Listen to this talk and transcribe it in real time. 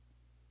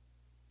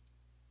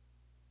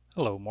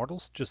Hello,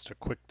 mortals. Just a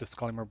quick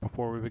disclaimer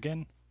before we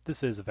begin.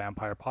 This is a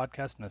vampire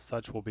podcast, and as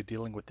such, we'll be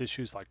dealing with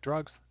issues like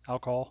drugs,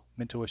 alcohol,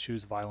 mental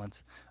issues,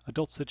 violence,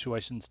 adult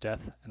situations,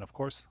 death, and of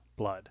course,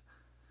 blood.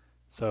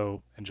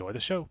 So enjoy the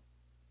show.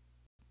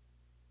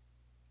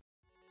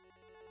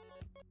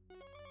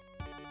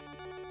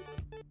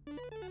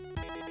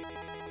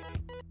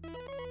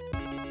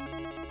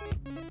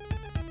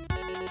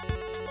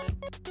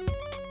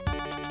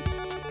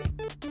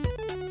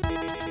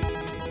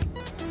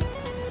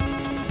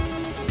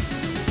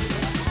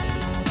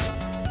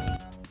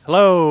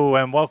 Hello,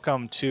 and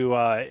welcome to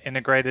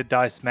Integrated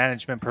Dice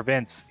Management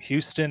Prevents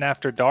Houston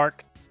After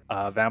Dark,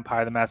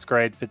 Vampire the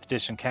Masquerade 5th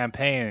Edition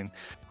campaign.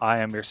 I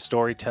am your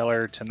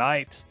storyteller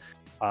tonight,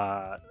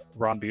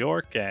 Ron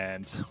Bjork,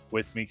 and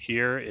with me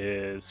here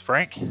is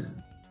Frank.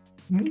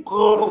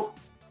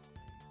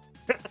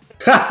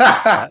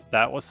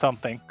 That was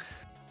something.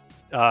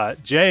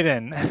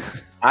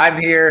 Jaden. I'm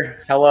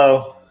here.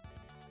 Hello.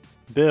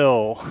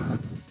 Bill.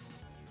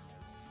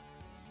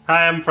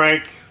 Hi, I'm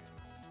Frank.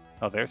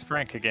 Oh, there's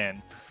Frank again.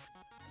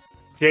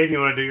 Jaden, you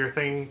want to do your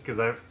thing? Because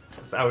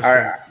I was.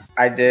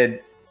 I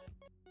did.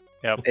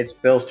 Yep. It's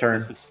Bill's turn.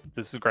 This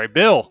is great.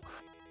 Bill.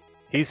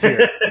 He's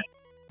here.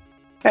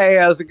 Hey,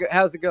 how's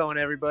it going,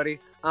 everybody?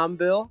 I'm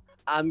Bill.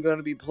 I'm going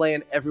to be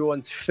playing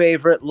everyone's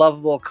favorite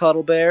lovable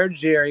cuddle bear,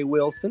 Jerry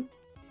Wilson.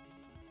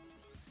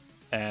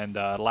 And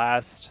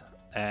last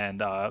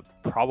and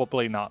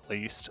probably not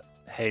least,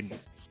 Hayden.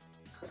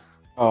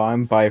 Oh,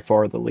 I'm by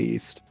far the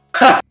least.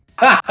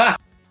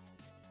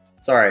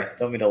 Sorry,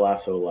 don't mean to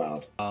laugh so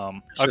loud.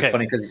 It's Okay. just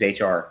funny because he's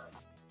HR.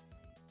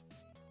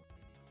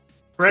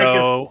 Frank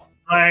is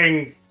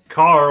playing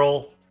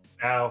Carl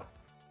now.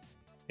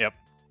 Yep,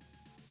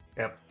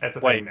 that's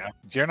a thing now.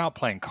 You're not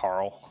playing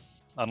Carl,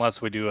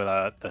 unless we do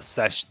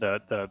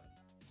the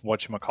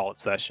whatchamacallit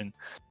session.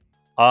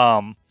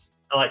 I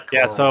like Carl.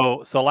 Yeah.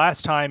 So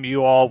last time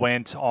you all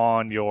went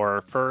on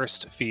your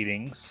first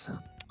feedings,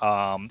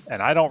 and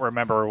I don't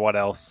remember what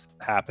else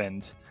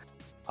happened.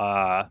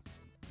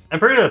 I'm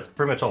pretty sure that's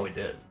pretty much all we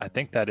did. I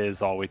think that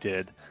is all we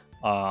did.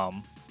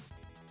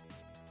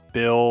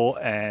 Bill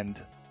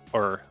and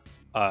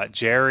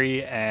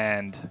Jerry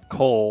and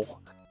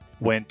Cole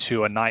went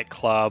to a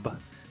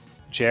nightclub.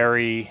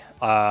 Jerry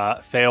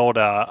failed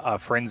a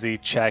frenzy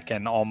check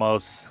and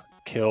almost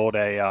killed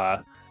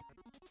a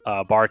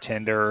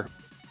bartender.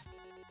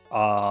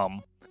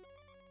 Cole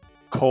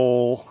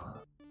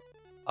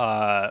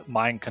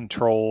mind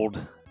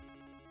controlled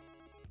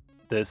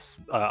this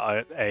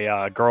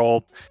a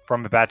girl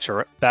from a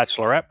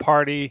bachelorette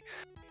party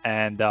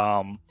and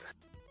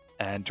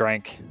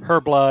drank her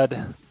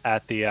blood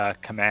at the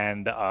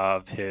command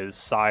of his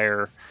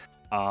sire,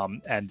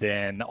 and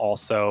then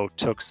also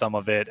took some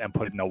of it and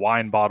put it in a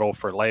wine bottle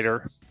for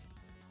later.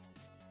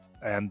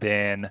 And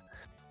then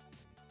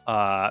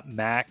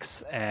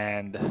Max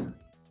and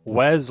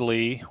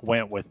Wesley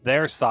went with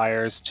their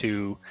sires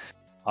to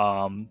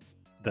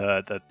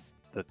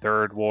the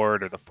third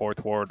ward or the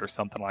fourth ward or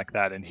something like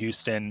that in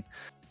Houston,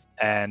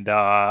 and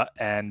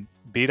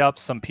beat up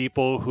some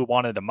people who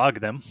wanted to mug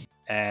them,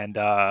 and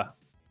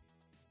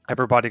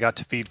everybody got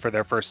to feed for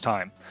their first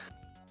time.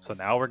 So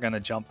now we're gonna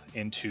jump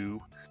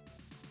into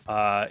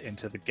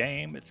the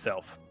game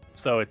itself.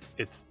 So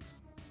it's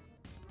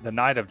the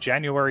night of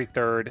January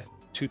 3rd,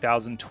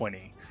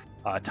 2020.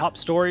 Top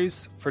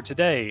stories for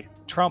today: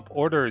 Trump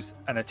orders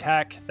an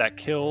attack that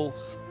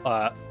kills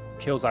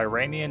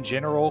Iranian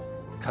General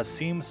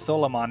Qasem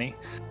Soleimani.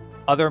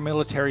 Other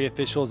military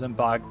officials in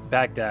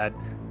Baghdad,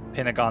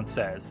 Pentagon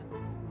says.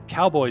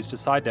 Cowboys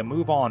decide to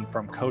move on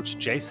from coach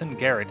Jason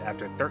Garrett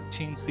after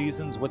 13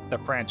 seasons with the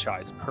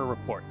franchise, per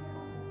report.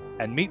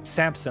 And meet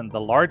Samson, the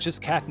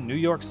largest cat in New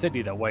York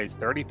City that weighs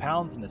 30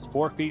 pounds and is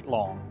 4 feet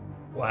long.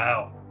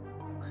 Wow.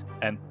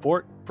 And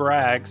Fort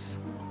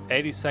Bragg's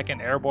 82nd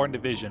Airborne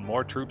Division,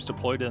 more troops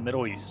deployed to the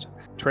Middle East.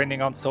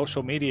 Trending on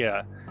social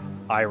media,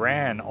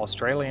 Iran,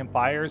 Australian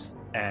fires,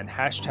 and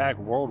hashtag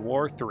World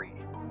War III.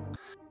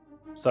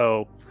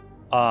 So,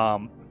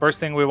 first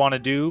thing we want to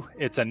do,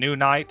 it's a new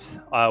night.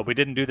 We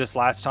didn't do this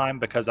last time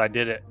because I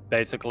did it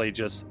basically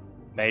just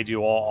made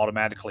you all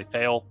automatically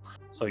fail,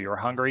 so you're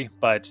hungry,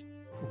 but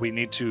we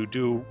need to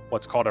do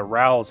what's called a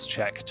rouse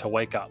check to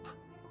wake up.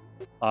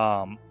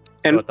 So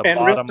at the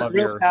bottom of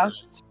your...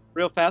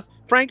 Real fast.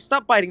 Frank,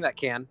 stop biting that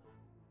can.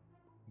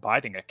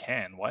 Biting a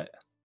can? What?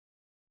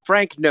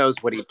 Frank knows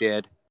what he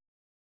did.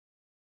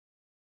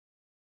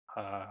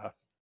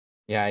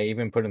 Yeah, I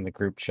even put in the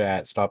group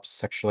chat, stop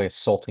sexually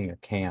assaulting a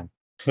can.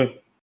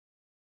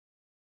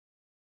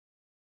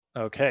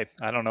 Okay,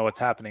 I don't know what's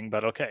happening,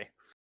 but okay.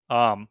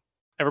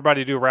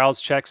 Everybody do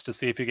rouse checks to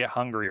see if you get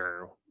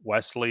hungrier.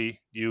 Wesley,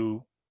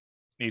 you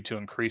need to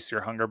increase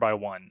your hunger by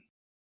 1.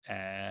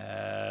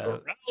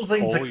 Cole,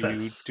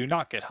 you do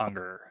not get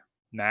hunger.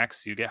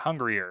 Max, you get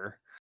hungrier.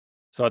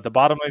 So at the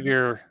bottom of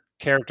your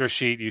character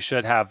sheet, you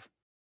should have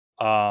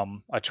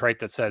a trait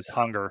that says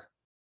hunger.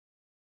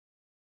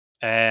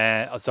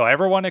 And so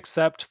everyone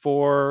except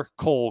for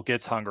Cole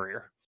gets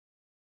hungrier.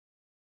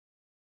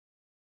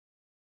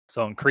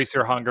 So increase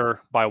your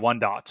hunger by 1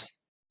 dot.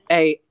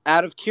 Hey,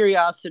 out of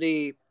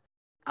curiosity,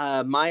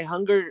 my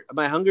hunger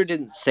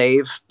didn't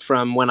save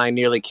from when I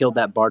nearly killed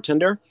that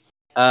bartender.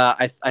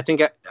 I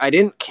think I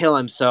didn't kill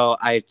him, so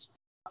I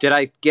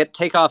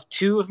take off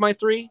 2 of my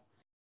 3?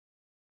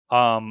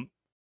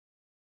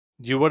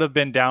 You would have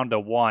been down to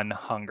 1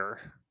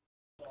 hunger.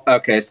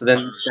 Okay, so then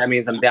that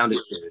means I'm down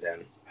to 2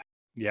 then.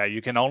 Yeah,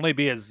 you can only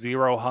be at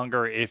 0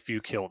 hunger if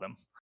you kill them.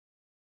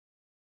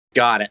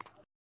 Got it.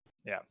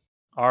 Yeah.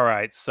 All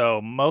right.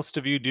 So most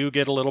of you do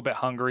get a little bit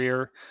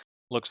hungrier.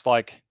 Looks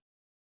like.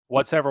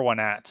 What's everyone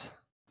at?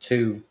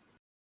 2.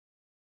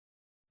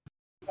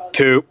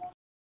 2.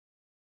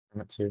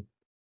 I'm at 2.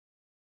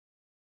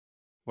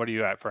 What are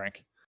you at,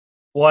 Frank?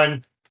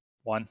 1.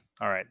 1.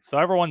 All right. So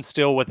everyone's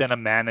still within a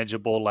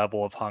manageable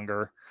level of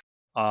hunger.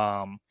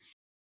 And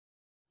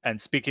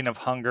speaking of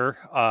hunger,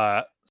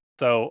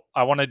 so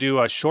I want to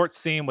do a short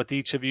scene with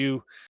each of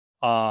you.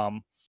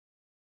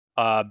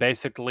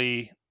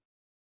 Basically,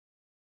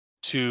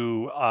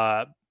 to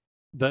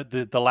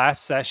the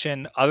last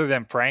session, other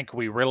than Frank,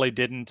 we really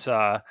didn't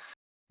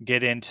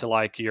get into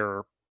like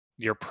your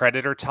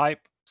predator type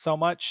so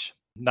much.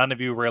 None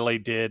of you really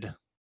did,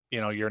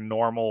 your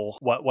normal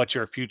what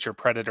your future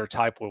predator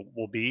type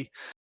will be.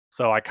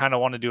 So I kind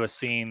of want to do a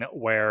scene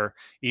where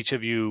each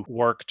of you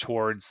work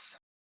towards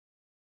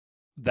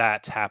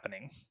that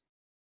happening.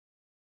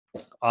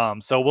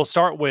 So we'll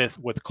start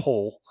with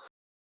Cole.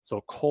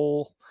 So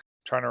Cole,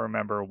 trying to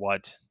remember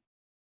what.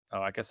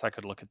 Oh, I guess I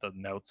could look at the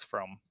notes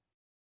from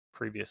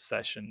previous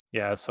session.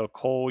 Yeah. So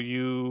Cole,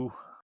 you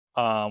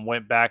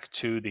went back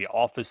to the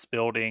office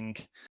building,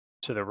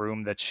 to the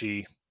room that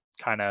she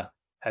kind of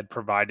had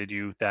provided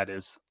you. That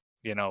is,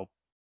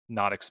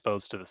 not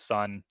exposed to the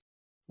sun.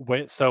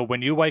 So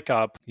when you wake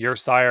up, your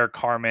sire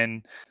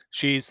Carmen,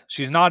 she's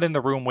not in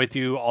the room with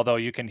you, although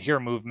you can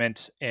hear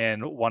movement in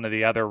one of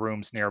the other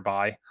rooms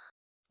nearby.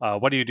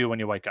 What do you do when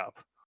you wake up?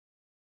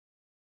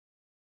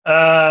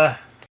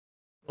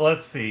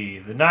 Let's see.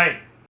 The night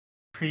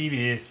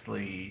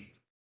previously,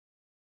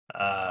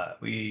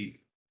 we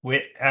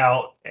went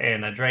out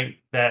and I drank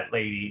that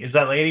lady. Is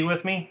that lady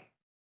with me?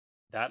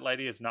 That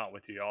lady is not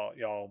with you.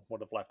 Y'all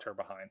would have left her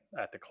behind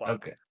at the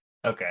club.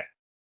 Okay.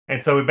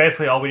 And so we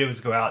basically all we did was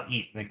go out,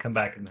 eat, and then come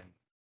back and then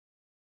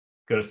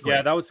go to sleep.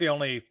 Yeah, that was the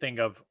only thing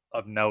of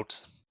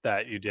note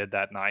that you did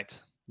that night.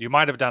 You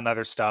might have done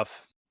other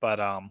stuff, but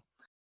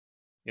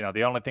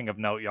the only thing of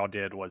note y'all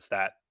did was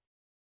that.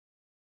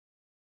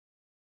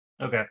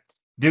 Okay.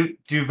 Do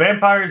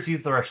vampires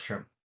use the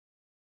restroom?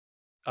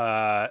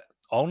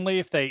 Only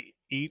if they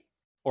eat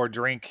or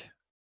drink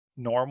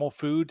normal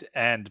food,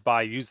 and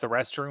by use the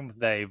restroom,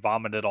 they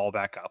vomit it all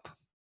back up.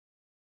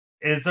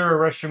 Is there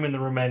a restroom in the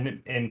room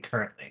in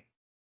currently?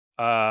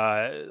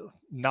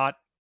 Not.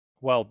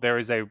 Well, there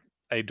is a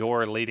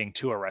door leading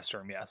to a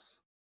restroom. Yes.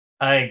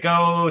 I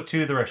go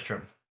to the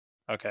restroom.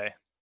 Okay.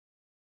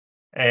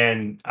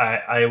 And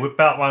I whip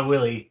out my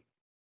willy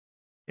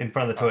in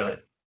front of the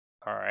toilet.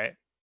 All right.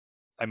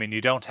 I mean,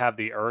 you don't have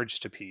the urge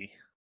to pee.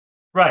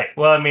 Right.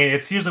 Well, I mean,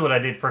 it's usually what I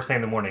did first thing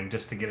in the morning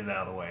just to get it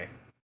out of the way.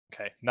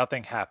 Okay.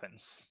 Nothing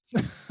happens.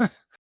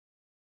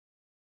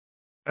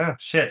 Oh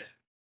shit.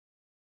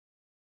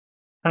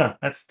 Huh.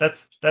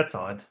 That's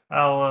odd.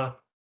 I'll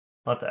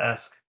have to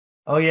ask.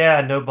 Oh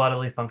yeah, no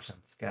bodily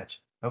functions. Gotcha.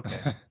 Okay.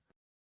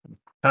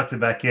 Tucks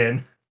it back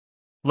in.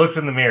 Looks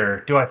in the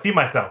mirror. Do I see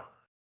myself?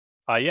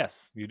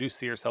 Yes, you do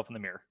see yourself in the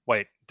mirror.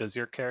 Wait, does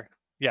your character?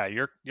 Yeah,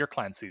 your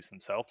clan sees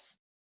themselves.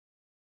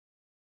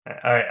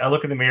 All right. I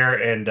look in the mirror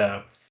and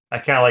I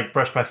kind of like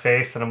brush my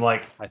face and I'm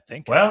like, I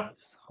think it well,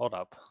 does. Hold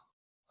up.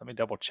 Let me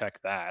double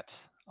check that.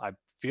 I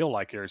feel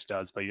like yours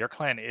does, but your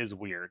clan is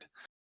weird.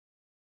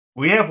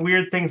 we have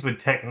weird things with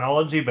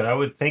technology, but I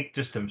would think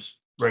just a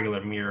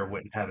regular mirror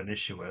wouldn't have an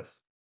issue with.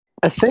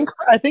 I think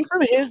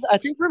from his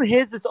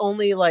it's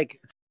only like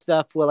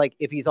stuff where like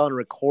if he's on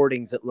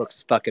recordings it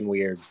looks fucking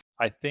weird.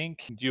 I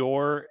think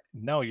your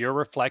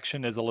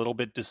reflection is a little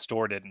bit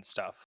distorted and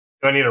stuff.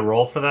 Do I need a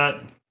roll for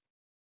that?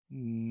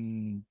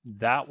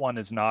 That one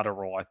is not a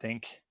roll. I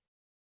think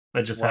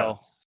That just happens.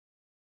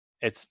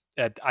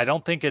 I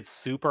don't think it's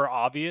super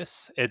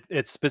obvious.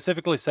 It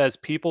specifically says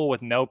people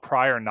with no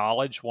prior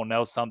knowledge will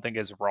know something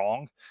is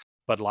wrong,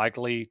 but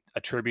likely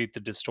attribute the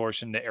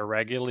distortion to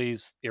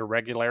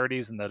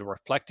irregularities in the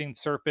reflecting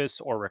surface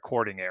or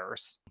recording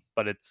errors.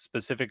 But it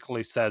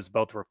specifically says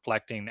both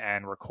reflecting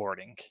and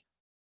recording.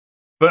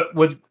 But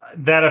would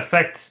that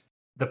affect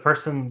the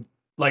person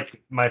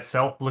like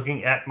myself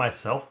looking at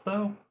myself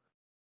though?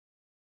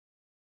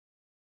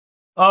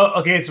 Oh,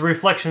 okay, it's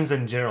reflections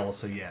in general,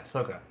 so yes,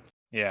 okay.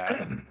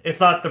 Yeah. It's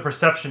not the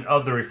perception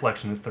of the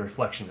reflection, it's the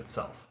reflection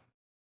itself.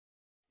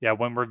 Yeah,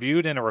 when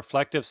reviewed in a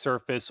reflective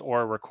surface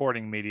or a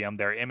recording medium,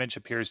 their image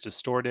appears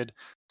distorted,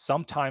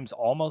 sometimes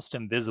almost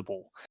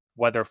invisible.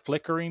 Whether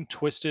flickering,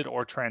 twisted,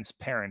 or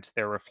transparent,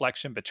 their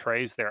reflection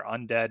betrays their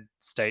undead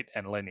state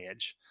and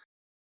lineage.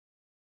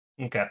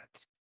 Okay.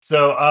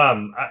 So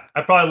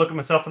I probably look at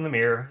myself in the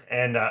mirror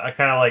and I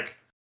kind of like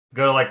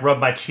go to like rub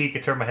my cheek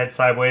and turn my head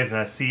sideways and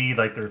I see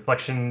like the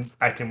reflection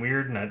acting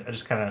weird and I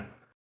just kind of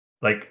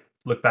like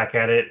look back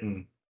at it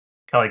and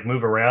kind of like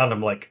move around.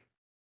 I'm like,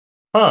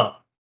 huh,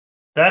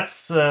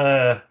 that's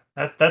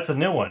that's a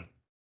new one.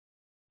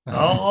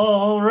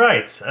 All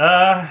right.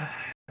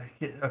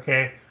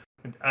 Okay.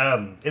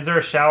 Is there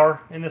a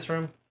shower in this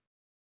room?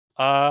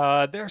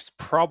 There's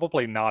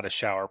probably not a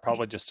shower,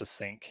 probably just a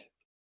sink.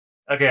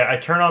 Okay, I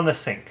turn on the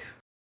sink.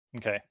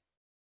 Okay.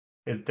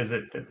 Does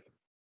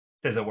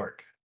it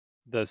work?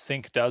 The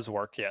sink does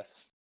work,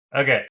 yes.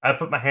 Okay, I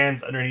put my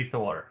hands underneath the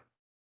water.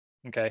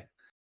 Okay.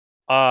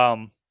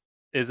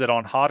 Is it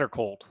on hot or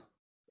cold?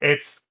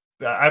 It's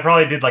I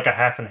probably did like a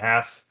half and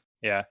half.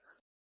 Yeah.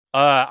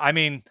 I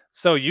mean,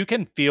 so you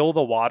can feel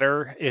the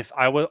water. If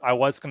I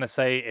was gonna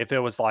say if it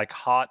was like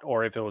hot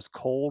or if it was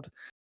cold,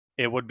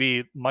 it would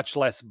be much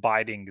less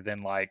biting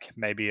than like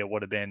maybe it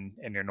would have been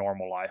in your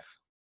normal life,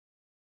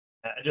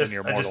 I in your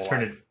just mortal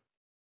turn life. it.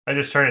 I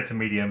just turn it to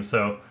medium.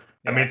 So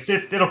I Yeah. mean,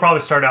 it'll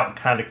probably start out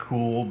kind of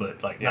cool,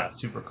 but like Yeah. not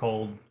super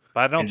cold.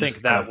 But I don't And think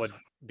just kind that of would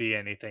be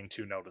anything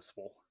too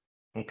noticeable.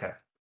 okay.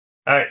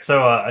 All right,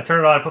 so I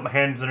turn it on, I put my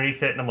hands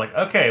underneath it, and I'm like,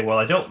 okay, well,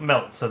 I don't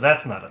melt, so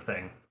that's not a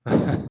thing.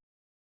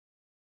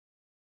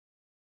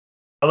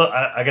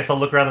 I guess I'll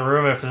look around the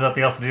room. If there's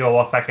nothing else to do, I'll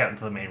walk back out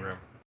into the main room.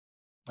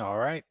 All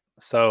right.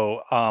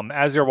 So,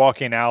 as you're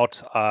walking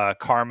out,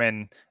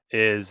 Carmen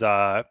is,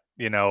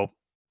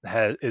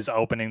 is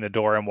opening the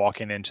door and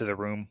walking into the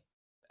room,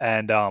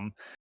 and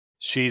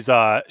she's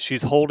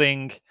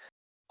holding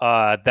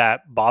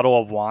that bottle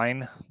of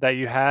wine that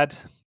you had.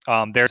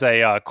 There's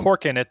a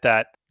cork in it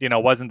that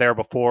wasn't there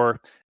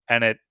before,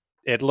 and it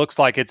looks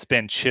like it's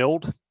been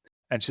chilled.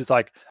 And she's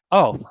like,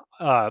 "Oh,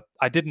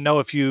 I didn't know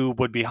if you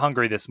would be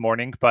hungry this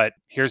morning, but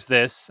here's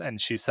this." And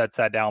she sets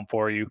that down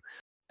for you,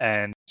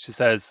 and she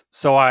says,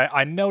 "So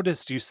I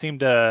noticed you seem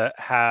to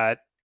have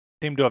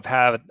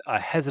had a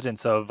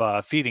hesitance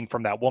of feeding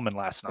from that woman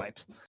last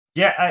night."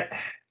 Yeah,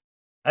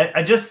 I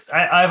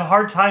have a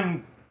hard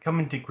time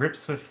coming to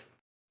grips with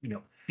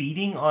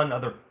feeding on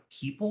other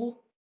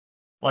people.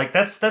 Like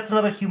that's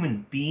another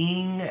human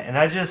being, and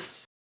I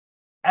just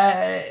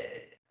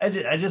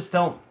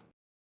don't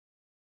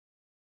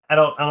I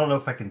don't know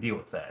if I can deal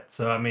with that.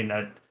 So I mean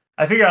I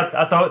figure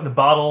I throw it in the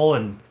bottle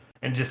and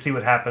just see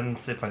what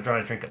happens if I try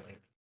to drink it later.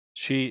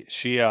 She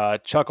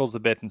chuckles a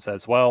bit and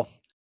says, "Well,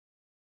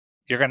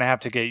 you're going to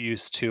have to get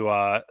used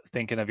to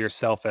thinking of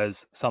yourself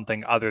as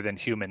something other than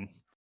human,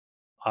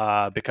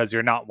 because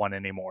you're not one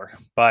anymore.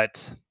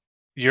 But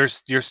you're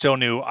still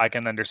new. I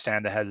can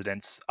understand the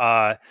hesitance.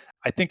 I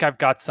think I've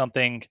got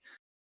something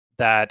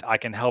that I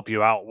can help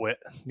you out with.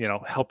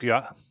 Help you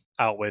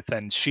out with."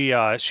 And she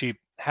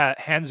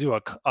hands you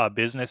a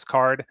business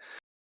card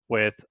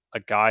with a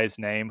guy's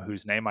name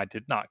whose name I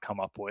did not come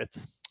up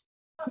with.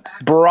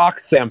 Brock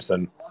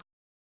Sampson.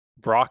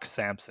 Brock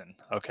Sampson.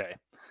 Okay.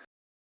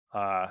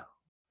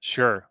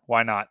 Sure.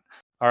 Why not?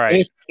 All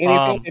right.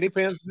 Any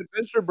fans of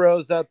Adventure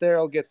Bros out there,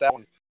 I'll get that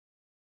one.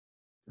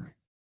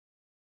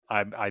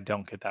 I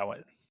don't get that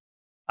one.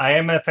 I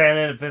am a fan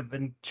of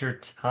Adventure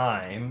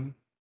Time,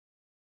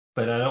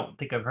 but I don't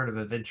think I've heard of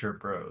Adventure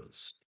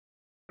Bros.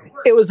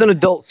 It was an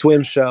Adult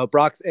Swim show.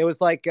 It was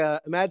like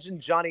imagine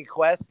Johnny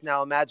Quest.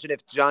 Now imagine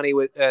if Johnny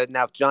was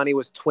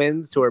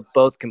twins who are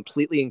both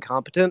completely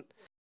incompetent,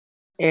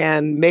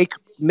 and make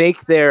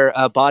their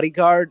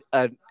bodyguard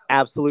an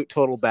absolute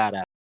total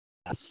badass.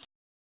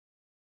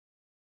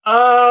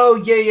 Oh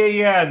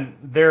yeah. And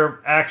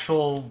their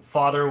actual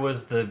father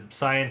was the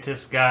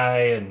scientist guy,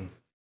 and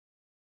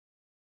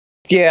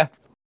Yeah,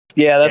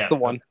 that's Yeah. the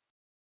one.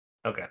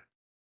 okay,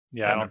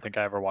 Yeah, I don't think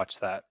I ever watched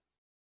that.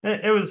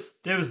 it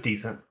was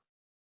decent.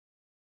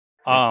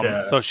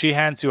 It, So she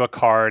hands you a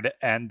card,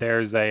 and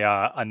there's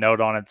a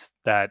note on it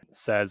that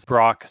says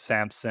Brock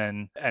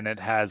Sampson, and it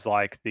has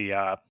like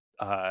the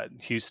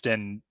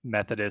Houston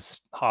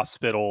Methodist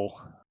Hospital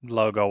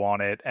logo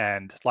on it,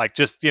 and like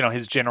just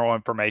his general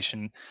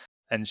information.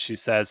 And she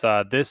says,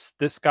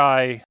 "This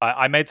guy,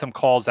 I made some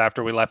calls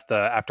after we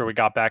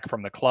got back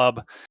from the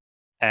club,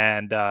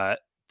 and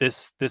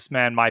this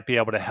man might be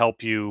able to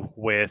help you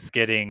with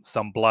getting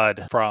some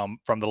blood from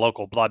the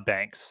local blood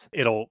banks.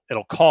 It'll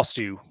cost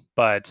you,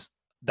 but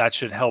that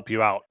should help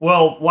you out."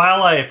 well,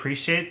 while I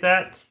appreciate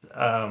that,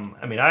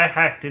 I mean, I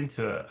hacked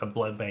into a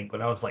blood bank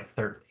when I was like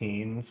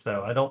 13,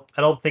 so I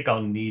don't think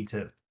I'll need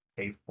to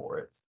pay for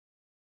it.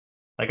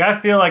 Like,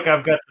 I feel like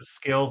I've got the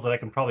skills that I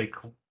can probably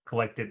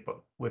collect it, but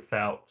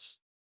without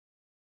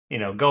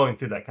going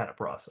through that kind of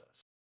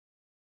process.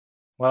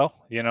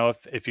 Well,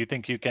 if you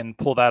think you can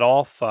pull that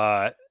off,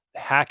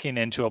 hacking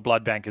into a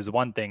blood bank is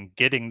one thing.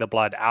 Getting the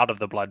blood out of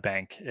the blood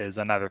bank is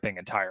another thing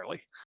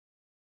entirely.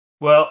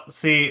 Well,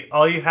 see,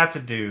 all you have to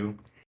do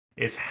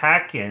is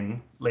hack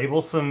in,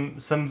 label some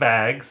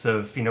bags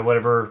of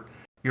whatever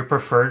your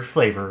preferred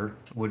flavor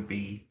would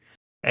be,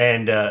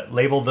 and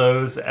label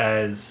those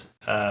as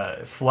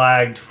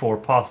flagged for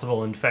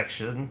possible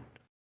infection.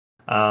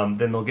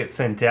 Then they'll get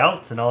sent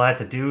out, and all I have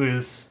to do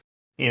is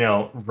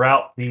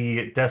route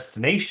the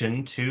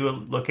destination to a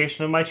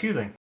location of my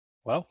choosing.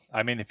 Well,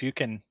 I mean, if you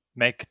can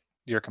make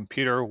your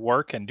computer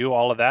work and do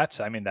all of that,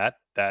 I mean that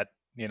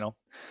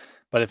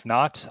But if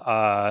not,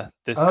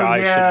 this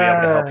guy should be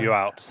able to help you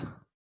out.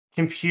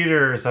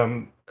 Computers,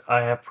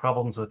 I have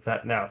problems with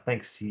that now,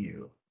 thanks to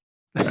you.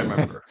 I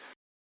remember.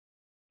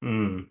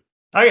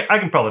 I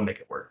can probably make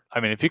it work. I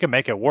mean, if you can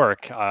make it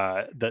work,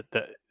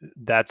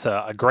 that's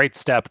a great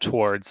step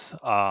towards,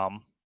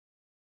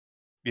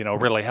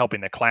 really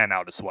helping the clan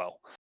out as well.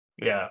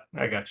 Yeah,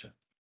 I gotcha.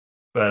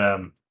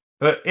 But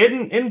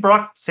isn't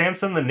Brock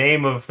Samson the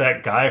name of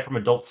that guy from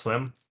Adult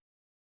Swim?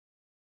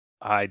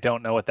 I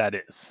don't know what that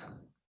is.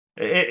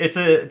 It's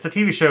a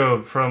TV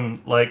show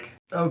from like,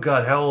 oh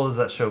god, how old is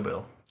that show,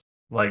 Bill?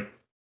 Like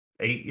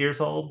 8 years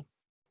old?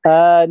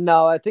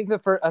 No, I think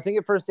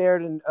it first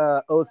aired in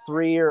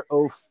 03 or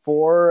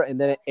 04,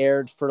 and then it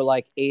aired for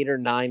like 8 or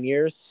 9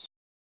 years.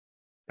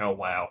 Oh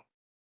wow.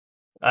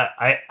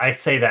 I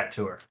say that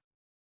to her.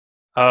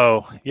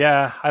 Oh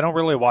yeah, I don't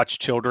really watch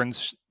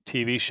children's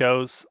TV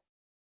shows.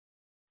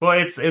 Well,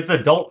 it's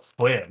Adult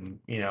Swim.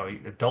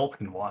 Adults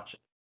can watch it.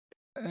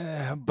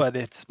 But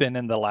it's been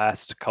in the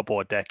last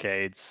couple of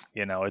decades.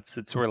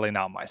 It's really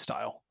not my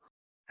style.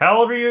 How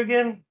old are you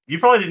again? You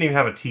probably didn't even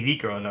have a TV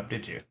growing up,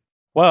 did you?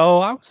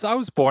 Well, I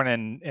was born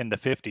in the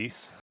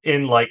 50s.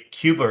 In like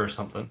Cuba or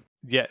something.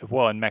 Yeah,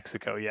 well, in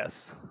Mexico,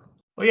 yes.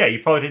 Well, yeah, you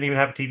probably didn't even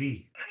have a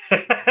TV.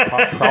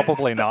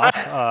 Probably not.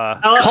 I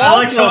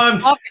like how I'm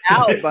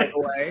out, by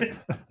the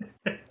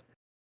way.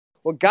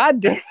 Well,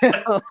 goddamn.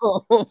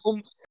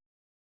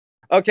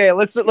 Okay,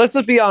 let's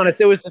just be honest.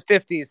 It was the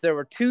 50s. There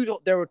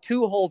were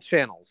two whole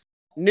channels.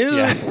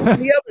 News and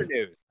the other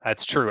news.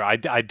 That's true. I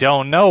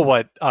don't know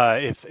what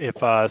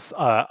if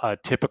a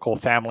typical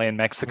family in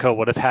Mexico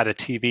would have had a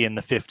TV in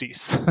the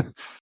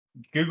 50s.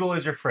 Google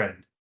is your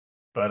friend.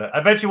 But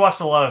I bet you watched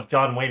a lot of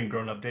John Wayne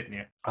growing up, didn't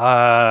you?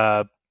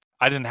 I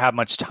didn't have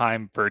much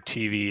time for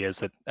TV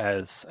as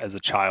a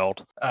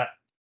child.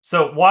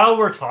 So while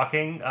we're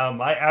talking,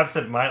 I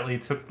absentmindedly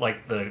took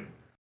like the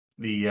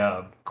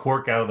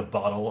cork out of the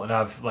bottle, and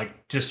I've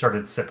like just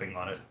started sipping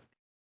on it.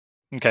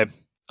 Okay.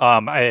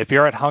 If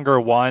you're at Hunger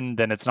 1,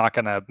 then it's not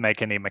going to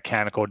make any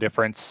mechanical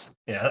difference.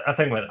 Yeah, I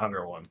think I'm at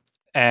Hunger 1.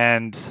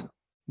 And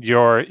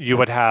you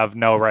would have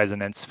no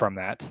resonance from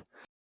that.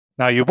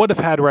 Now, you would have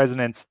had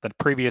resonance the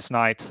previous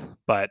night,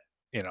 but,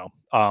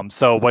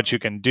 so what you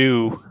can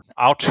do,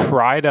 I'll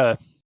try to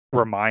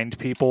remind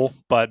people,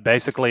 but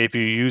basically if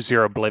you use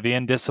your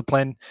Oblivion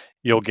discipline,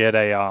 you'll get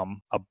a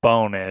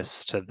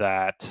bonus to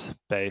that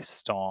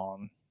based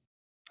on,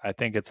 I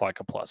think it's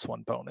like a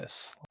 +1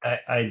 bonus.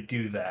 I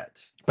do that.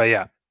 But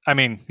yeah, I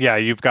mean, yeah,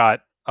 you've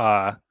got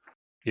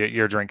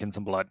you're drinking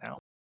some blood now.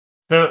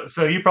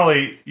 So you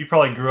probably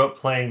grew up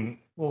playing,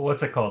 well,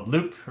 what's it called?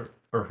 Loop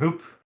or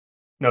hoop?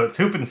 No, it's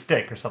hoop and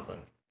stick or something.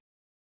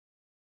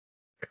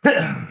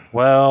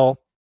 Well,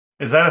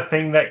 is that a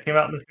thing that came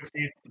out in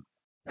the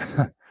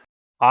 50s?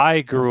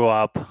 I grew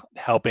up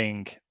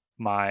helping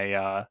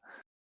my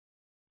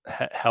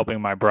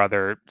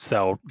brother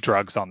sell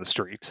drugs on the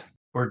street.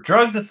 Were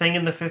drugs a thing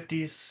in the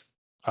 50s?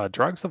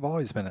 Drugs have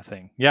always been a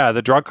thing. Yeah,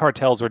 the drug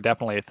cartels were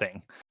definitely a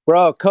thing.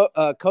 Bro, Coke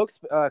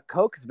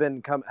has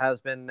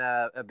been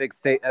a big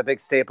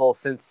staple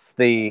since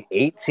the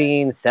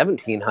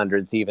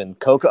 1700s. Even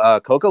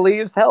coca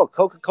leaves. Hell,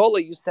 Coca-Cola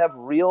used to have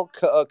real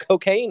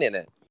cocaine in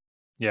it.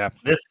 Yeah,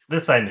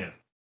 this I knew.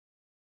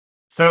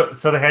 So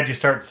they had you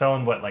start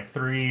selling what, like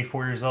 3-4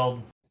 years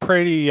old?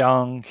 Pretty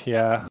young,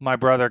 yeah. My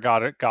brother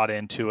got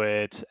into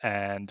it,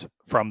 and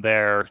from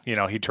there,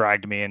 he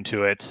dragged me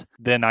into it.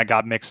 Then I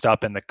got mixed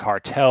up in the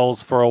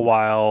cartels for a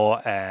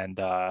while, and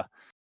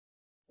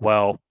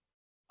well,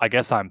 I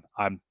guess I'm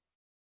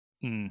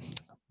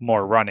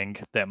more running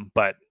them,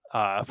 but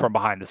from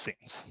behind the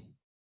scenes,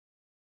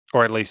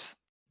 or at least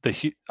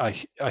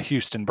a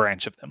Houston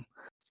branch of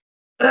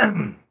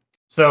them.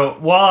 So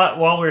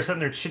while we were sitting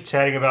there chit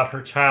chatting about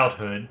her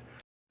childhood,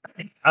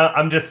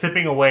 I'm just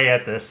sipping away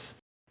at this.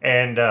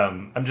 And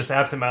I'm just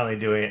absentmindedly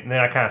doing it. And then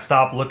I kind of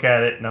stop, look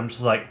at it, and I'm just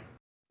like,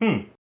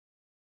 And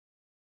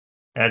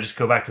I just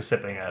go back to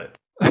sipping at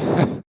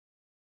it.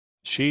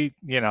 She,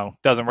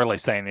 doesn't really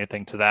say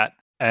anything to that.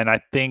 And I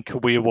think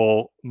we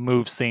will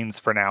move scenes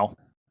for now.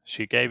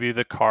 She gave you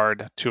the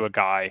card to a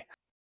guy.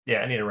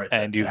 Yeah, I need to write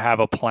that. And you have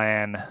a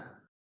plan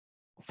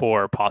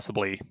for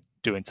possibly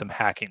doing some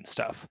hacking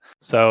stuff.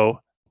 So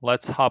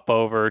let's hop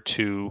over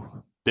to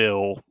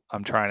Bill.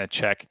 I'm trying to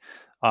check.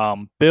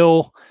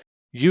 Bill,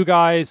 you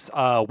guys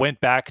went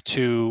back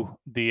to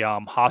the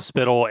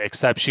hospital,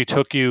 except she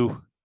took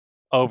you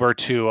over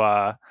to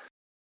a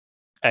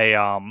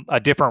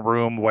different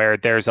room where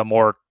there's a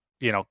more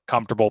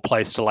comfortable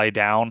place to lay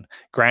down.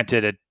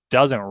 Granted, it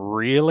doesn't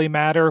really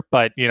matter,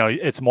 but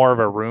it's more of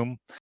a room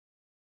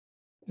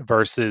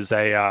versus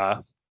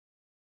a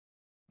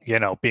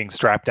being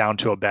strapped down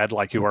to a bed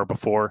like you were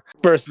before.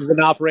 Versus an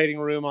operating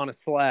room on a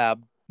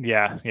slab.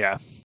 Yeah.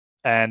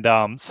 And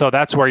so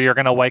that's where you're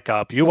gonna wake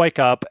up. You wake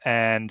up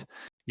and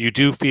you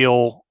do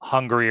feel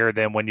hungrier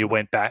than when you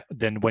went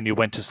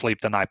to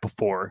sleep the night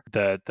before.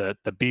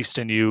 The beast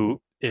in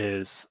you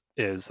is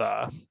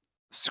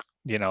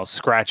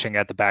scratching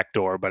at the back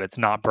door, but it's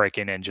not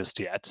breaking in just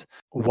yet.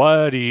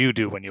 What do you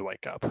do when you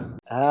wake up?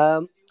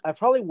 I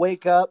probably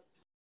wake up,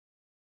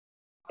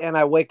 and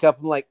I wake up.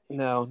 I'm like,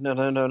 no.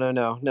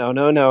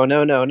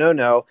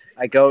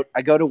 I go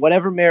to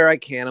whatever mirror I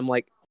can. I'm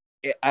like,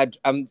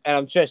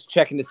 I'm just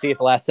checking to see if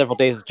the last several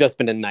days has just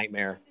been a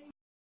nightmare.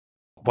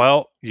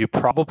 Well, you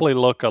probably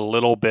look a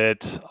little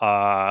bit,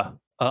 a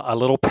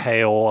little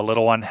pale, a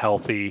little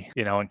unhealthy,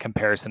 in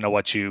comparison to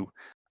what you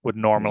would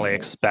normally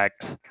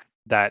expect.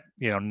 That,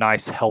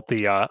 nice,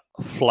 healthy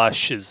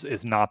flush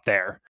is not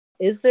there.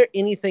 Is there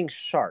anything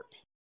sharp?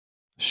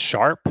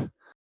 Sharp?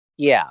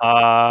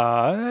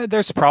 Yeah.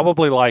 There's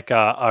probably like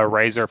a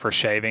razor for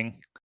shaving.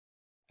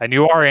 And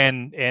you are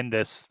in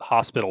this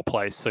hospital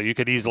place, so you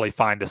could easily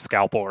find a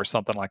scalpel or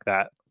something like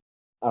that.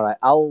 All right.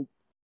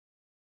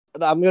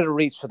 I'm going to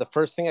reach for the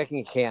first thing I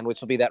can,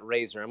 which will be that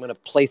razor. I'm going to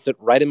place it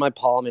right in my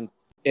palm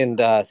and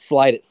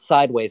slide it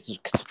sideways to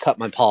cut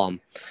my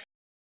palm.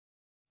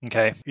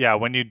 Okay. Yeah.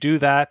 When you do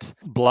that,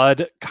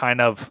 blood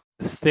kind of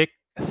thick,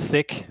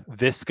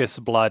 viscous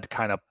blood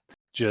kind of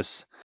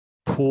just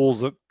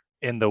pools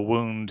in the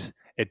wound.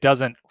 It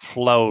doesn't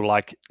flow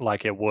like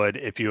it would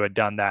if you had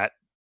done that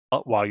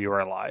while you were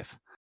alive.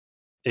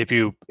 If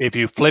you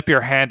flip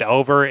your hand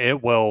over,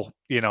 it will,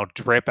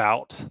 drip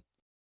out,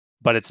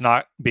 but it's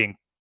not being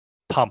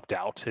pumped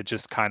out. It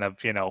just kind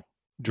of,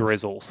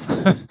 drizzles.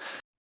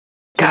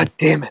 God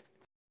damn it.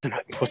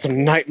 It was a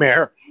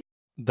nightmare.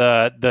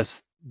 The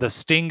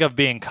sting of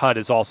being cut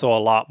is also a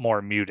lot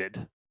more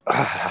muted.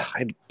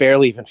 I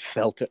barely even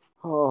felt it.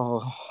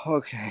 Oh,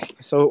 okay.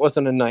 So it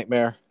wasn't a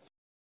nightmare.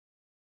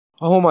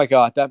 Oh my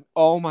god, that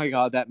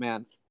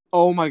man.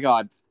 Oh my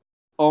god.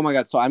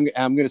 So I'm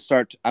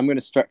gonna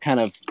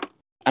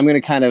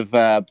kind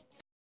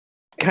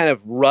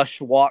of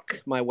rush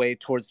walk my way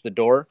towards the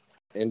door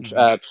and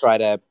try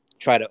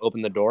to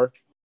open the door.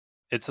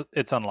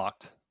 It's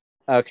unlocked.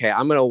 Okay,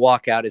 I'm gonna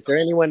walk out. Is there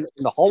anyone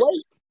in the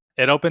hallway?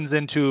 It opens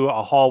into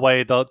a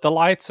hallway. The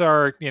lights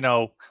are,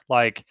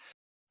 like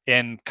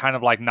in kind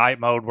of like night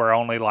mode where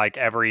only like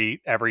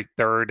every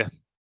third,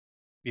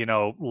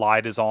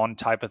 light is on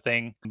type of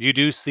thing. You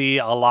do see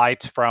a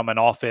light from an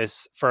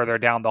office further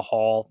down the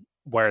hall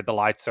where the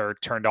lights are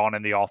turned on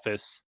in the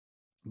office.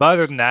 But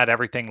other than that,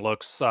 everything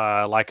looks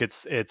like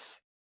it's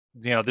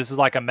this is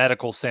like a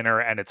medical center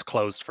and it's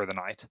closed for the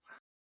night.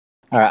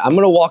 All right, I'm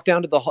gonna walk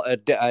down to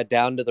the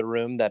down to the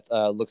room that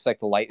looks like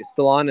the light is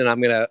still on, and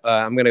I'm gonna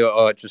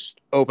go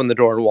just open the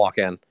door and walk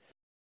in.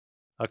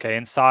 Okay,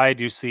 inside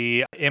you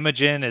see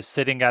Imogen is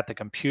sitting at the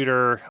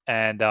computer,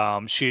 and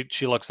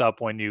she looks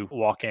up when you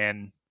walk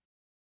in,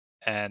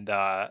 and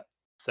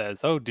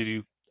says, "Oh, did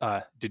you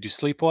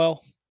sleep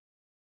well?"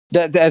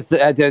 That's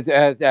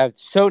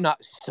so not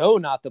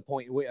the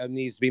point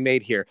needs to be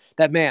made here.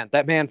 That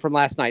man from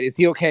last night, is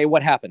he okay?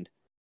 What happened?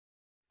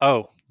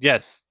 Oh,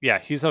 yes, yeah,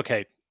 he's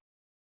okay.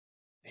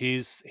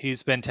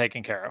 He's been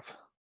taken care of.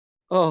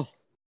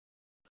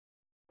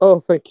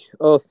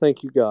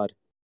 Thank you, God.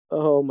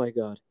 Oh my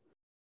God.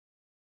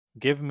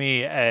 Give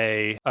me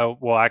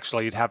well,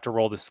 actually, you'd have to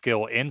roll the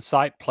skill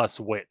insight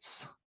plus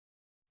wits.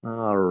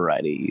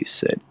 Alrighty, you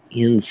said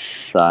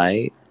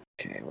insight.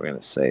 Okay, we're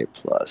gonna say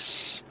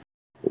plus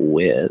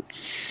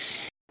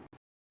wits.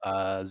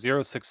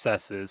 0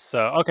 successes.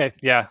 So okay,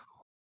 yeah,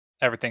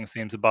 everything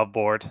seems above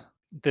board.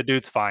 The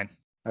dude's fine.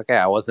 Okay,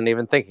 I wasn't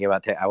even thinking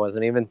about I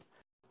wasn't even.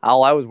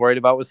 All I was worried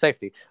about was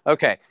safety.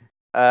 Okay,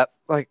 and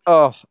I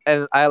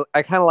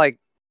kind of like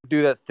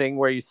do that thing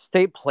where you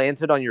stay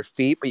planted on your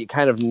feet, but you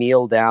kind of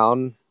kneel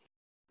down,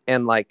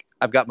 and like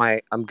I've got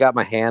my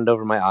hand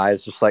over my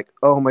eyes, just like,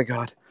 oh my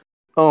God,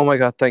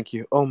 thank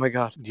you, oh my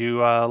God. You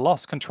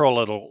lost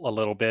control a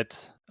little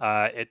bit.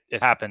 It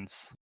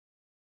happens.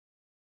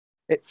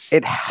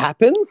 It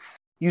happens.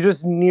 You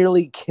just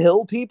nearly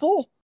kill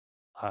people.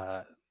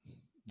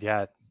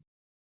 Yeah.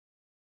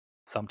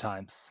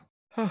 Sometimes.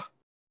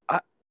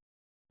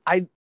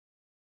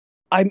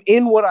 I'm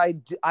in what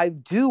I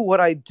do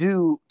what I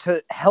do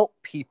to help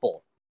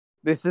people.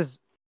 This is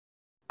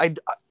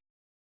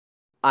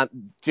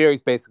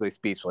Jerry's basically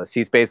speechless.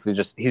 He's basically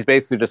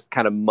just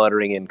kind of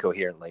muttering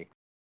incoherently.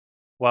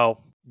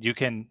 Well, you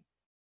can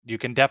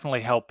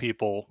definitely help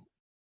people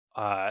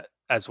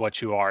as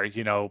what you are.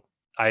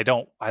 I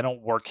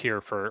don't work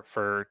here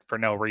for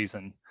no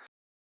reason.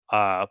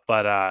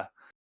 But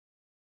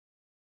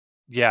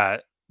yeah,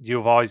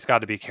 you've always got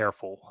to be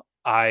careful.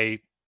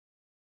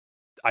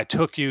 I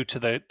took you to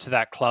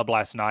that club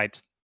last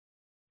night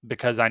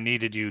because I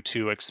needed you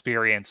to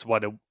experience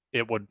what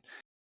it would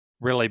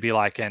really be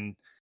like. And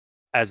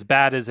as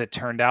bad as it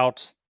turned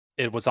out,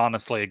 it was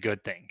honestly a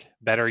good thing.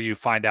 Better you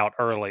find out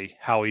early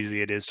how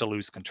easy it is to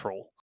lose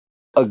control.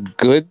 A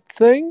good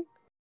thing?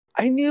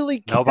 I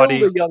nearly killed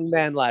a young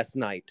man last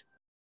night.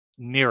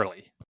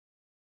 Nearly.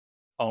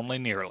 Only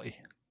nearly.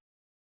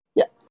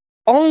 Yeah.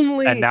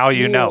 Only. And now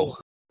you know.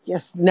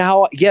 Yes,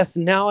 now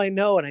I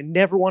know, and I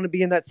never want to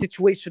be in that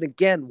situation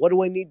again. What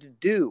do I need to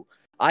do?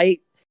 I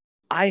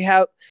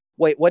have.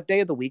 Wait, what day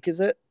of the week is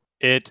it?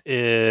 It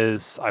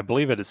is, I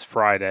believe it is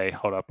Friday.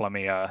 Hold up, let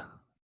me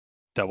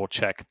double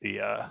check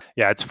the.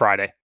 Yeah, it's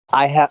Friday.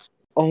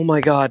 Oh my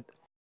God,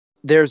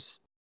 there's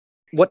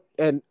what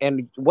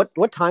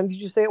time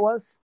did you say it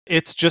was?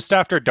 It's just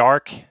after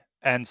dark,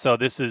 and so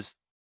this is,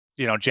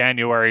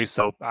 January,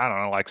 so I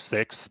don't know, like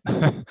 6.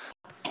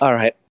 All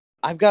right.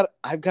 I've got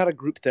a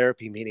group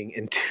therapy meeting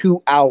in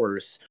 2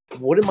 hours.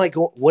 What am I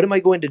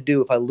going to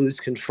do if I lose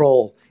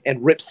control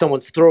and rip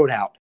someone's throat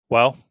out?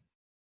 Well,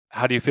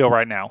 how do you feel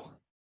right now?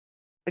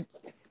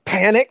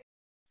 Panic?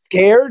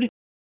 Scared?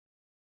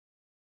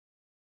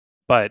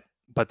 But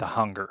the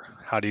hunger,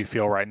 how do you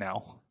feel right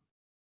now?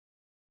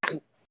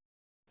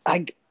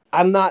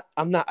 I'm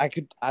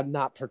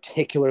not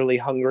particularly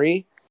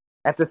hungry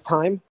at this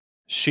time.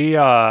 She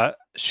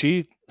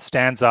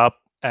stands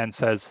up and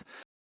says,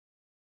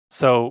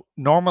 "So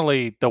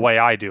normally the way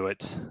I do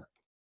it,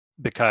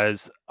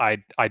 because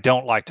I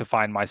don't like to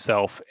find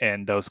myself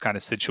in those kind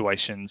of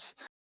situations,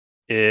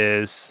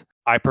 is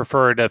I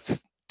prefer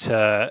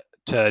to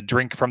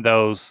drink from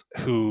those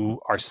who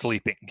are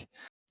sleeping.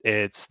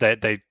 It's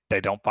that they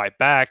don't fight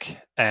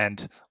back,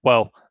 and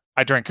well,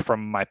 I drink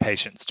from my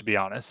patients, to be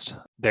honest.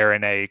 They're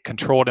in a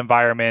controlled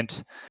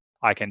environment.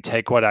 I can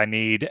take what I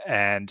need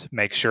and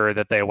make sure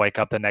that they wake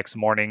up the next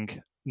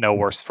morning no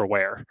worse for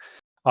wear."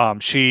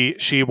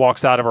 She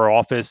walks out of her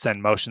office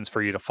and motions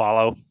for you to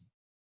follow,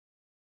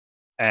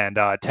 and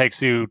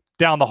takes you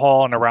down the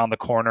hall and around the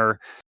corner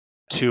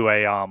to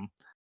a I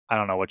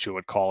don't know what you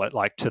would call it,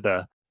 like to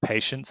the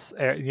patients,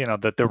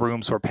 the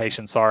rooms where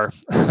patients are.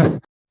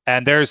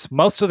 And there's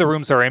most of the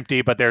rooms are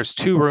empty, but there's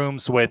 2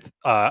 rooms with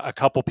a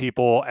couple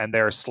people, and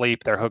they're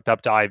asleep. They're hooked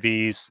up to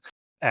IVs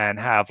and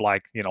have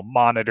like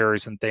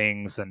monitors and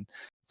things. And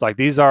it's like,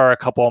 these are a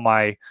couple of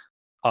my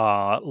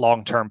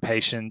long-term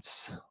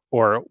patients.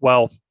 Or,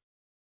 well,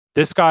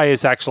 this guy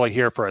is actually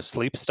here for a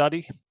sleep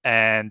study,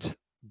 and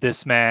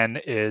this man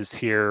is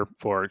here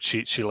for,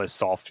 she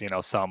lists off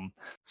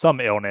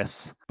some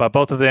illness, but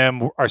both of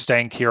them are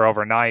staying here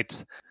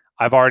overnight.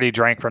 I've already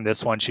drank from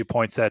this one. She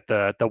points at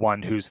the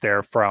one who's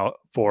there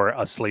for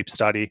a sleep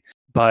study,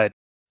 but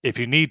if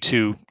you need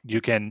to,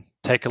 you can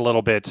take a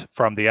little bit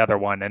from the other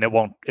one, and it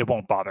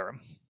won't bother him.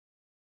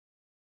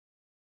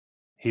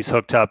 He's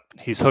hooked up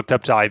to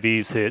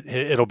IVs.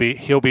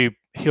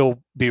 He'll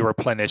be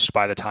replenished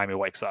by the time he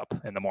wakes up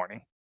in the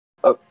morning.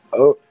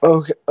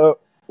 Okay.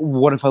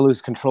 What if I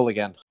lose control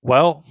again?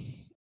 Well,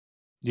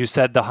 you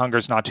said the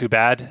hunger's not too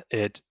bad.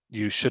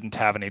 You shouldn't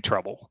have any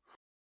trouble.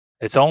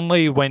 It's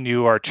only when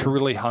you are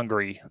truly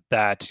hungry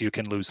that you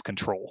can lose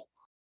control.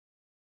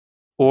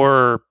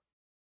 Or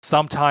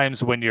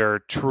sometimes when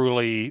you're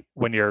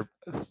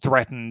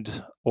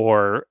threatened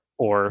or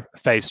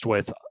faced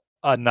with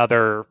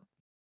another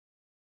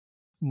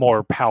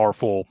more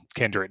powerful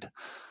kindred.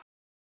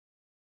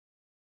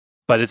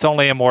 But it's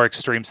only in more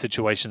extreme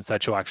situations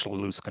that you'll actually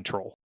lose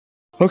control.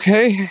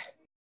 Okay.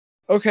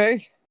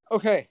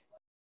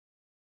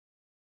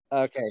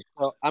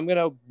 So I'm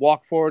gonna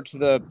walk forward to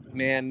the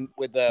man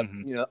with the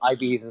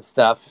IVs and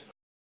stuff,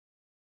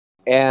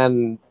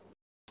 and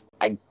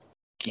I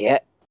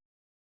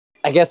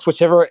guess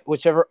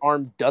whichever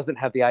arm doesn't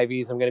have the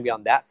IVs, I'm gonna be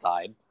on that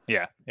side.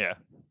 Yeah.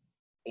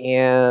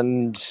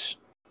 And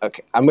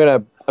okay, I'm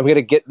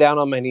gonna get down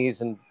on my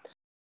knees, and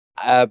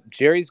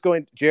Jerry's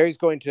going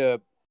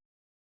to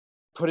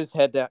put his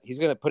head down. He's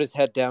gonna put his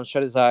head down,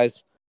 shut his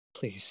eyes.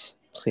 Please,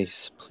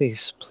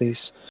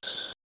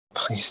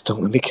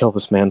 don't let me kill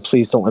this man.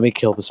 Please don't let me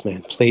kill this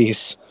man.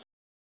 Please.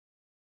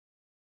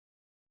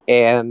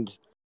 And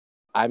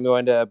I'm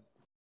going to.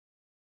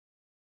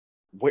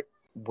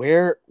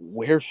 Where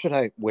should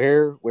I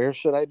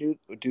do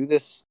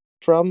this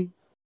from?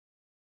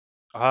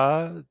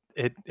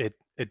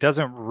 It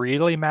doesn't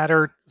really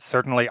matter.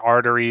 Certainly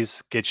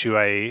arteries get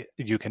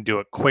you can do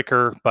it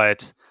quicker,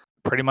 but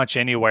pretty much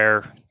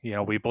anywhere.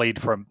 We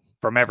bleed from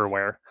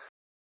everywhere.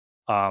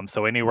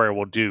 So anywhere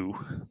will do.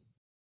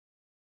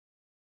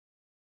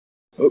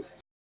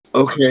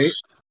 Okay.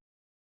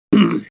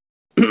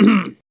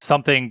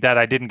 Something that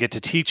I didn't get to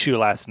teach you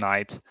last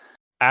night.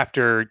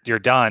 After you're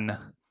done,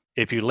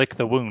 if you lick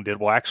the wound,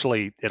 it'll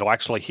actually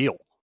heal.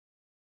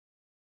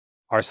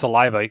 Our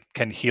saliva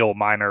can heal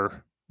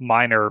minor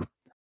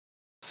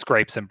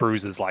scrapes and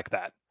bruises like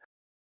that,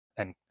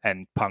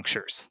 and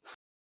punctures.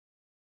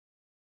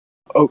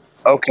 Oh,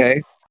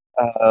 okay.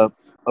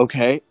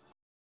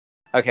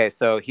 Okay.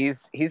 So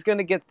he's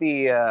gonna get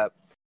the.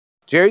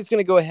 Jerry's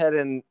gonna go ahead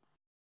and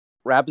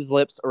wrap his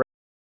lips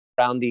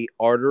around the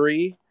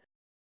artery.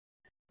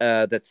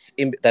 That's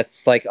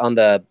like on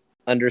the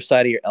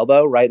underside of your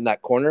elbow, right in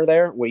that corner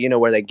there,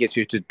 where they get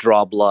you to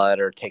draw blood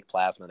or take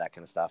plasma, that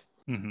kind of stuff.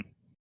 Mm-hmm.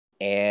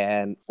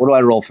 And what do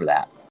I roll for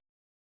that?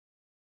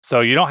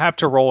 So you don't have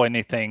to roll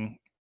anything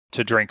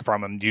to drink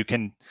from him. You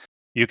can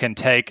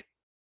take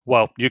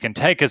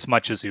as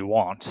much as you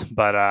want,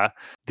 but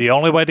the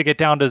only way to get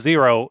down to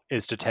 0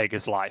 is to take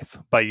his life.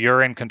 But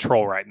you're in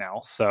control right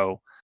now,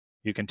 so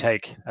you can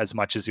take as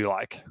much as you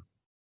like.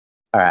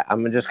 All right,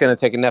 I'm just going to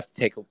take enough to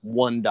take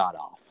 1 dot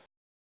off.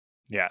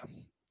 Yeah.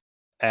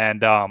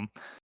 And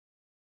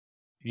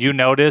you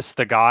notice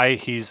the guy,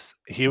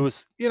 he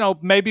was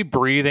maybe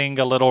breathing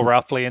a little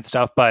roughly and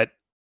stuff, but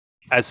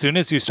as soon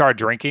as you start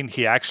drinking,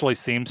 he actually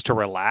seems to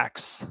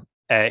relax.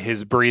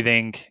 His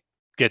breathing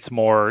gets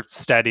more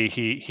steady.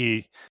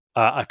 He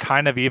a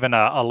kind of even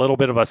a little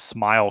bit of a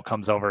smile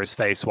comes over his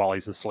face while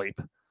he's asleep,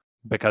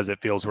 because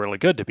it feels really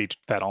good to be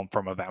fed on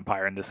from a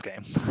vampire in this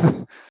game.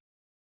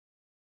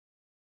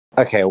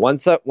 Okay,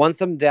 once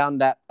I'm down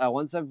that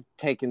once I've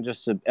taken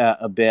just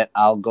a bit,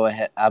 I'll go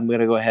ahead. I'm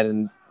gonna go ahead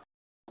and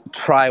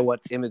try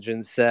what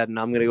Imogen said, and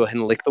I'm gonna go ahead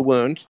and lick the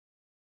wound.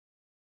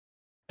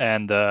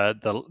 And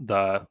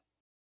the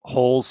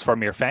holes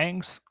from your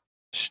fangs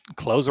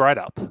close right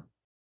up.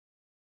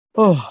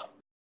 Oh,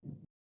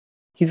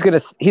 he's gonna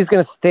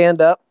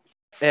stand up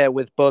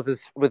with both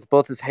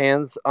his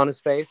hands on his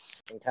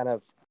face and kind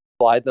of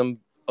slide them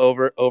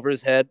over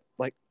his head,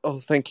 like, oh,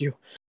 thank you.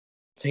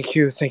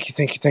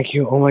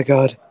 Oh my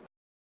god.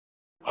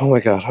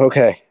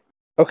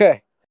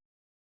 Okay.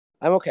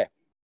 I'm okay.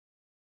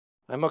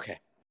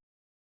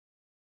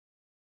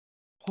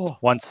 Oh.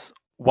 Once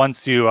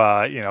you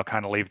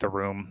kind of leave the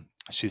room,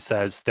 she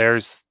says,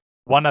 "There's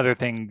one other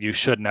thing you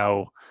should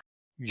know.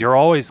 You're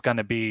always going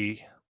to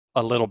be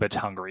a little bit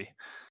hungry.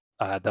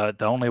 The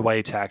only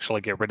way to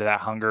actually get rid of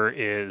that hunger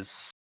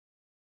is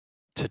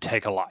to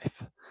take a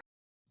life,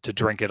 to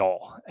drink it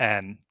all.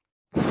 And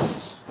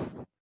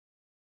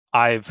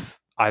I've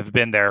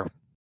been there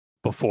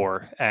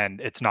before,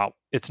 and it's not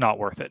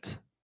worth it.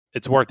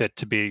 It's worth it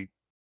to be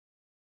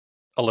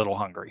a little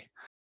hungry."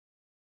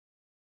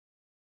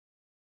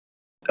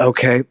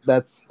 Okay,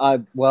 that's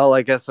well,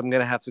 I guess I'm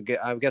gonna have to get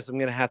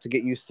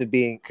used to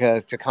being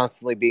to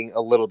constantly being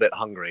a little bit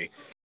hungry,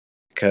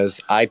 because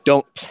I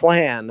don't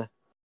plan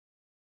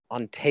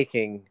on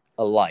taking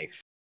a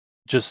life.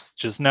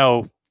 Just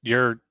know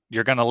you're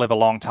gonna live a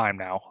long time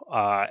now,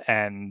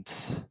 and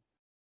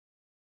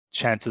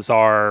chances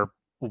are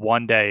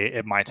one day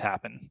it might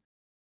happen.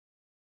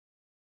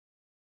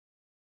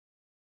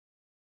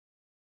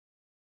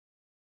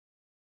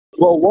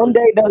 Well, one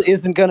day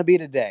isn't gonna be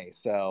today,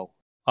 so.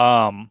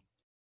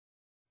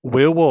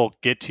 We will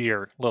get to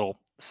your little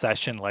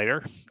session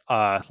later.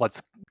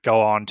 Let's go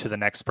on to the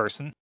next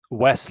person,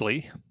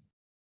 Wesley.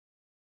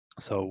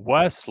 So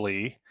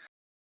Wesley,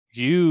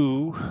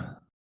 you.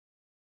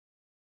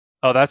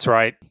 Oh, that's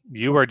right.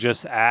 You were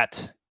just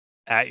at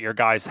your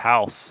guy's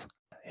house.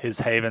 His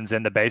haven's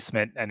in the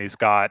basement, and he's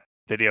got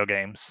video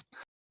games.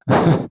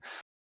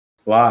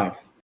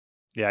 Live.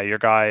 Yeah, your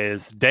guy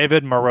is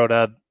David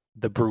Marotta,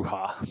 the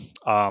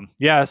Bruja.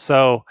 Yeah,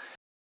 so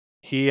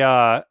he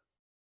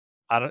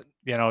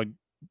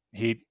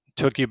he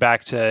took you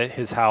back to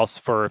his house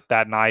for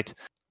that night.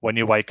 When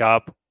you wake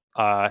up,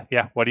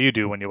 what do you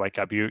do when you wake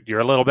up?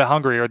 You're a little bit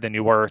hungrier than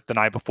you were the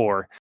night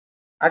before.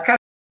 I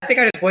think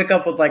I just wake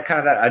up with like kind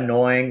of that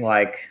annoying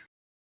like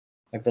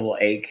little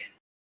ache.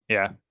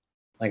 Yeah.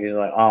 Like you're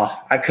like,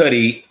 oh, I could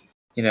eat,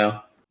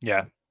 Yeah.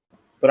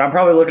 But I'm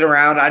probably looking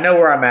around. I know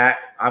where I'm at.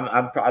 I'm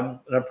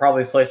gonna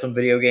probably play some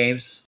video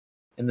games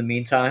in the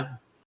meantime.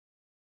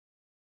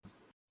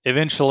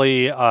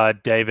 Eventually,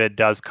 David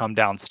does come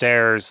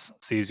downstairs,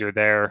 sees you're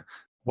there.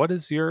 What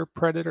is your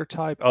predator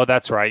type? Oh,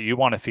 that's right. You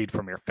want to feed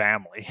from your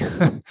family.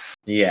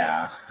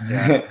 Yeah.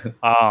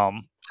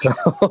 Um.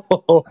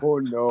 Oh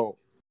no.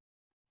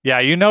 Yeah,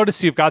 you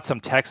notice you've got some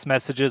text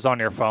messages on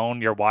your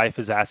phone. Your wife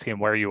is asking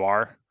where you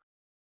are.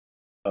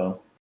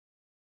 Oh.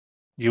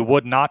 You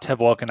would not have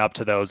woken up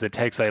to those. It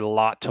takes a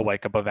lot to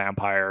wake up a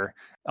vampire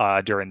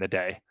during the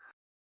day.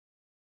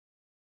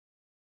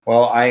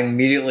 Well, I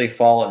immediately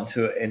fall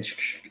into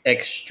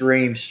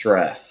extreme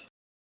stress.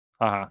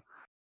 Uh-huh.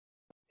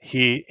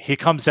 He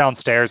comes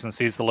downstairs and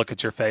sees the look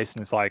at your face,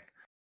 and he's like,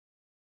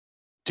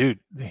 "Dude,"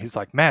 he's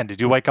like, "Man, did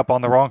you wake up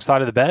on the wrong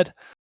side of the bed?"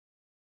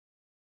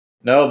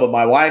 No, but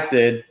my wife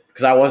did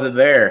because I wasn't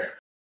there.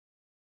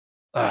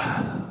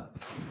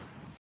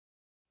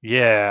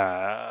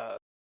 Yeah.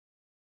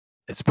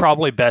 It's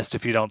probably best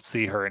if you don't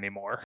see her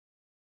anymore.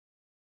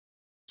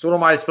 So what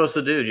am I supposed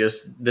to do?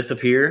 Just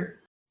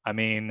disappear? I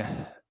mean,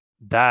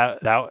 that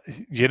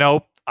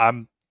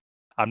I'm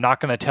not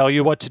going to tell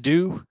you what to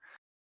do,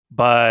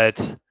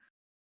 but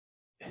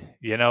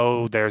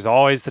there's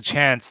always the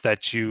chance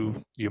that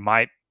you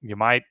might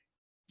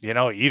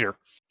eat her.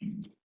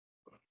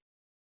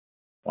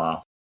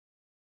 Wow.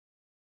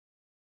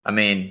 I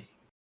mean,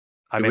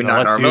 do we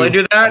not normally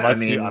do that?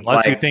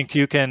 Unless you think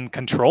you can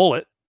control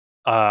it,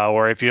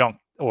 or if you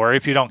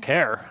don't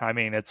care. I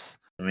mean, it's.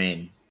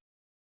 Man,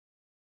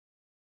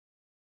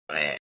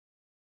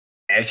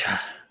 it's,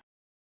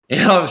 you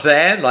know what I'm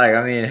saying? Like,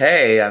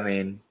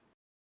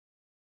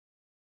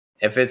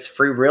 if it's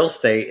free real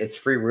estate, it's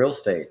free real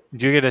estate.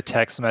 You get a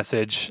text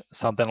message,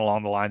 something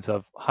along the lines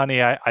of,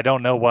 "Honey, I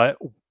don't know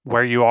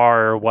where you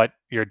are or what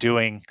you're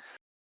doing,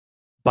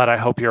 but I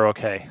hope you're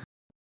okay."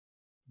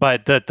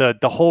 But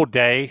the whole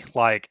day,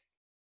 like,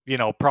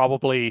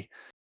 probably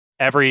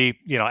every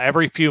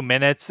few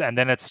minutes, and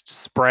then it's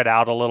spread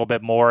out a little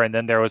bit more, and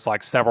then there was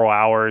like several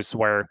hours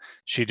where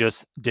she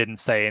just didn't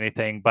say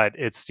anything, but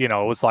it's it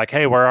was like,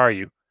 "Hey, where are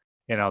you?"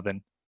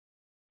 Then,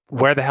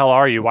 "Where the hell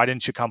are you? Why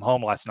didn't you come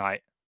home last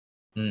night?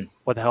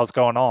 What the hell's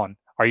going on?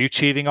 are you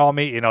cheating on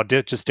me?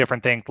 Just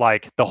different things,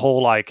 like the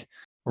whole like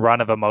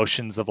run of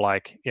emotions of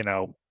like,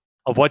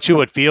 of what you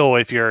would feel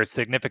if your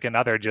significant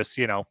other just,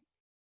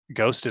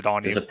 ghosted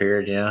on you.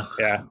 Disappeared, yeah.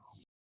 Yeah.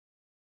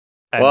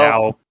 And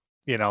Well,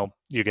 now,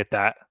 you get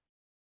that.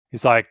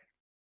 He's like,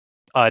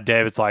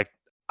 David's like,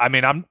 I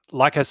mean, I'm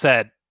like I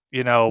said,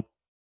 I'm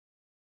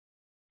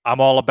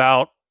all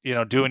about,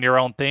 doing your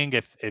own thing.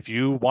 If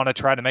you want to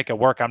try to make it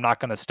work, I'm not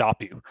going to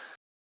stop you.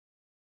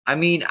 I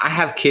mean, I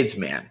have kids,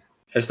 man.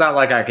 It's not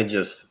like I could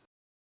just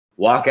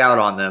walk out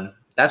on them.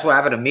 That's what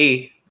happened to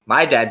me.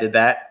 My dad did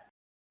that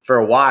for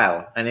a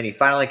while, and then he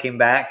finally came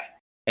back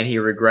and he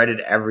regretted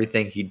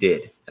everything he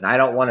did. And I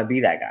don't want to be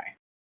that guy.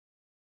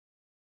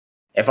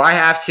 If I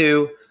have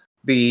to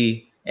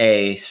be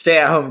a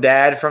stay-at-home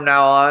dad from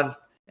now on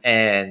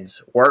and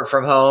work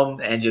from home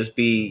and just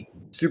be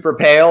super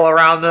pale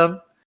around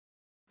them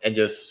and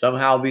just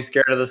somehow be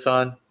scared of the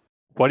sun,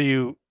 What do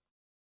you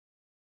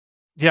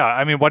Yeah,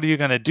 I mean, what are you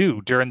going to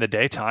do during the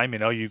daytime?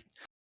 You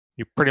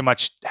pretty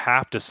much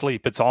have to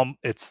sleep.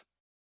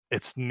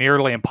 It's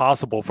nearly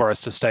impossible for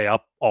us to stay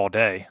up all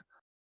day.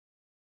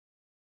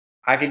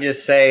 I can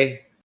just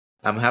say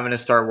I'm having to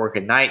start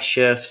working night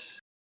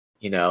shifts.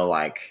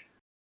 Like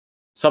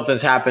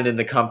something's happened in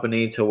the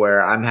company to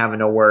where I'm having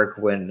to work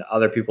when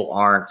other people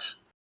aren't.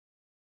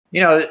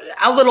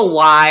 A little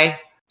lie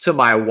to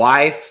my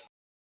wife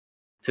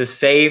to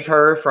save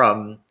her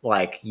from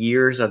like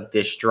years of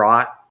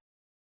distraught.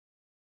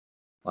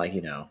 Like,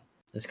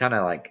 it's kind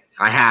of like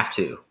I have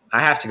to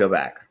go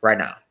back right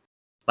now.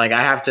 Like I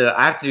have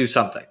to do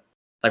something.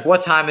 Like,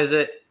 what time is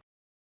it?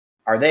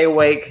 Are they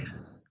awake?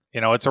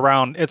 It's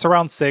around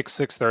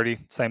 6:30.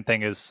 Same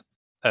thing as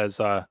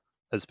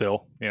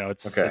Bill. Okay.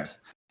 It's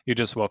you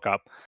just woke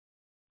up.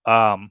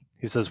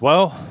 He says,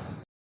 "Well,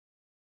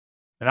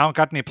 and I don't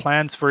got any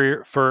plans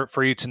for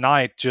you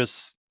tonight.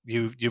 Just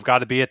you've got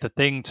to be at the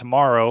thing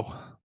tomorrow.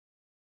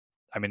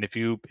 I mean, if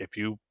you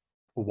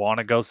want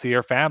to go see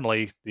your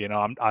family,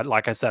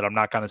 like I said, I'm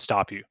not going to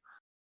stop you.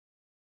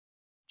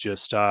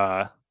 Just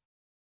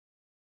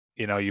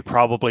you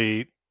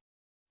probably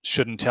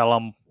shouldn't tell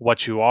them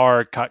what you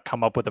are.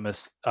 Come up with them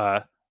as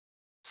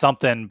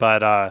something,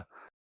 but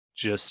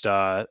just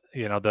the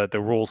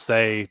rules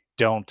say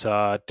don't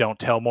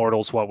tell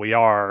mortals what we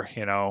are.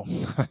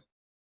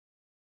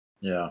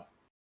 Yeah.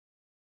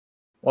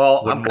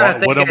 Well, I'm kind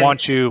of wouldn't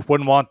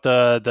thinking. want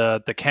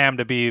the cam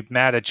to be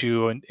mad at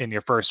you in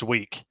your first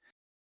week.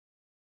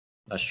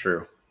 That's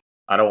true.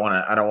 I don't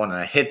want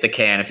to hit the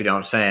can, if you know what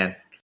I'm saying.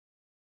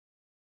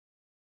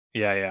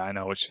 Yeah, I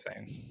know what you're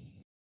saying.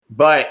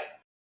 But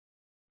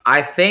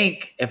I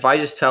think if I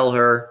just tell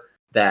her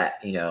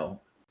that,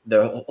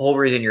 the whole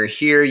reason you're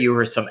here, you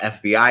were some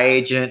FBI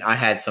agent, I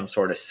had some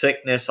sort of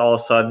sickness all of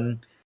a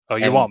sudden. Oh,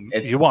 you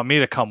and want me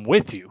to come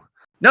with you?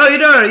 No, you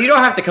don't. You don't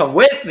have to come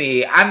with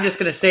me. I'm just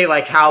gonna say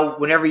like how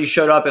whenever you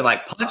showed up and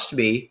like punched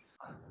me.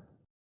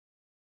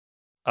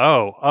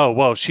 Oh,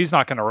 well, she's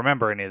not going to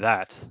remember any of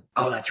that.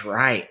 Oh, that's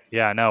right.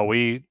 Yeah, no,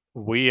 we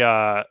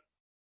I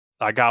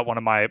got one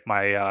of my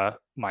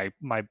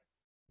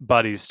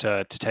buddies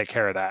to take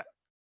care of that.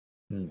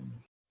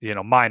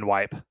 Mind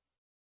wipe,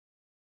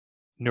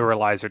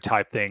 neuralizer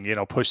type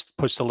thing.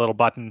 Push the little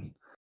button.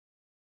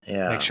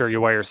 Yeah. Make sure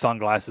you wear your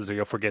sunglasses or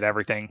you'll forget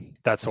everything.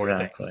 That sort of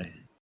thing.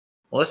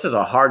 Well, this is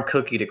a hard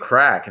cookie to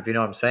crack, if you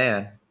know what I'm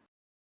saying.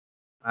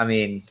 I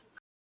mean,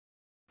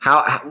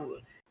 how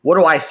what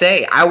do I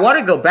say? I want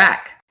to go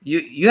back.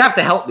 You have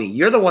to help me.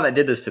 You're the one that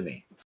did this to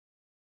me.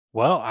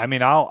 Well, I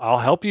mean, I'll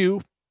help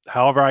you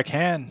however I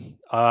can.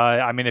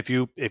 I mean, if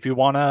you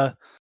want to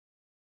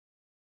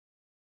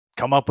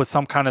come up with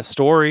some kind of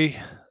story,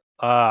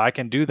 I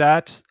can do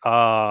that.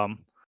 I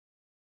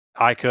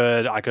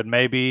could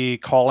maybe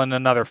call in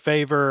another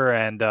favor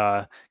and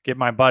get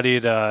my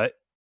buddy to,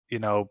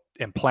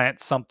 implant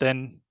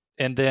something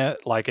in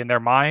their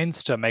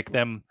minds to make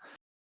them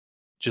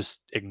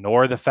just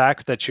ignore the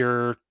fact that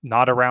you're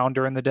not around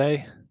during the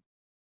day.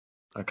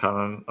 I'm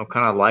kind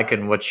of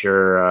liking what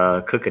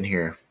you're cooking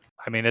here.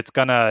 I mean, it's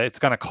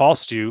gonna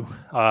cost you,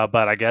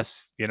 but I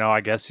guess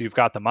you've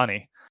got the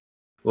money.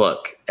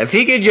 Look, if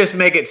he could just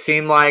make it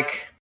seem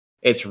like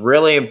it's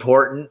really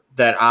important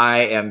that I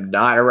am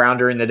not around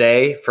during the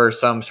day for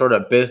some sort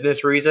of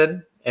business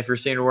reason, if you're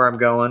seeing where I'm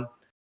going,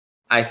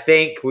 I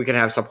think we can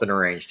have something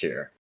arranged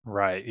here.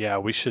 Right. Yeah,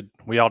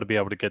 we ought to be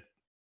able to get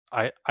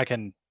I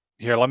can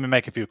here, let me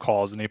make a few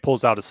calls. And he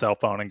pulls out his cell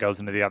phone and goes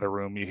into the other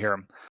room. You hear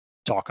him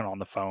talking on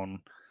the phone.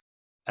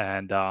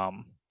 And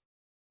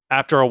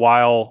after a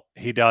while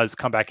he does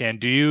come back in.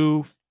 Do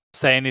you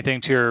say anything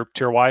to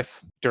your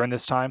wife during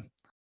this time?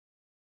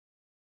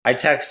 I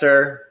text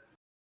her.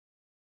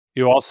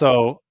 You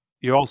also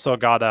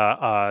got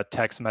a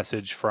text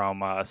message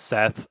from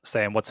Seth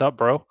saying, "What's up,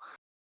 bro?"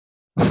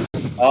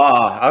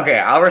 Oh, okay.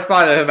 I'll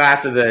respond to him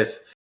after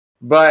this.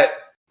 But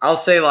I'll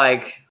say,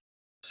 like,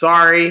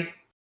 sorry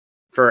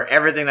for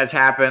everything that's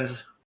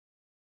happened.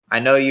 I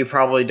know you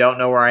probably don't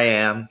know where I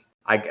am.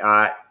 I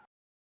got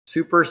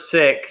super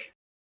sick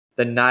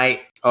the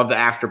night of the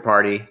after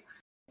party,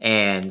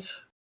 and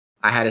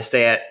I had to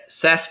stay at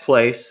Seth's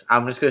place.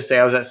 I'm just gonna say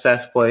I was at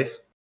Seth's place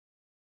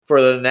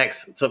for the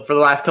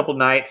last couple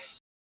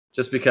nights,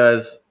 just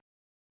because.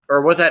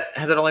 Or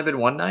has it only been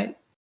one night?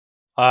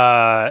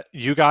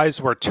 You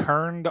guys were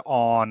turned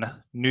on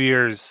New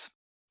Year's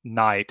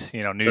night,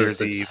 New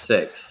Year's Eve,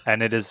 6th.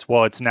 and it is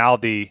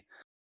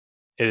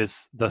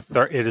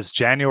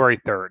January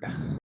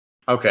 3rd.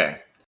 Okay.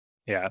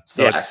 Yeah.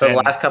 So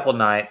the last couple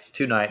nights,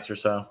 2 nights or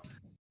so,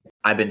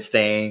 I've been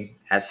staying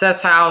at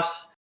Seth's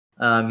house.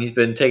 He's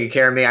been taking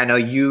care of me. I know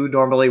you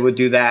normally would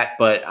do that,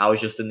 but I was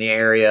just in the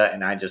area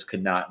and I just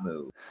could not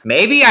move.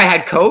 Maybe I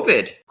had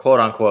COVID, quote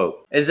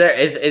unquote. Is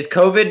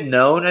COVID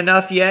known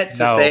enough yet to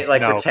say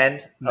no.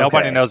 pretend?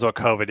 Nobody knows what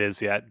COVID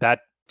is yet.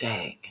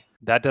 Dang.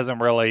 That doesn't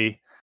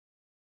really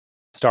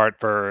start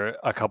for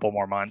a couple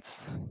more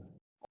months.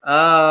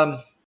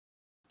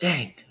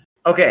 Dang.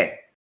 Okay.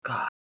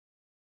 God.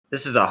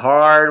 This is a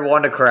hard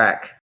one to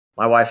crack.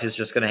 My wife is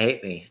just gonna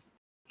hate me.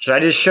 Should I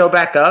just show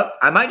back up?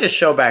 I might just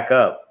show back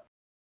up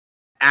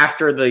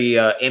after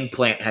the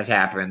implant has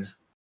happened.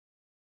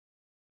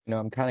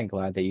 I'm kind of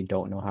glad that you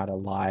don't know how to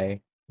lie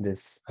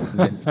this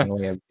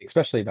convincingly,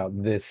 especially about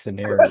this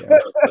scenario.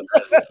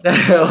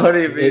 What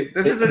do you mean?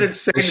 This is an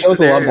insane It shows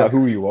scenario. a lot about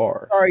who you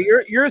are. Sorry,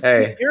 you're a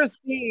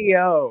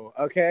CEO,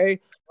 okay?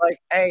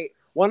 Like, hey,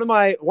 one of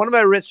my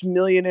rich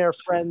millionaire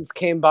friends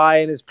came by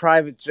in his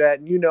private jet,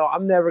 and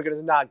I'm never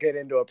gonna not get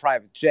into a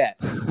private jet.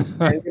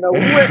 And we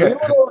went over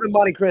to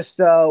Monte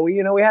Cristo. We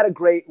had a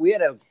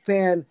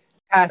fantastic.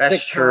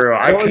 That's true.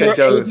 I could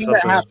go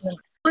something.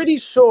 Pretty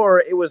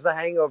sure it was The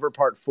Hangover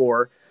Part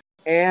 4,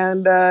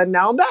 and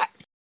now I'm back.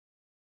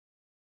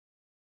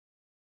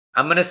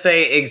 I'm gonna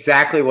say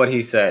exactly what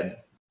he said,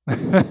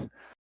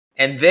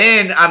 and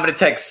then I'm gonna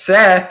text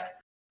Seth.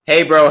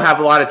 Hey, bro, have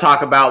a lot to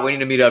talk about. We need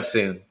to meet up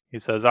soon. He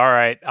says, "All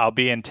right, I'll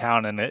be in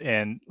town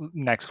in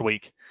next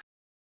week."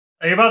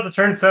 Are you about to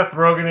turn Seth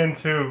Rogen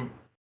into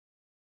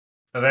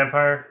a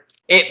vampire?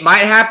 It might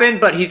happen,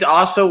 but he's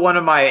also one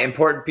of my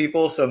important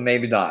people, so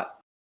maybe not.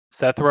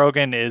 Seth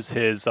Rogen is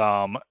his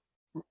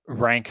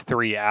rank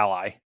 3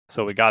 ally,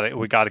 so we got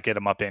to get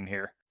him up in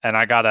here, and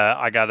I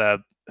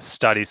gotta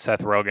study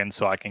Seth Rogen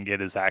so I can get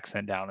his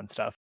accent down and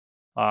stuff.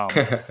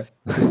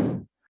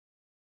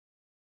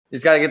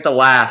 He's got to get the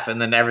laugh,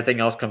 and then everything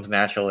else comes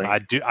naturally.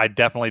 I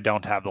definitely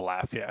don't have the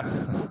laugh yet.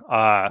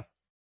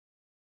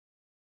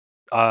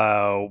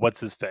 What's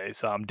his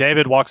face?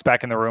 David walks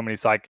back in the room and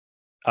he's like,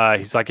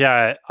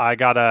 yeah, I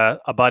got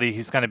a buddy.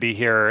 He's going to be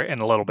here in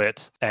a little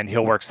bit, and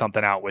he'll work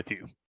something out with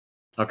you.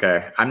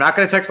 Okay, I'm not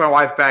going to text my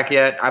wife back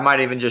yet. I might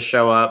even just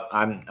show up.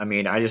 I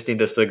just need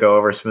this to go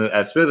over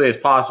as smoothly as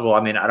possible.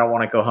 I don't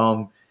want to go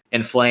home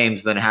in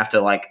flames, then have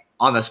to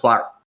on the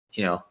spot,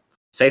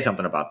 say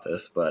something about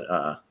this. But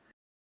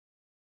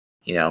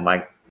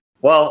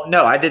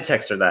no, I did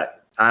text her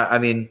that.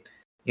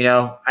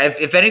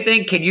 If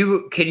anything, can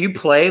you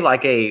play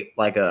like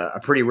a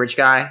pretty rich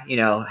guy?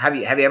 Have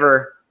you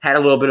ever had a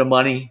little bit of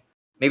money,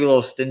 maybe a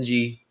little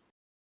stingy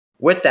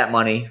with that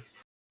money,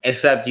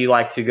 except you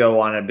like to go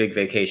on a big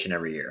vacation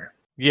every year?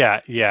 Yeah,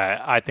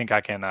 I think I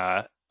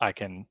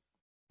can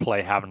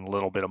play having a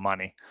little bit of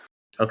money.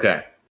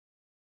 Okay.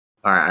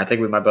 All right, I think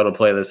we might be able to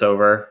play this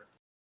over.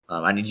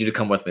 I need you to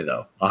come with me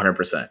though,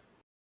 100%.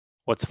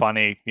 What's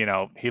funny,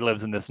 he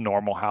lives in this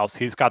normal house.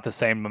 He's got the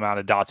same amount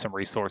of dots and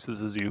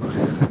resources as you.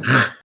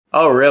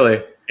 Oh,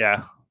 really?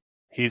 Yeah.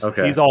 He's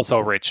also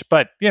rich,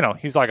 but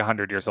he's like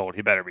 100 years old.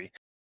 He better be.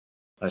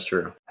 That's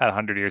true. Had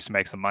 100 years to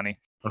make some money.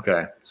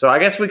 Okay. So I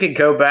guess we could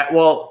go back.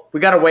 Well,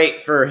 we got to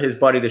wait for his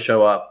buddy to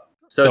show up.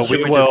 So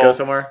should we just go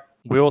somewhere?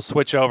 We will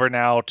switch over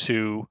now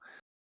to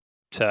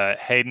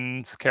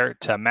Hayden's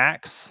character, to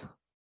Max.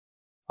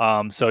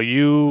 So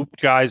you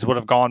guys would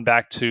have gone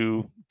back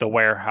to the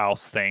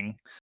warehouse thing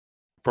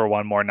for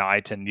one more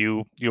night, and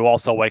you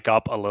also wake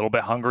up a little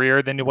bit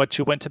hungrier than what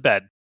you went to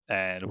bed.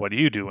 And what do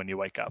you do when you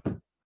wake up?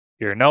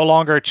 You're no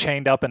longer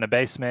chained up in a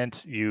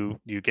basement. You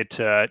get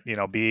to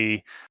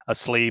be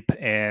asleep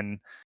in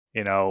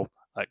a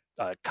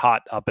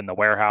cot up in the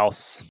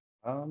warehouse.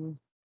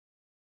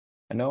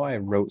 I know I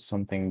wrote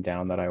something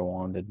down that I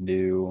wanted to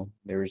do.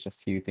 There was a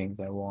few things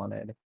I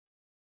wanted.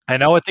 I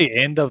know at the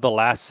end of the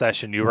last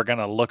session you were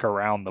gonna look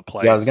around the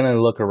place. Yeah, I was gonna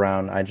look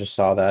around. I just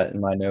saw that in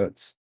my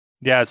notes.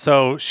 Yeah,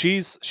 so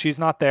she's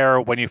not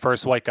there when you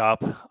first wake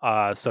up.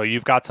 So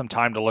you've got some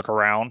time to look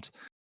around.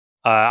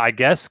 I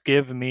guess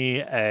give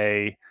me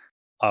a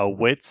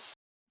wits.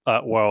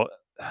 Well,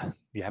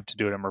 you have to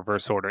do it in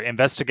reverse order.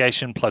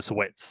 Investigation plus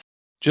wits.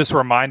 Just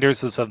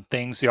reminders of some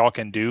things y'all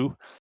can do.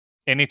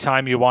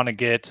 Anytime you want to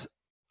get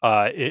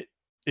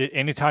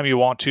anytime you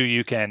want to,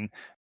 you can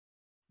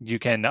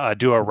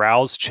do a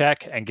rouse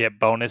check and get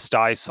bonus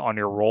dice on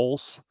your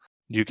rolls.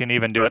 You can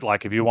even do it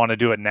if you want to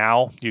do it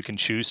now, you can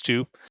choose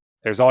to.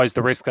 There's always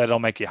the risk that it'll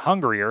make you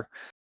hungrier,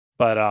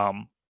 but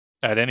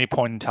at any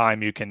point in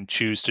time, you can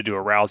choose to do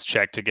a rouse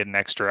check to get an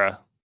extra.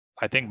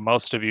 I think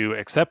most of you,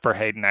 except for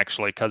Hayden,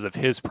 actually, because of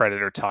his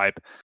predator type,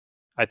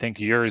 I think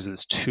yours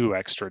is 2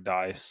 extra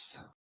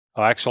dice.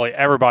 Oh, actually,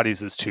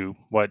 everybody's is 2.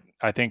 What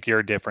I think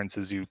your difference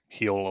is you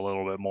heal a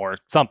little bit more.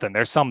 Something.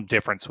 There's some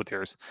difference with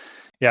yours.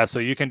 Yeah, so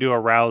you can do a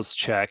rouse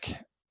check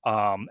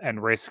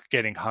and risk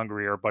getting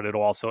hungrier, but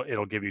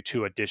it'll give you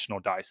 2 additional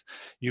dice.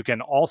 You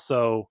can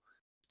also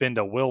spend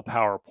a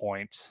willpower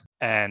point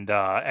and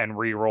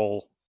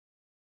re-roll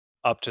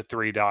up to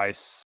 3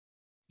 dice.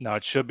 Now,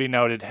 it should be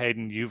noted,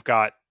 Hayden, you've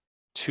got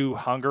 2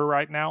 hunger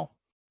right now.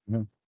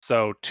 Mhm.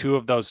 So 2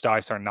 of those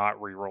dice are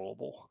not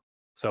re-rollable.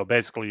 So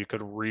basically, you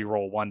could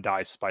re-roll 1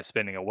 dice by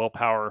spending a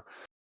willpower,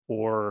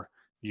 or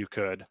you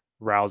could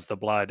rouse the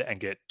blood and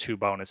get 2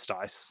 bonus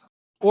dice.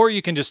 Or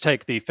you can just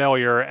take the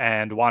failure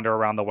and wander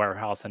around the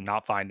warehouse and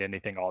not find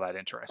anything all that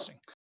interesting.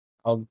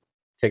 I'll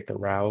take the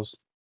rouse.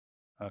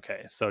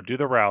 Okay, so do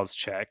the rouse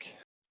check.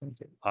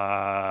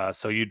 Okay.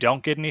 So you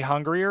don't get any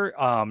hungrier.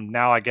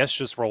 Now I guess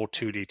just roll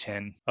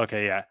 2d10.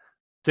 Okay, yeah.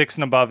 6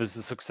 and above is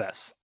a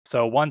success.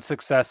 So 1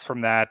 success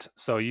from that.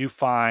 So you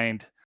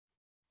find,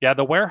 yeah,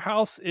 the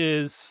warehouse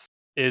is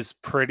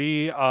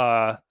pretty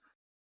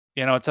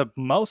it's a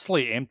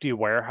mostly empty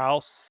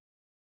warehouse.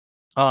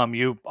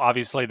 You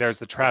obviously, there's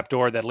the trap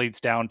door that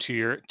leads down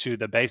to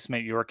the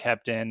basement you were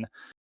kept in.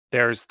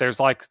 There's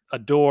like a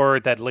door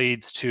that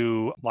leads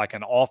to like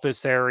an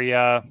office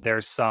area.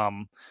 There's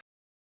some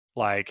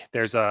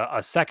there's a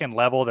second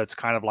level that's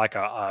kind of like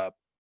a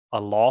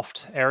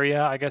loft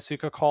area, I guess you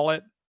could call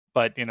it,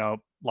 but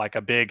like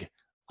a big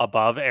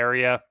above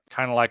area,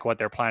 kind of like what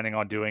they're planning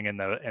on doing in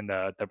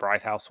the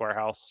Bright House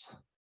warehouse.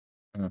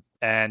 Mm.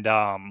 And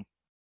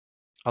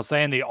I'll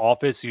say in the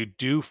office you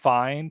do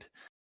find,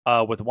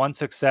 with 1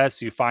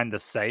 success, you find the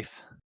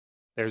safe.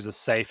 There's a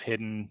safe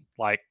hidden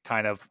like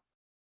kind of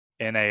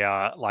in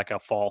a like a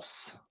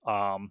false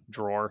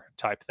drawer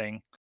type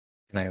thing.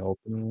 Can I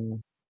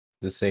open?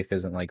 The safe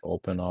isn't like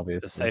open, The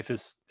obviously. safe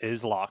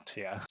is locked,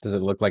 yeah. Does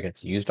it look like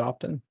it's used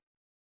often?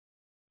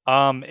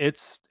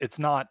 It's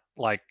not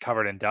like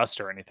covered in dust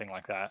or anything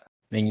like that.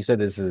 I mean, you said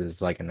this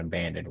is like an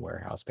abandoned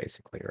warehouse,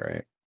 basically,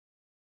 right?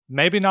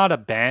 Maybe not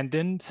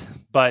abandoned,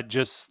 but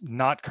just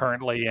not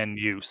currently in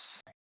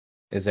use.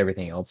 Is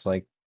everything else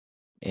like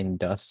in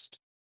dust?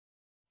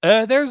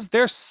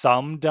 There's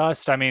some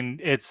dust. I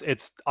mean, it's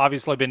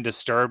obviously been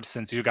disturbed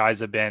since you guys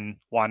have been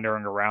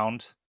wandering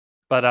around.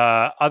 But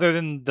other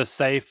than the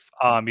safe,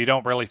 you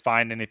don't really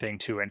find anything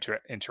too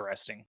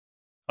interesting.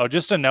 Oh,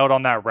 just a note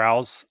on that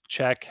rouse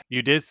check.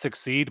 You did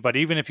succeed, but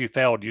even if you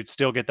failed, you'd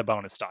still get the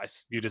bonus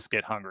dice. You just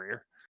get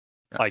hungrier.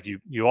 Ah. Like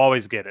you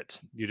always get it.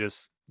 You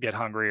just get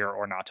hungrier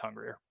or not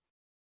hungrier.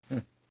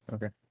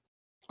 Okay.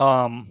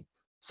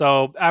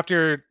 So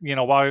after,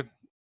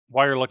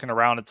 while you're looking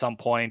around at some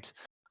point,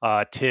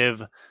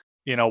 Tiv,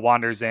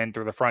 wanders in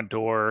through the front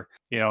door,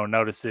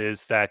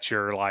 notices that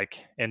you're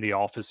like in the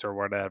office or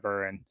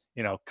whatever, and,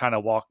 kind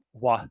of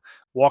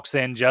walks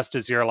in just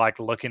as you're like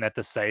looking at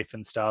the safe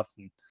and stuff.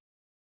 And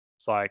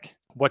it's like,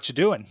 what you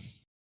doing?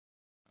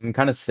 I'm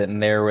kind of sitting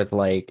there with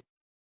like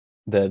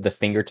the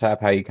finger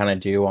tap, how you kind of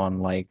do on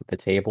like the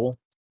table,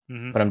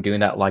 hmm but I'm doing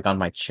that like on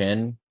my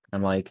chin.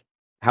 I'm like,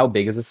 how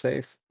big is the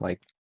safe?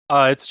 Like,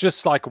 It's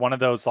just like one of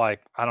those,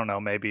 like, I don't know,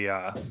 maybe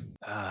I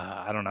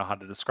don't know how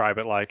to describe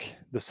it, like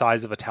the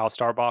size of a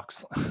Towstar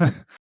box.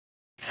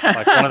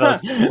 Like one of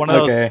those,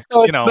 okay,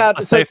 So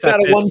a safe that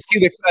fits.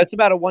 It's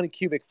about a 1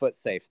 cubic foot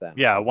safe then.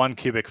 Yeah, 1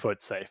 cubic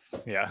foot safe.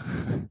 Yeah.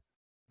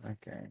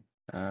 okay.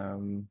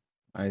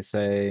 I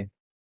say,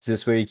 is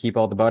this where you keep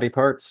all the body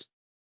parts?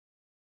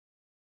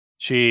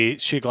 She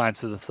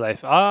glances at the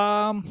safe.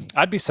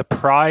 I'd be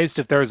surprised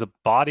if there's a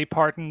body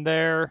part in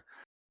there.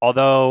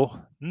 Although,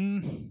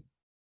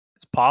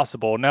 it's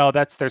possible. No,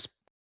 there's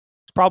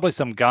probably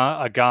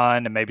a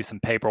gun and maybe some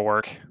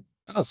paperwork.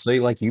 Oh, so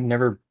you've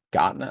never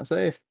gotten that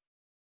safe?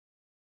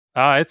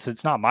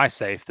 It's not my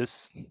safe.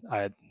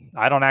 I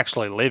don't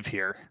actually live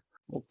here.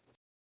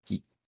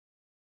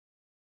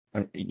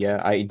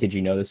 Yeah, I did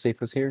you know the safe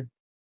was here?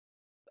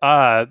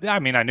 I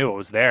mean, I knew it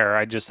was there.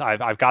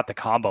 I've got the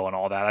combo and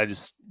all that. I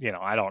just,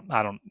 I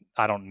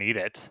don't need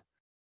it.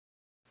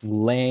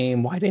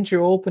 Lame. Why didn't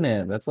you open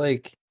it? That's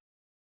like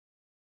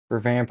for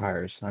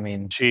vampires. I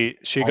mean, She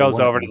why goes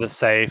wouldn't over to you? the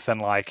safe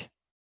and like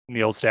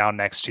kneels down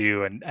next to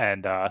you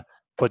and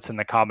puts in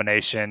the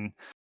combination.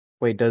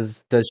 Wait,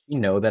 does she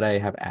know that I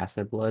have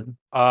acid blood?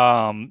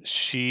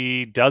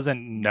 She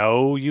doesn't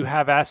know you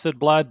have acid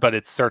blood, but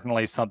it's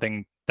certainly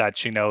something that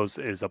she knows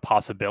is a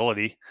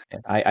possibility.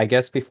 I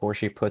guess before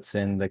she puts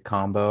in the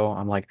combo,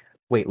 I'm like,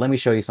 wait, let me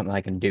show you something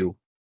I can do.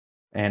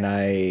 And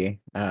I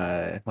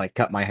like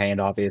cut my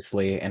hand,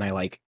 obviously, and I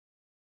like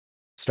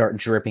start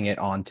dripping it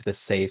onto the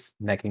safe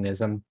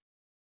mechanism.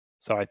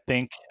 So I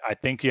think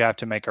you have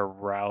to make a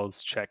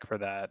rouse check for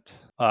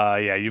that.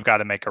 Yeah, you've got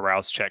to make a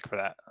rouse check for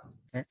that.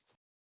 All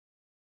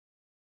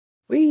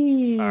right,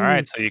 Whee!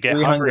 so you get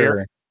 3 hungrier.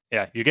 hunger.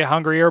 Yeah, you get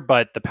hungrier,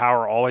 but the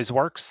power always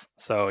works.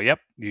 So, yep,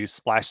 you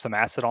splash some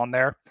acid on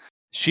there.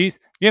 She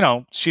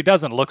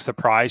doesn't look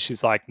surprised.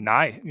 She's like,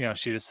 nice.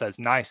 She just says,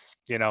 nice.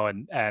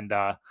 And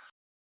the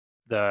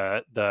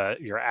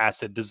your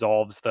acid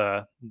dissolves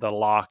the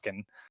lock,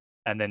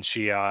 and then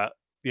she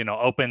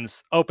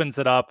opens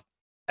it up,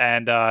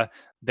 and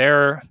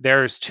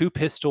there's 2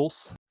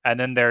 pistols, and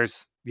then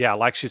there's,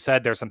 like she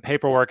said, there's some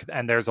paperwork,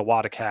 and there's a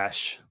wad of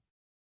cash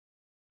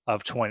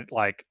of 20,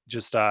 like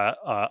just a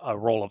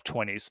roll of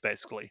 20s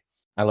basically.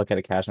 I look at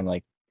the cash. I'm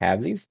like,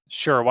 halvesies?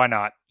 Sure, why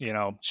not?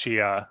 She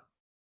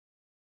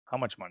how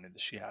much money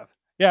does she have?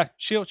 Yeah,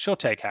 she'll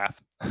take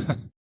half.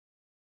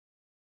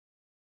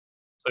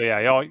 So yeah,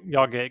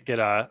 y'all get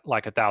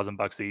like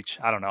 $1,000 each.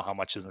 I don't know how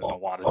much is in a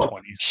wad of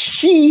 20s.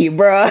 She,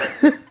 bro.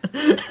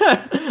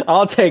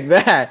 I'll take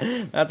that.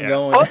 That's Yeah.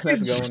 going. Holy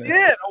That's going.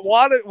 shit!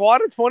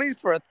 Water 20s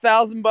for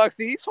 $1,000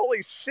 each.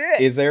 Holy shit!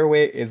 Is there a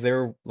way? Is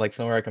there like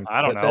somewhere I can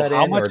I don't put know that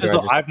how in, or much do is. I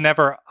just?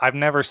 I've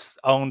never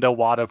owned a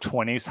wad of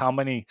 20s.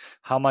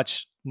 How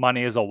much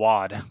money is a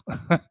wad?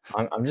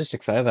 I'm just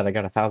excited that I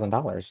got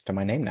 $1,000 to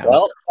my name now.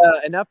 Well,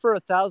 enough for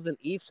 1,000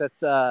 each.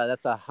 That's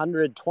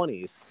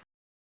 120s.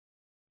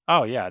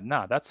 Oh yeah,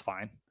 no, that's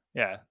fine.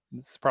 Yeah,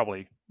 this is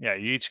probably, you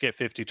each get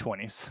 50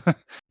 20s.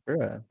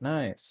 Sure,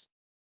 nice.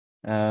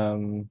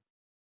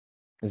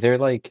 Is there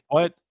like?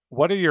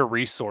 What are your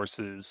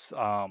resources?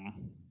 I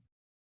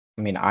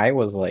mean, I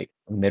was like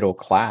middle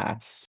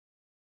class,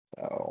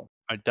 so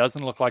It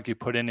doesn't look like you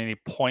put in any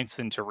points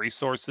into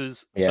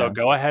resources. So yeah,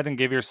 go ahead and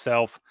give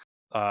yourself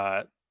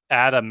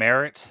add a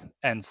merit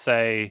and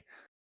say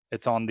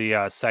it's on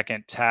the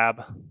second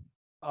tab,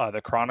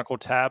 the Chronicle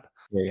tab,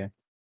 yeah.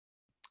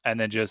 and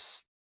then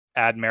just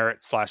add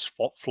merit slash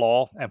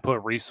flaw and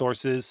put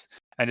resources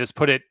and just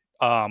put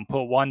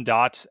 1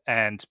 dot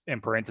and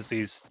in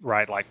parentheses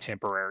write like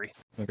temporary.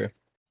 Okay,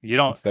 You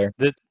don't it's there.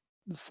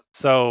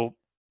 so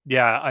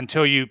yeah,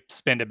 until you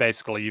spend it,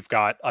 basically you've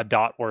got a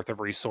dot worth of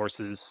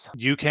resources.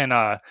 You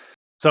can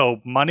so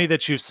money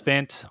that you've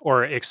spent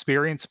or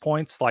experience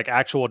points, like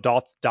actual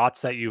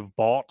dots that you've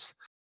bought,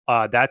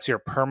 that's your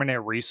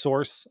permanent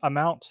resource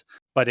amount,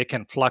 but it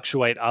can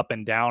fluctuate up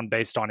and down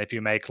based on if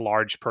you make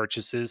large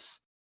purchases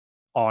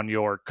on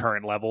your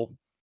current level.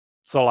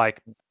 So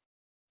like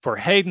for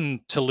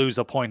Hayden to lose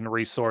a point in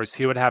resource,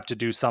 he would have to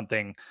do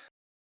something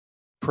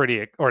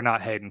pretty, or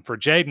not Hayden, for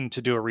Jaden to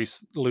do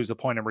lose a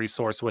point in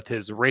resource with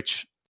his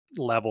rich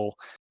level,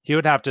 he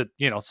would have to,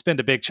 spend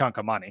a big chunk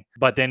of money,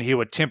 but then he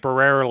would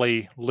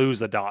temporarily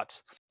lose a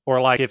dot.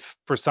 Or like if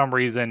for some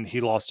reason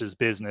he lost his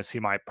business, he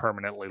might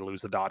permanently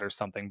lose a dot or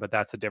something, but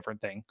that's a different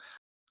thing.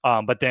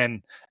 But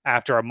then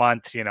after a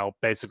month,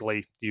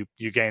 basically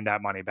you gain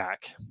that money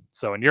back.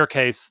 So in your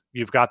case,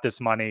 you've got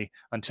this money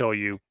until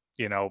you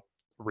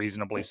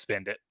reasonably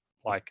spend it,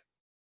 like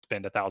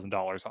spend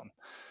 $1,000 on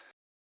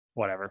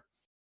whatever.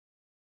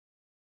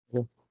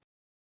 Yeah.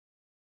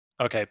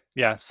 Okay,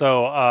 yeah.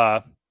 So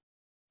I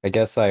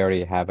guess I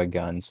already have a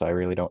gun, so I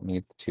really don't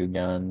need 2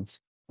 guns.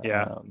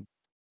 yeah.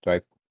 Do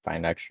I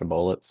find extra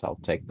bullets? I'll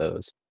take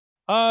those.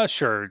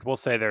 Sure. We'll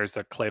say there's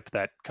a clip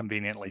that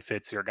conveniently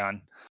fits your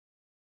gun.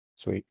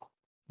 Sweet.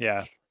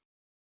 Yeah.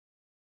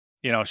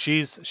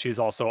 She's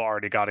also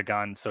already got a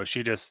gun, so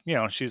she just,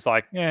 she's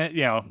like,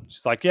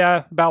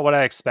 yeah, about what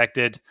I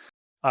expected.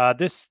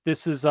 This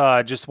is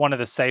just one of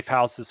the safe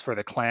houses for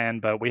the clan,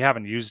 but we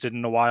haven't used it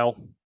in a while.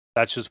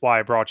 That's just why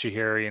I brought you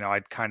here. I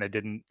kind of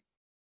didn't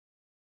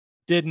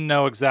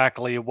know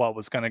exactly what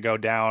was going to go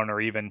down, or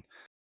even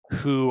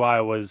who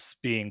I was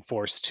being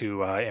forced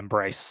to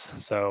embrace.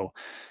 So,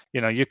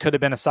 you could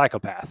have been a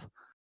psychopath.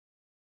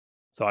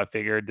 So I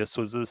figured this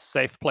was a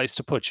safe place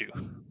to put you.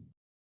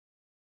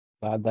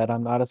 Glad that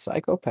I'm not a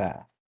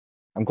psychopath.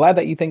 I'm glad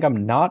that you think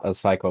I'm not a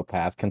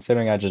psychopath,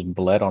 considering I just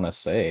bled on a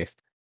safe.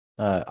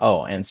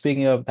 Oh, and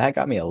speaking of, that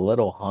got me a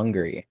little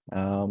hungry.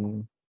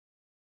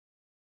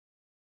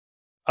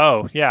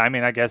 Oh, yeah, I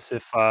mean, I guess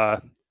if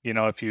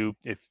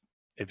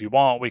you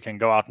want, we can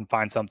go out and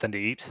find something to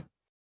eat.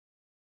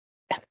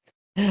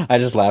 I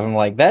just laugh. I'm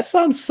like, that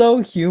sounds so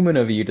human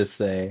of you to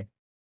say.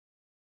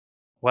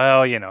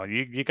 Well,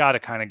 you got to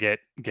kind of get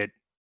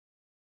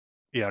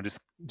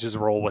just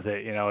roll with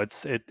it.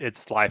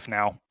 It's life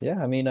now.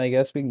 Yeah, I mean, I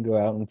guess we can go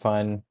out and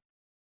find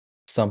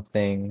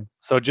something.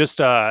 So just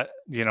to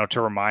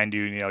remind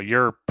you,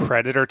 your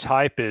predator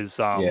type is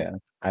Yeah,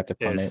 I have to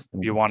punish is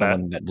you want to,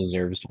 someone that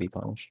deserves to be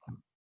punished.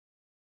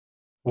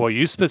 well,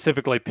 you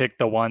specifically picked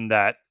the one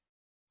that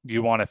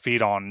you want to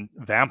feed on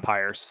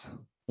vampires.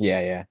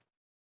 Yeah.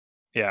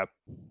 Yeah,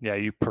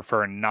 you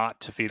prefer not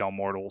to feed on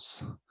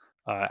mortals.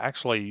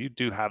 Actually, you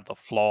do have the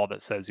flaw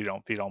that says you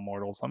don't feed on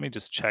mortals. Let me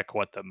just check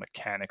what the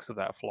mechanics of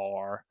that flaw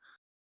are.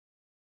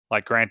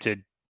 Like,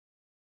 granted,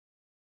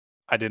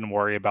 I didn't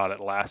worry about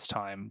it last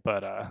time,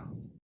 but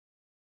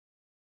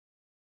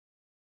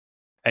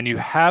and you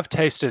have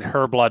tasted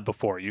her blood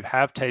before. You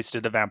have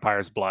tasted a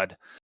vampire's blood,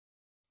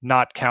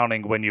 not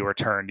counting when you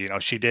returned.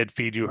 She did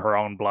feed you her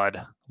own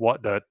blood.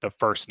 What the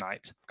first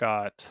night?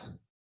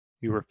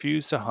 You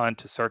refuse to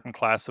hunt a certain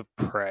class of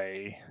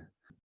prey.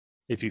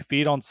 If you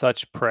feed on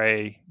such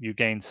prey, you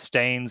gain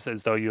stains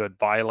as though you had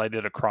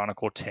violated a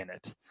chronicle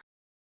tenet.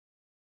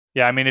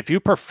 Yeah, I mean, if you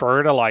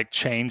prefer to like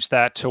change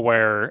that to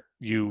where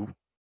your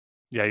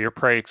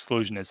prey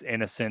exclusion is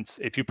innocence.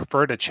 If you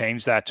prefer to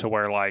change that to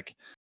where like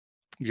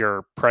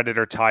your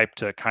predator type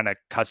to kind of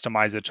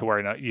customize it to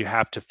where you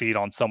have to feed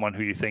on someone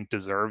who you think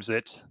deserves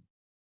it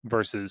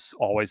versus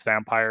always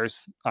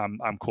vampires.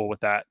 I'm cool with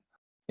that.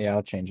 Yeah,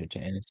 I'll change it to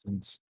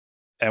innocence.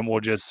 And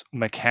we'll just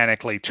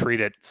mechanically treat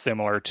it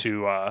similar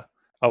to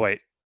oh wait.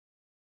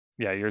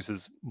 Yeah, yours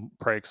is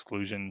prey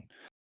exclusion,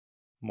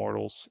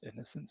 mortals,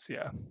 innocence,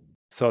 yeah.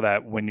 So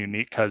that when you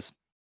need, because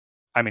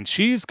I mean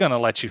she's gonna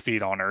let you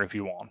feed on her if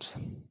you want.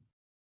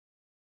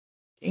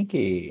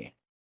 Kinky.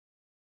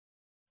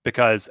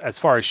 Because as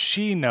far as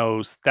she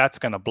knows, that's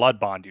gonna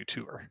blood bond you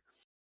to her.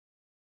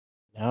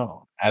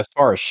 No. As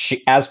far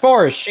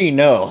as she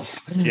knows.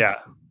 Yeah.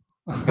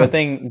 Good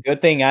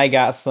thing I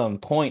got some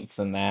points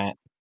in that.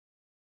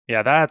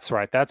 Yeah, that's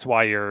right. That's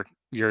why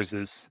yours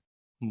is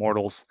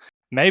mortals.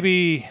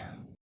 Maybe,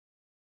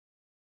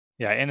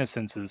 yeah,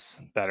 innocence is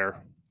better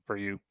for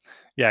you.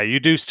 Yeah, you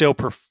do still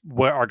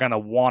are going to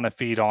want to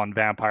feed on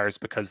vampires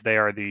because they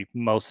are the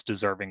most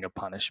deserving of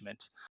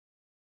punishment.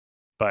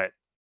 But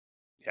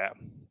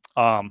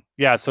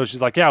yeah, so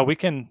she's like, yeah, we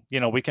can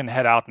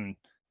head out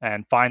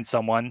and find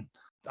someone.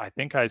 I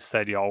think I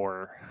said y'all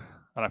were,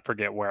 and I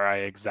forget where I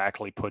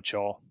exactly put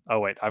y'all. Oh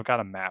wait, I've got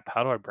a map.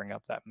 How do I bring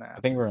up that map?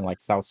 I think we're in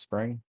like South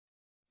Spring.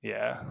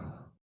 Yeah.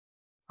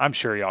 I'm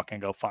sure y'all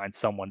can go find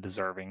someone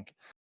deserving.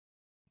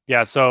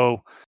 Yeah,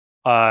 so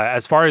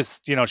as far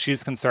as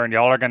she's concerned,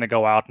 y'all are going to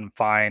go out and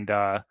find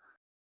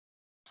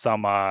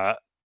somebody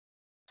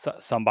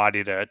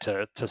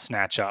to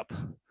snatch up.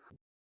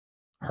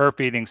 Her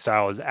feeding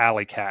style is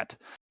alley cat,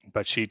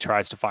 but she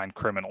tries to find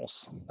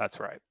criminals. That's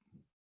right.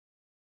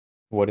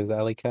 What is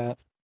Alley Cat?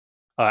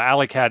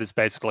 Alley cat is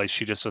basically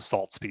she just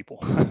assaults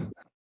people.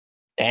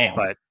 Damn.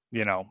 But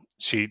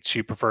she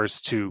prefers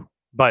to,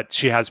 but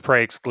she has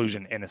prey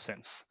exclusion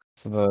innocence.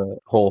 So the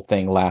whole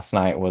thing last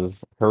night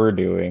was her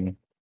doing.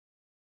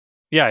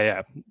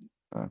 Yeah.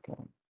 Okay.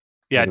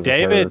 Yeah, Because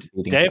of her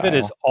feeding David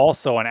is style.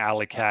 also an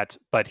alley cat,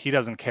 but he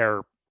doesn't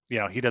care.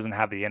 He doesn't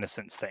have the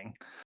innocence thing.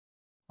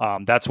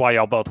 That's why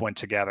y'all both went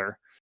together,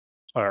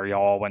 or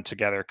y'all all went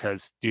together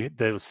because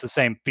there was the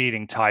same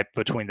feeding type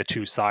between the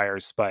two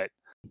sires, but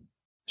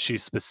she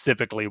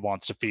specifically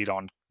wants to feed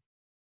on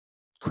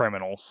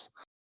criminals.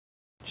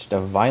 Just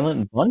a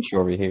violent bunch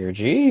over here.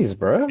 Jeez,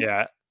 bro.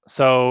 Yeah.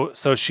 So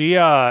she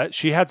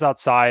heads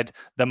outside.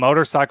 The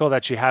motorcycle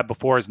that she had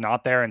before is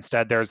not there.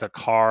 Instead, there's a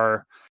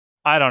car.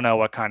 I don't know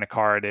what kind of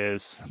car it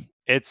is.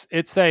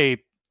 It's a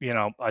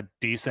a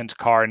decent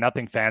car,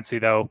 nothing fancy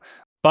though.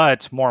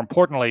 But more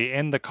importantly,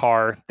 in the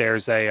car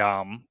there's a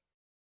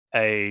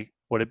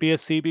would it be a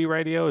CB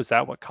radio? Is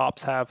that what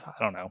cops have?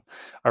 I don't know.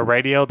 A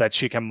radio that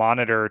she can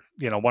monitor.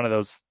 One of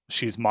those.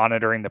 She's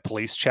monitoring the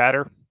police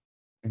chatter.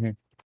 Mhm.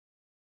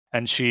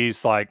 And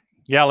she's like,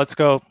 yeah, let's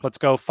go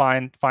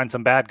find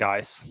some bad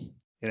guys,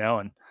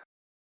 and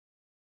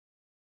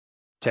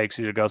takes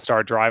you to go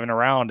start driving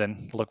around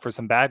and look for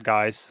some bad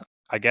guys.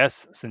 I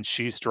guess since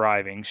she's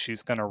driving,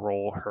 she's gonna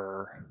roll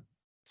her.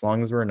 As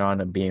long as we're not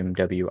in a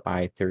BMW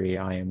i3,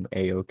 I am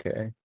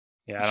a-okay.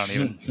 Yeah, I don't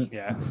even.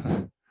 Yeah.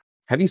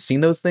 Have you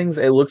seen those things?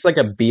 It looks like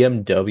a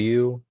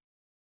BMW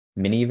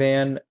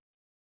minivan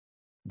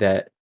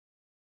that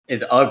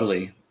It's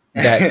ugly.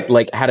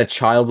 like had a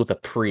child with a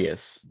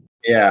Prius.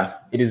 Yeah.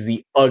 It is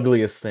the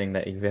ugliest thing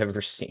that you've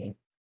ever seen.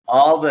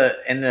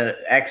 In the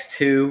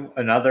X2,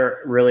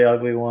 another really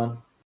ugly one.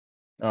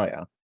 Oh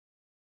yeah.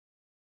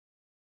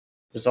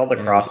 Just all the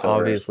And it was crossovers.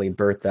 obviously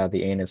birthed out of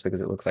the anus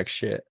because it looks like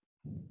shit.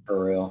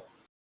 For real.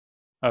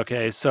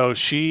 Okay, so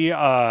she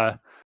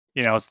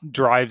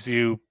drives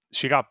you.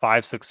 She got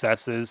 5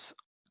 successes.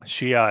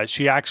 She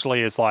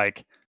actually is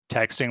like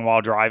texting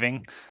while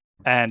driving,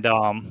 and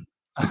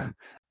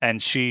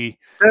and she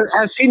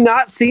Has she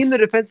not seen the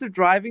defensive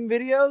driving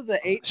video? The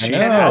 8. she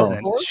know.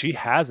 hasn't. She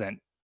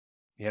hasn't.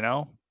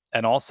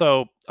 And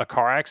also a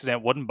car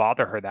accident wouldn't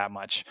bother her that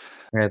much.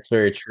 That's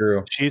very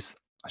true.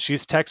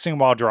 She's texting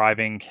while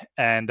driving,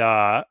 and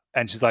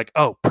she's like,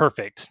 oh,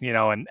 perfect,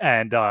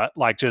 and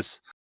like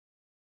just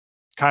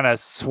kind of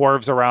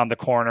swerves around the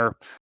corner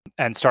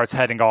and starts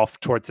heading off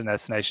towards the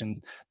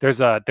destination.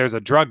 There's a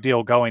drug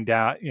deal going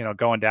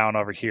down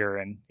over here,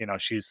 and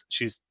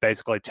she's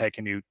basically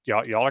taking you.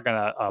 Y'all are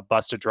gonna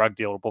bust a drug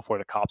deal before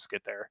the cops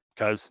get there,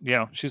 because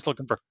she's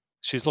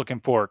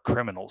looking for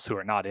criminals who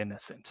are not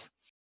innocent,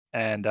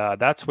 and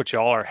that's what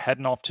y'all are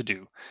heading off to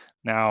do.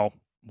 Now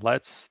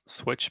let's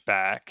switch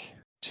back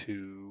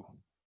to.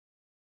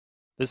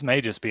 This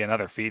may just be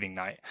another feeding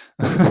night.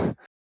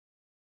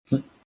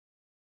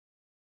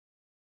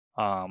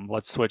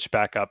 Let's switch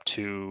back up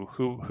to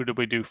who did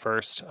we do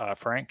first?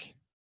 Frank?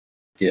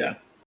 Yeah.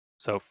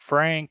 So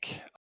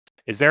Frank,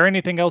 is there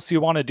anything else you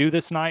want to do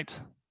this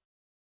night?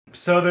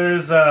 So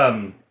there's I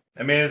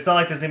mean, it's not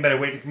like there's anybody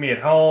waiting for me at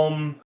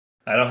home.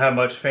 I don't have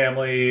much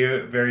family,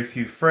 very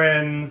few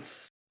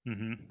friends.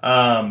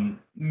 Mm-hmm.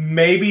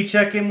 Maybe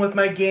check in with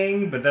my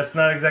gang, but that's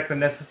not exactly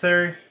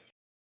necessary.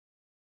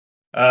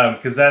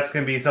 Because that's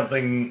gonna be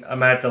something I'm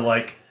gonna have to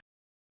like.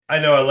 I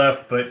know I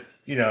left, but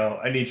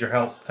I need your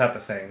help, type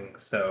of thing.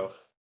 So.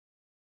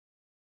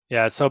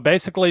 Yeah. So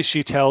basically,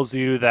 she tells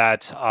you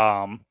that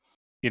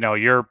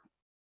you're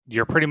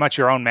you're pretty much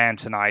your own man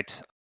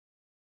tonight.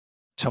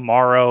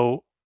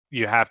 Tomorrow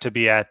you have to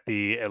be at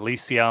the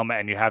Elysium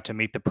and you have to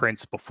meet the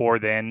prince before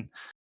then,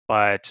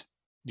 but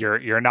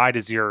your night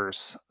is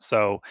yours.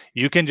 So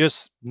you can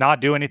just not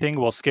do anything.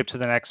 We'll skip to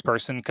the next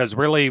person because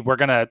really we're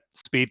gonna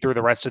speed through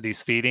the rest of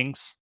these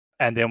feedings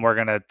and then we're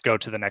gonna go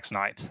to the next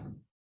night.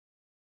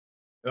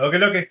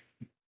 Okay.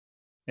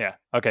 Yeah.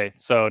 Okay.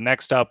 So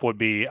next up would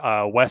be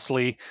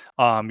Wesley.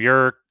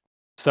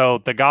 So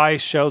the guy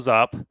shows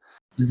up.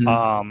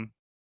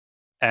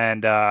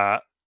 And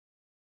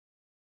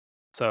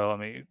so let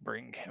me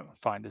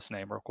find his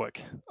name real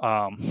quick.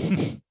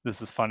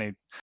 This is funny.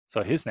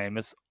 So his name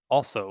is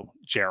also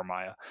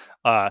Jeremiah.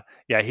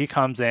 Yeah, he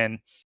comes in,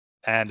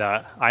 and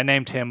I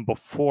named him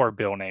before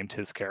Bill named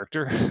his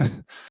character,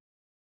 and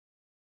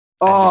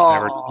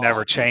just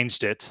never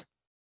changed it.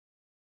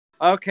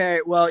 Okay,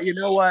 well, you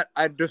know what?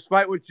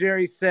 Despite what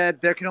Jerry said,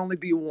 there can only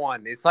be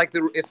one. It's like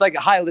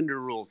Highlander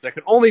rules. There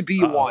can only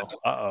be one.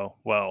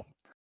 Well,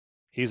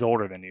 he's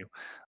older than you.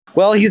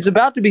 Well, he's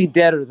about to be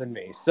deader than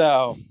me,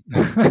 so.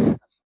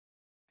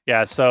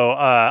 Yeah, so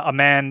a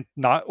man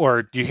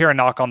you hear a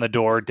knock on the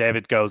door.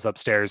 David goes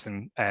upstairs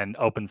and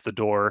opens the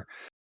door.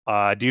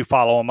 Do you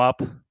follow him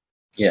up?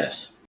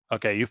 Yes.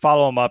 Okay, you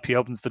follow him up. He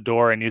opens the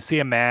door and you see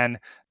a man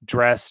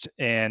dressed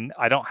in,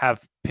 I don't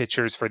have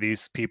pictures for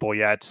these people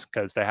yet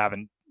because I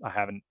haven't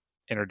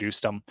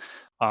introduced them.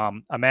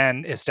 A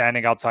man is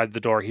standing outside the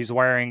door. He's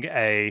wearing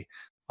a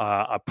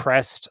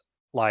pressed,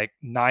 like,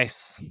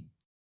 nice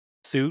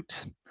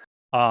suit.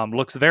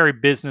 Looks very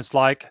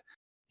businesslike.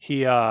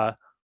 He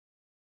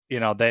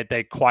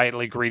they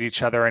quietly greet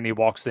each other and he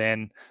walks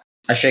in.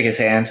 I shake his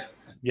hand.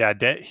 Yeah,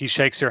 he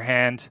shakes your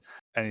hand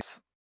and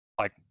he's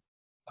like,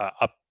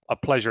 a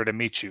pleasure to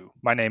meet you.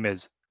 My name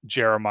is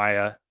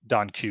Jeremiah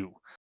Donque.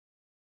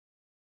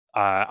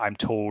 I'm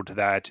told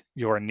that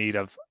you're in need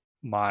of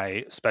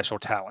my special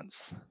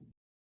talents.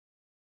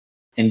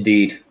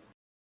 Indeed.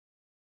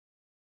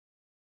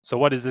 So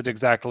what is it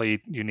exactly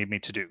you need me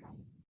to do?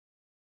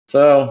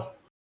 So,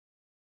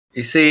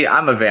 you see,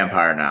 I'm a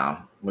vampire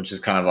now, which is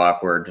kind of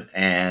awkward.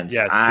 And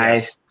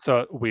yes.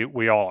 So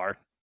we all are.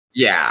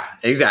 Yeah,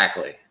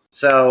 exactly.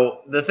 So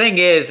the thing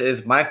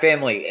is my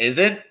family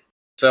isn't.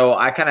 So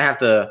I kind of have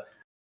to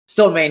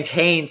still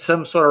maintain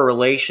some sort of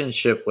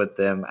relationship with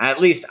them.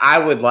 At least I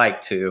would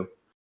like to.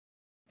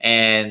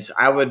 And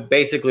I would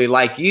basically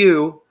like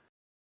you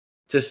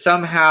to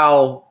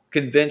somehow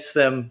convince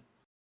them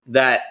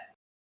that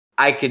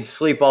I could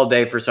sleep all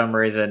day for some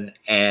reason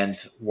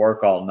and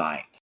work all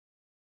night.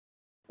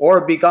 Or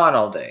be gone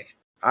all day.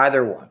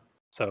 Either one.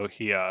 So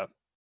he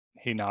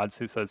nods.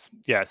 He says,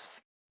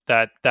 "Yes,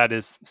 that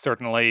is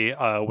certainly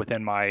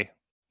within my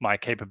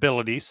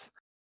capabilities.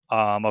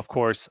 Of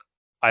course,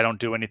 I don't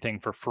do anything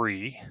for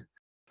free.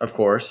 Of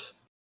course.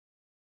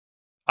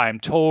 I'm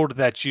told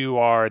that you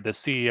are the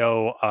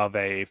CEO of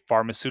a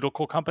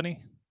pharmaceutical company.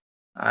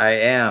 I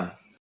am.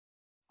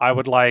 I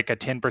would like a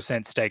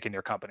 10% stake in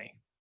your company."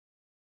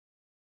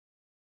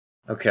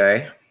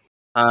 Okay.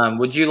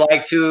 Would you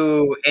like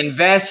to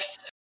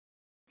invest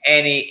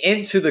any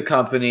into the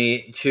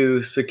company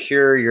to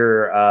secure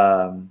your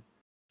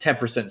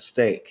 10%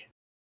 stake?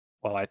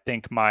 Well, I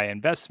think my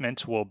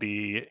investment will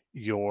be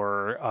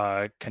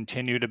your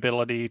continued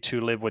ability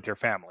to live with your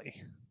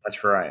family.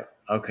 That's right.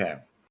 Okay.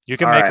 You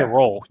can make a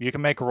roll. You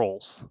can make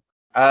rolls.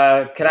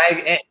 Can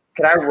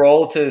I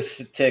roll to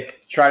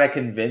try to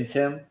convince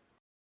him?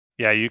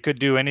 Yeah, you could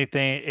do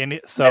anything.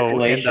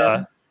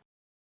 Manipulation?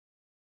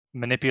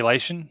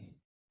 Manipulation.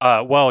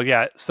 Well,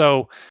 yeah.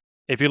 So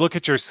if you look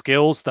at your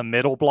skills, the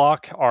middle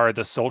block are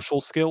the social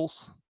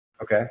skills.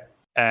 Okay.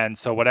 And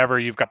so whatever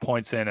you've got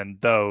points in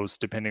those,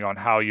 depending on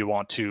how you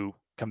want to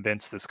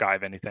convince this guy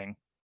of anything.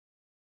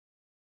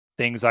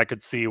 Things I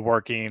could see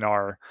working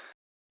are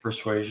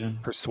persuasion,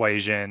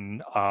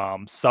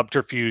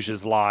 subterfuge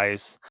is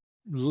lies,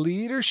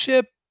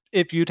 leadership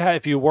if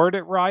you word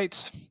it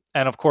right,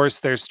 and of course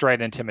there's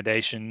straight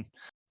intimidation.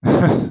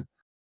 Well,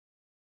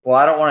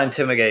 I don't want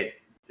to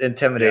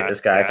intimidate this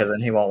guy because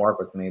then he won't work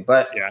with me.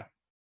 But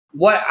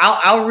what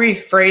I'll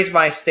rephrase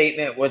my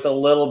statement with a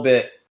little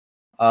bit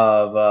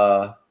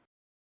of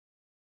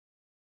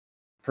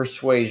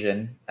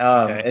persuasion.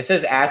 It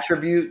says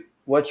attribute.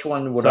 Which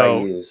one would I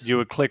use? You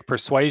would click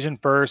persuasion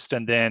first,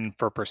 and then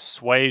for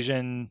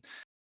persuasion,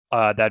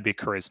 that'd be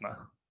charisma.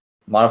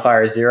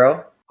 Modifier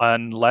 0?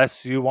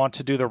 Unless you want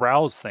to do the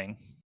rouse thing.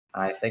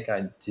 I think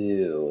I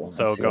do.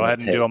 So go ahead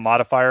and do a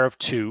modifier of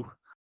 2.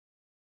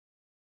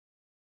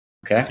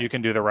 Okay. You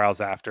can do the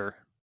rouse after.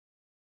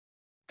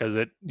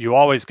 Because you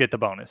always get the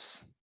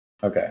bonus.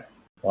 Okay.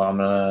 Well, I'm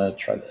going to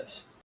try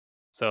this.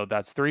 So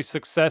that's 3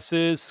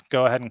 successes.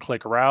 Go ahead and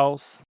click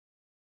rouse.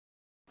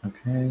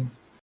 Okay.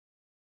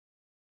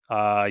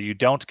 You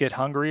don't get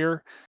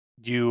hungrier.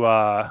 You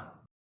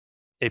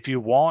if you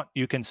want,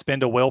 you can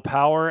spend a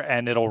willpower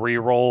and it'll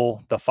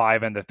re-roll the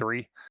 5 and the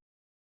 3.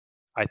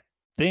 I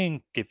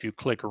think if you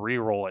click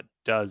re-roll, it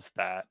does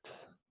that,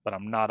 but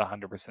I'm not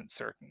 100%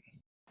 certain.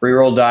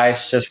 Re-roll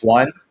dice, just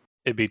 1?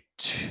 it'd be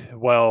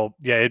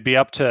it'd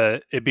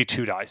be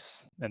 2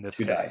 dice in this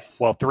 2 case. dice.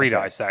 Well, 3 Okay.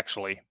 dice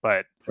actually,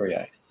 but 3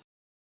 dice.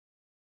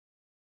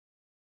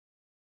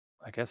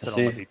 I guess Let's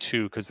it'll only see. be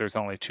 2 because there's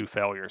only 2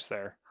 failures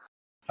there.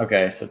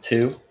 Okay, so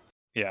 2.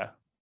 Yeah.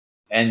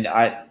 And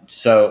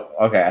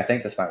okay, I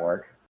think this might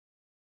work.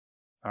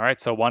 All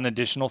right, so 1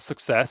 additional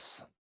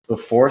success. So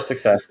 4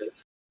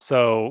 successes.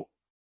 So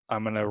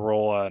I'm gonna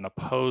roll an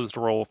opposed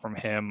roll from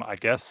him. I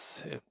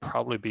guess it'd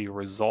probably be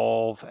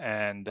resolve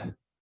and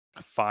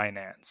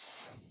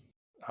finance.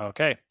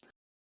 Okay.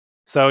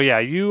 So yeah,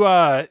 you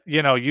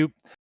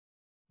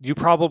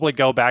probably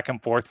go back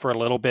and forth for a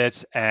little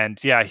bit,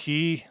 and yeah,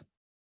 he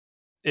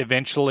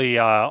eventually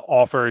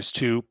offers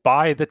to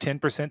buy the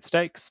 10%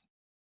 stakes.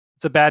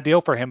 It's a bad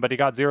deal for him, but he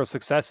got 0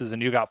 successes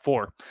and you got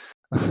 4.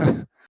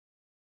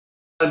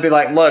 I'd be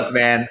like, look,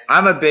 man,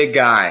 I'm a big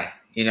guy.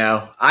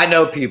 I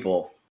know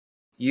people.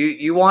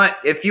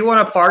 If you want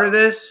a part of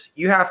this,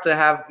 you have to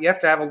have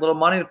a little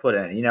money to put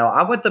in.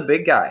 I'm with the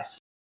big guys.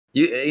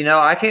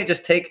 I can't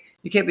just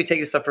you can't be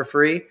taking stuff for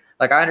free.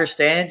 Like, I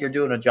understand you're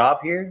doing a job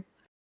here,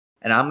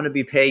 and I'm going to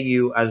be paying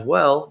you as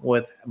well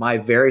with my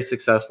very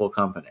successful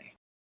company.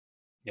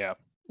 Yeah.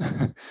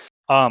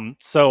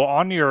 So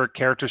on your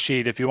character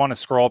sheet, if you want to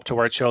scroll up to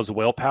where it shows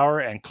willpower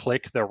and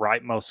click the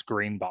rightmost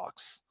green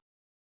box.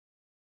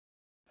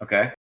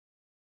 Okay.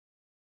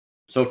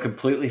 So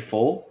completely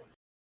full?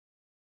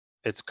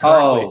 It's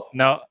currently Oh.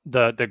 no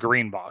the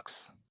green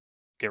box.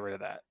 Get rid of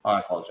that. Oh, I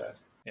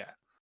apologize. Yeah.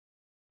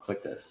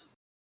 Click this.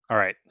 All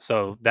right.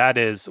 So that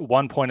is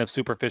 1 point of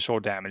superficial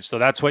damage. So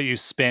that's what you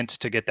spent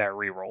to get that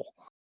reroll.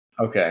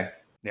 Okay.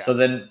 Yeah. So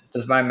then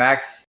does my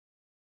max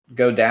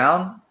go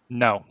down?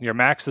 No, your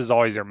max is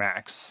always your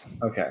max.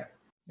 Okay.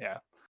 Yeah.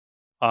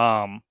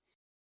 All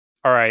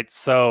right.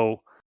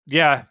 So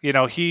yeah,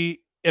 he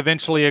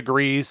eventually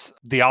agrees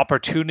the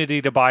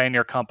opportunity to buy in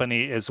your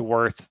company is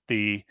worth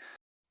the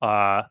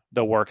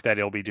work that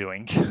he'll be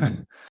doing.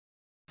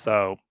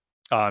 So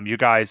you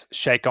guys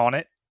shake on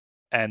it,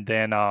 and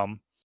then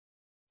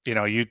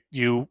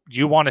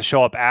you want to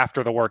show up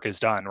after the work is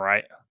done,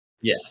 right?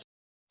 Yes.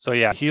 So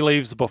yeah, he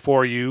leaves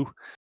before you,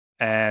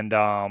 and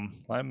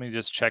let me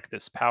just check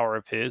this power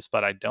of his,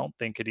 but I don't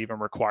think it even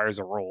requires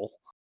a roll.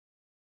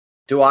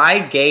 Do I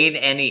gain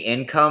any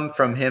income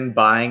from him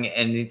buying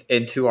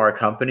into our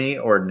company,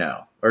 or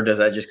no? Or does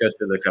that just go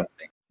through the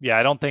company? Yeah,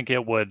 I don't think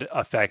it would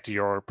affect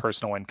your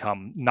personal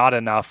income. Not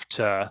enough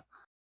to.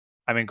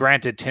 I mean,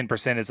 granted,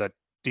 10% is a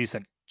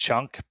decent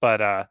chunk,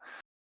 but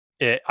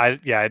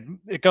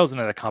it goes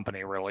into the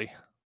company really.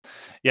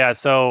 Yeah,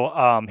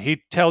 so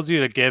he tells you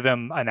to give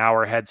him an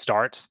hour head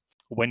start.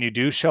 When you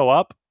do show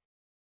up,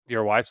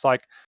 your wife's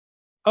like,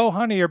 "Oh,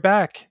 honey, you're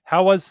back.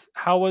 How's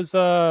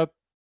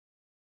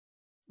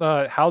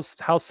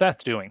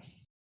Seth doing?"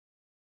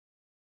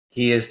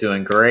 He is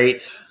doing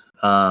great.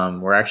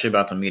 We're actually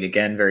about to meet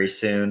again very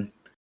soon.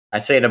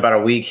 I'd say in about a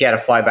week. He had to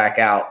fly back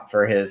out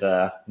for his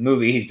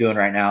movie he's doing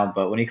right now.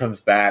 But when he comes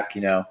back,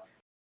 I'm going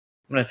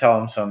to tell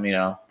him some,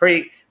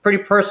 pretty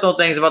personal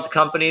things about the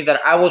company that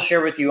I will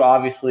share with you,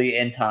 obviously,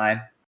 in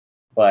time.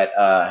 But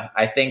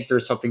I think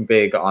there's something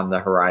big on the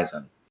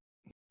horizon.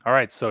 All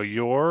right, so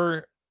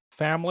your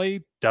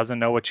family doesn't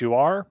know what you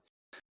are,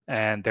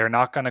 and they're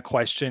not going to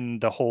question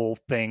the whole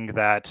thing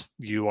that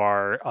you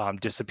are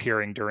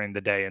disappearing during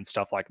the day and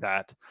stuff like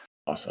that.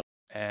 Awesome.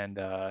 And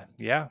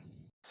yeah,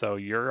 so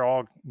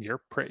you're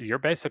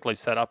basically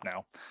set up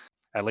now,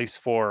 at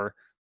least for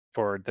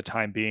the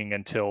time being,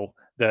 until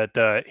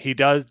he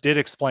did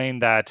explain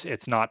that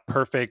it's not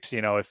perfect.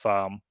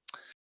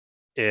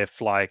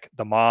 If like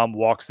the mom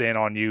walks in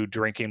on you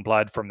drinking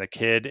blood from the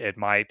kid, it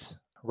might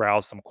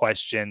rouse some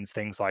questions,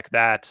 things like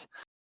that.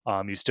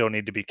 You still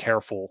need to be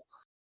careful,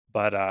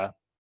 but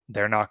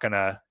they're not going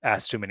to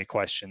ask too many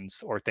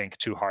questions or think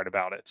too hard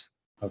about it.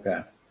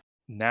 Okay.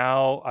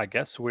 Now, I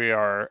guess we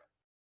are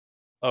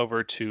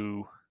over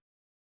to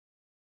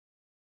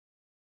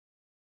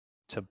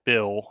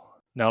Bill.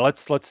 No,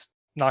 let's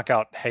knock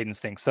out Hayden's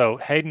thing. So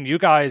Hayden, you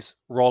guys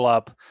roll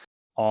up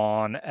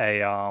on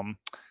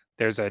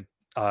there's a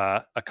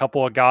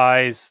couple of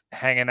guys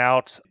hanging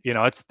out.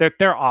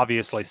 They're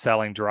obviously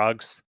selling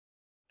drugs,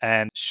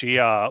 and she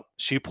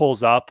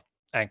pulls up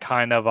and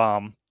kind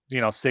of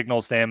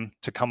signals them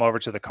to come over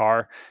to the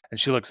car, and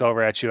she looks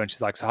over at you and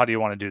she's like, "So how do you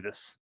want to do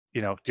this?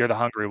 You're the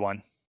hungry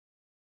one."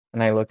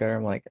 And I look at her,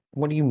 I'm like,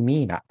 what do you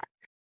mean?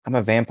 I'm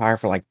a vampire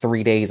for like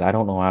 3 days. I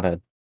don't know how to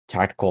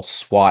tactical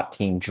SWAT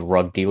team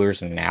drug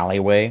dealers in an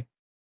alleyway.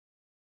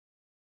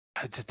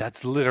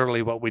 That's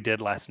literally what we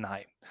did last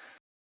night.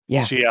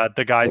 Yeah.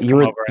 The guys You come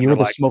were over and you they're were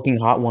the like, smoking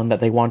hot one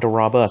that they wanted to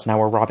rob us. Now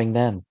we're robbing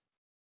them.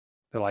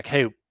 they're like,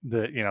 "Hey,"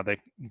 the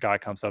guy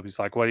comes up. He's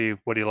like, "What are you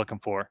looking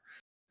for?"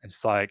 And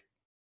it's like,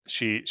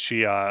 she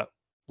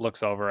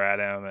looks over at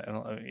him,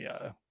 and let me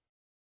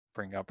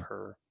bring up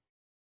her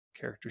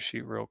character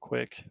sheet real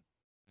quick.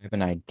 I have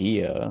an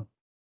idea.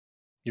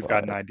 You've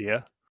got an but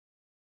idea?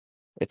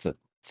 It's a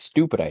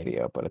stupid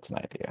idea, but it's an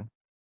idea.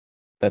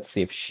 Let's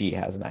see if she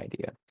has an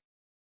idea.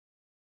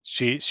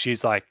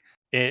 She's like,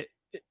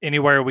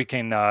 anywhere we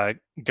can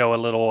go a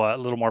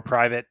little more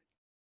private.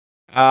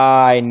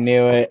 I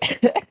knew it.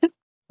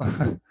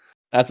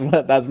 That's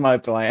my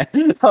plan.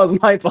 That was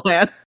my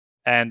plan.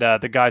 And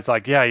the guy's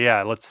like,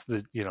 yeah, let's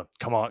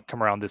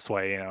come around this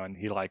way, and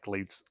he like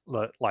leads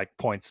like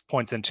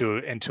points into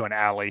an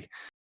alley,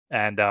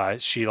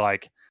 and she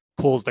like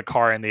pulls the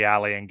car in the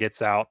alley and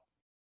gets out.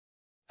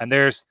 And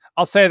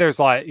I'll say there's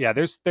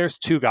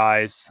two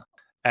guys,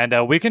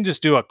 and we can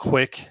just do a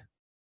quick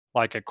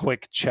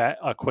chat,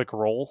 a quick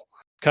roll,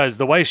 because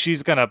the way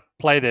she's gonna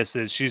play this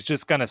is she's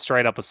just gonna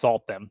straight up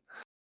assault them.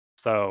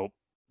 So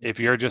if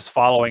you're just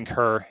following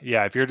her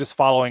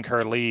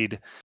lead,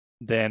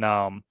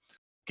 then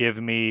give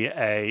me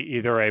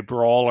either a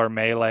brawl or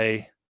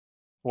melee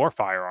or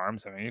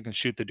firearms. I mean, you can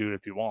shoot the dude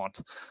if you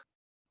want.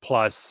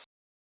 Plus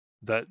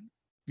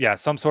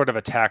some sort of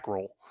attack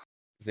roll.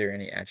 Is there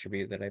any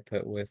attribute that I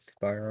put with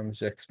firearms?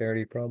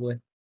 Dexterity, probably.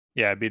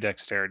 Yeah, it'd be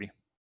dexterity.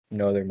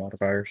 No other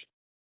modifiers.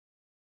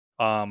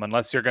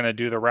 Unless you're gonna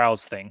do the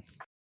rouse thing.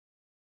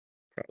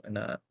 Probably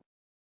not.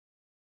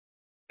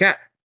 Yeah.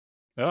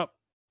 Oh.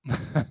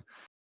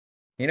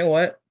 You know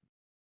what?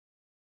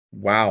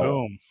 Wow.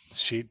 Boom.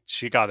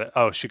 She got it.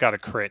 Oh, she got a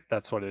crit.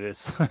 That's what it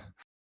is.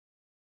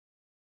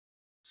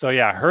 So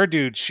yeah, her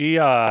dude, she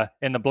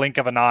in the blink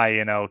of an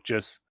eye,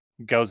 just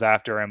goes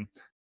after him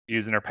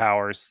using her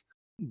powers,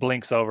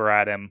 blinks over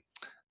at him,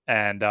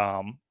 and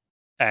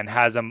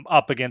has him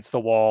up against the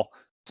wall,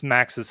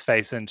 smacks his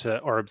face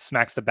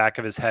smacks the back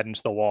of his head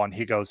into the wall, and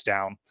he goes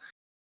down.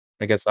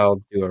 I guess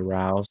I'll do a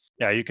rouse.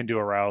 Yeah, you can do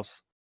a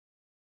rouse.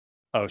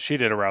 Oh, she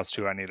did a rouse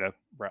too. I need to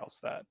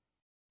rouse that.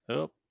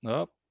 Oh,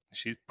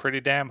 she's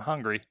pretty damn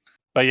hungry.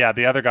 But yeah,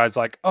 the other guy's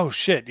like, oh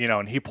shit,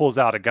 and he pulls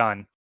out a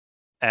gun,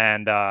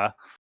 and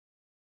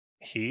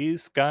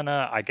he's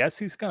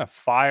gonna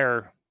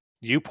fire.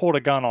 You pulled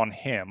a gun on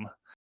him.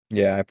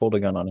 Yeah, I pulled a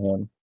gun on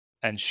him.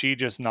 And she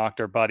just knocked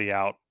her buddy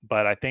out.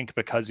 But I think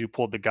because you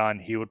pulled the gun,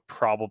 he would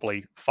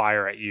probably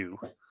fire at you.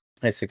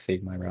 I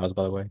succeeded my rouse,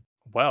 by the way.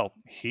 Well,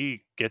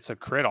 he gets a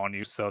crit on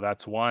you, so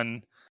that's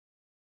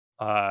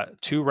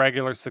two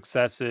regular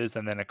successes,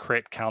 and then a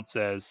crit counts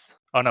as.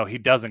 Oh no, he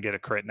doesn't get a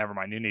crit. Never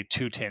mind. You need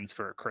 2 10s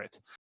for a crit.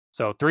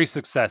 So 3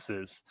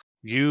 successes.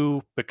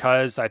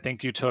 Because I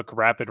think you took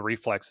rapid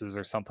reflexes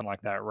or something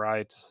like that,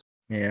 right?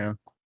 Yeah.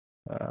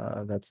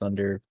 That's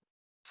under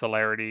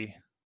celerity.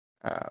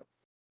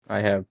 I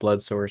have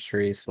blood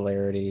sorcery,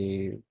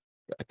 celerity.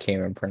 I can't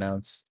even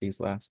pronounce these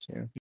last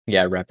two.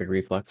 Yeah, rapid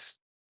reflex.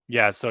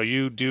 Yeah, so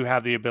you do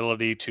have the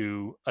ability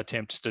to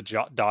attempt to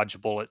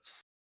dodge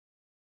bullets.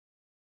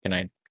 Can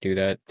I do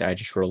that? I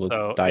just roll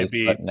So a dice it'd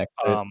be button next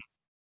to it.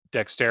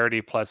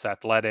 dexterity plus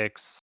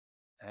athletics,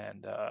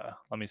 and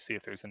let me see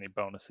if there's any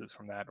bonuses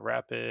from that.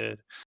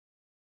 Rapid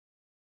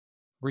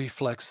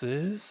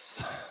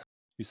reflexes.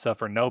 You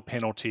suffer no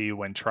penalty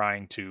when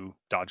trying to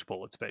dodge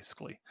bullets,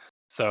 basically.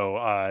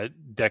 So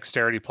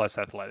dexterity plus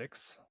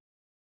athletics.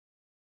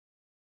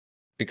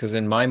 Because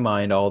in my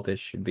mind, all this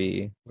should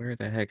be. Where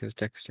the heck is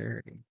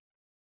dexterity?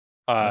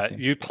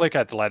 You click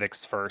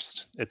athletics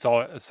first. It's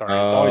always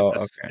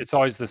okay. it's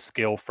always the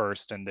skill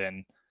first, and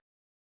then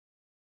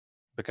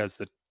because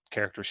the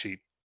character sheet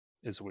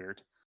is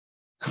weird.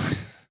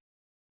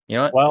 You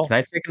know what? Well, can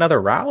I take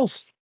another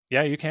rouse?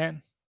 Yeah, you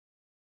can.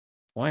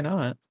 Why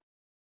not?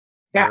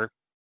 Yeah.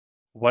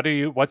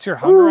 What's your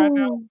hunger at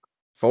now?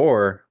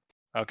 4.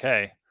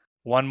 Okay.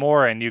 One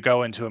more and you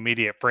go into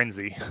immediate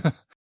frenzy.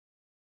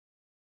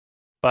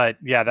 But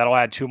yeah, that'll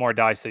add 2 more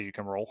dice that you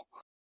can roll.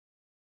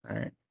 All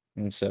right.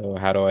 And so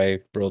how do I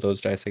roll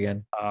those dice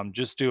again?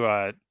 Just do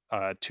a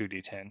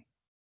 2d10.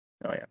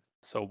 Oh yeah.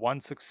 So 1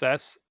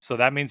 success. So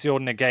that means you'll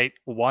negate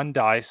 1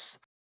 dice.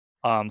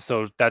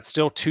 So that's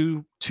still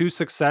two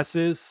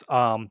successes.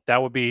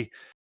 That would be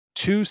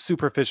 2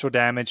 superficial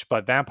damage,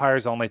 but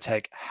vampires only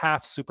take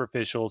half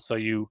superficial. So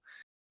you,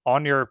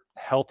 on your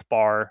health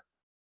bar,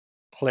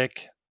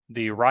 click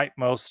the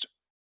rightmost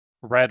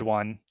red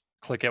one,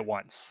 click it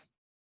once.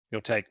 You'll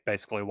take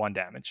basically 1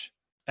 damage.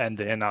 And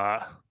then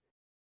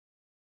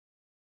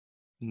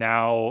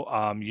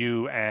now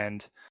you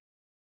and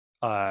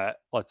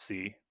let's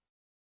see.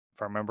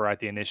 If I remember right,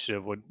 the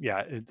initiative would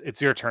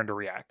it's your turn to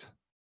react.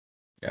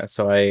 Yeah,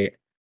 so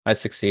I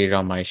succeeded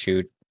on my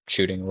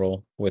shooting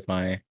roll with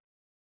my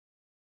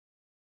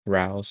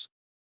rouse.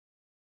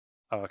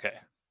 Oh, okay.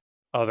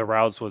 Oh, the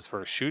rouse was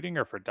for shooting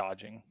or for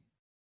dodging?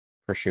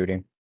 For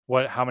shooting.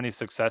 How many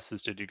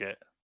successes did you get?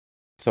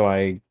 So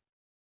I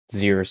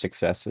 0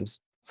 successes.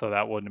 So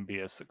that wouldn't be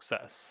a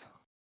success.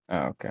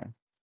 Oh, okay.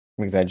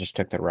 Because I just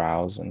took the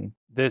rouse and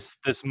this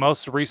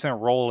most recent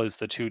roll is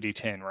the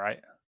 2d10, right?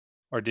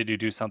 Or did you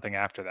do something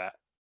after that?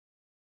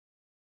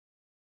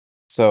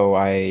 So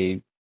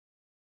I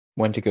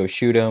went to go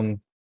shoot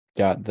him,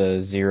 got the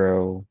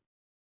 0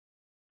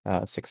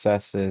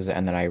 successes,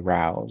 and then I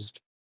roused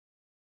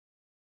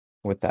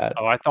with that.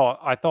 Oh, I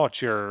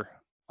thought your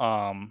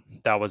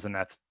that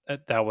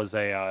was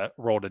a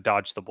roll to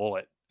dodge the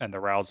bullet, and the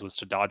rouse was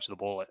to dodge the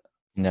bullet.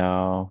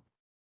 No.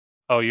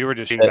 Oh, you were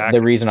just shooting back.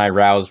 The reason I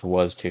roused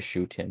was to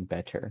shoot him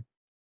better.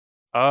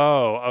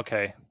 Oh,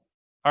 okay.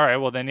 All right,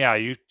 well then, yeah,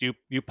 you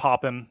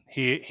pop him.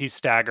 He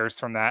staggers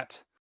from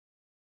that.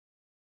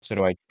 So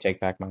do I take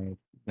back my?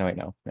 No, wait,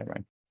 no, never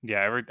mind.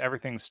 Yeah,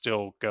 everything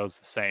still goes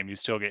the same. You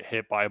still get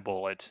hit by a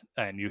bullet,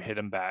 and you hit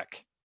him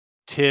back.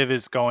 Tiv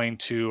is going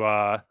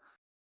to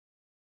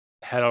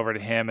head over to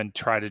him and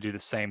try to do the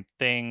same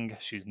thing.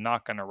 She's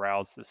not going to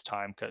rouse this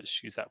time because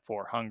she's at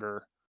 4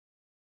 hunger.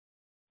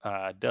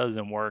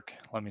 Doesn't work.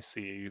 Let me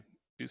see.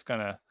 She's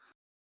gonna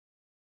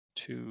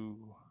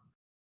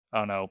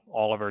oh no,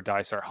 all of her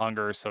dice are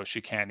hunger, so she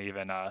can't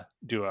even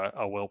do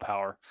a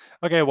willpower.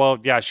 Okay, well,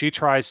 yeah, she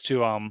tries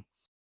to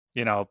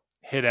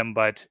hit him,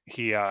 but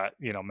he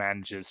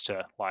manages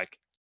to like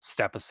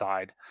step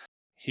aside.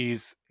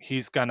 He's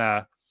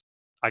gonna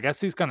I guess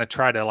he's gonna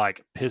try to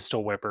like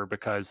pistol whip her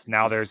because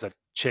now there's a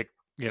chick,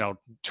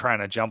 trying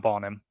to jump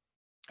on him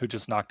who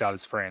just knocked out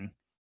his friend.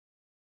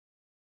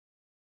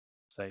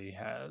 Say he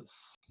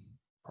has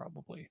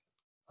probably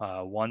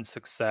one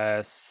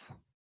success,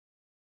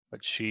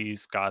 but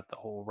she's got the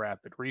whole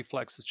rapid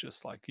reflexes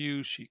just like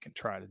you. She can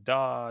try to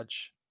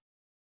dodge.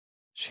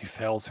 She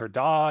fails her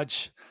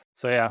dodge.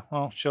 So yeah,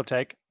 well, she'll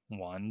take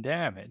 1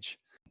 damage.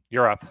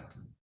 You're up.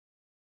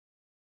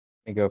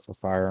 I go for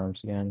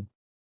firearms again.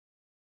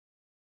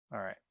 All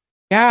right.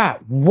 Yeah,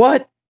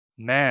 what?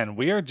 Man,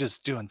 we are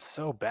just doing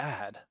so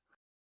bad.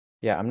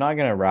 Yeah, I'm not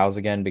gonna rouse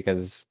again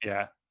because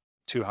Yeah,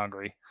 too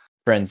hungry.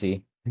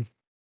 frenzy.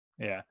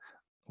 Yeah.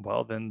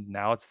 Well, then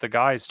now it's the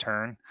guy's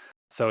turn.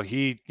 So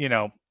he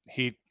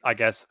I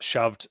guess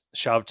shoved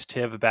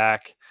Tiv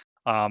back,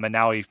 and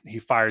now he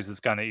fires his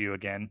gun at you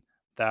again.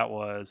 That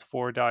was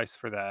 4 dice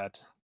for that.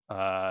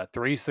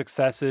 3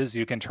 successes.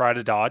 You can try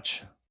to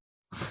dodge.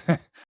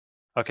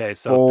 Okay,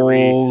 so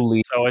 3.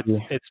 Holy. So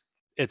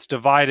it's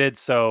divided.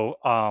 So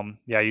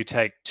yeah, you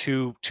take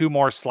two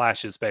more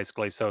slashes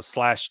basically. So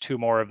slash 2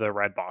 more of the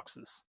red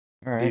boxes.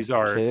 All right, These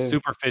are Tiv.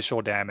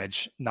 superficial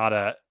damage, not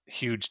a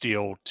huge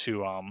deal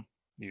to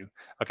you.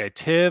 Okay,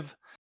 Tiv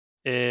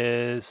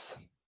is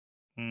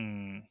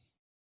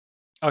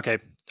okay.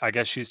 I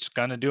guess she's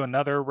gonna do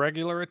another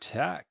regular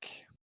attack.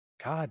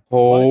 God,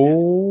 what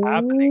is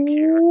happening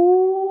here?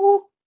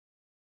 Oh,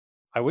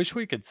 I wish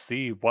we could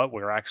see what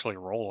we're actually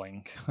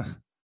rolling.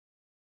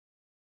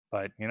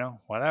 But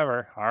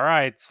whatever. All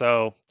right,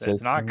 so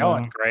it's not system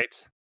going now.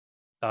 great.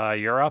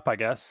 You're up, I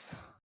guess.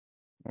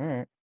 All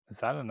right. Is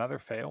that another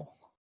fail?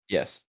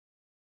 Yes.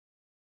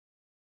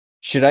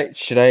 Should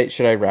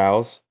I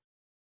rouse?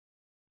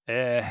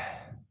 Eh,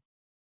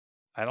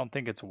 I don't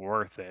think it's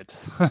worth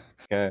it.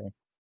 Okay.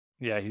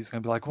 Yeah, he's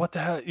gonna be like, what the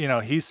hell?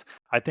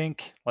 I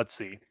think, let's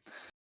see.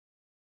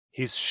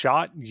 He's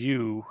shot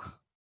you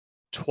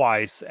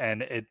twice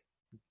and it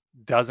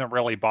doesn't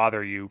really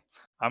bother you.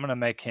 I'm gonna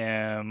make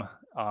him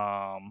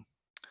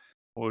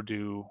we'll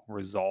do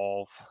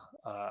resolve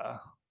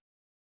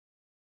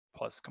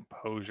plus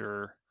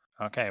composure.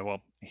 Okay,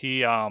 well,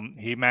 he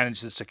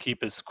manages to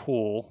keep his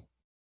cool.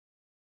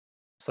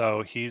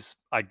 So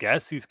I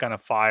guess he's gonna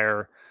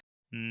fire.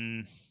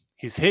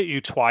 He's hit you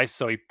twice,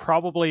 so he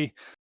probably,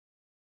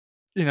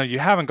 you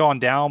haven't gone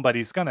down, but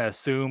he's gonna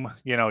assume,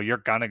 you're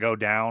gonna go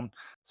down.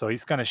 So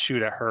he's gonna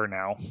shoot at her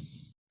now.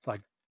 It's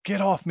like, get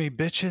off me,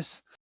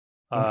 bitches.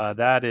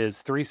 That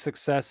is 3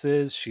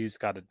 successes. She's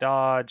got a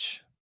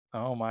dodge.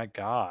 Oh my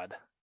god.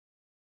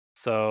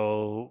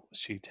 So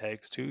she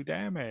takes 2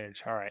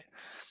 damage. All right.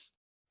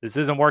 This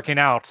isn't working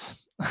out.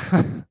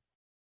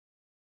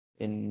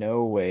 In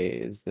no way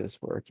is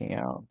this working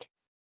out.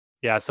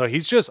 Yeah, so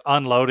he's just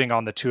unloading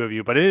on the 2 of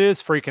you, but it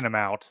is freaking him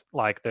out.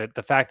 Like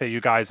the fact that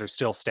you guys are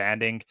still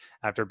standing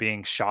after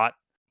being shot.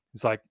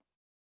 He's like,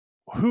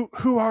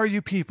 who are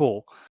you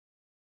people?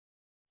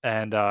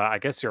 And I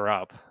guess you're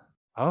up.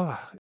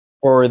 Oh,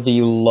 For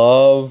the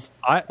love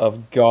I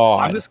of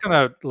God. I'm just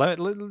gonna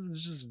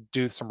let's just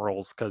do some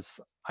rolls because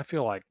I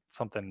feel like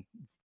something.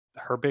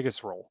 Her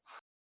biggest roll.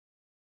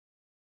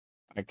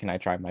 Can I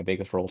try my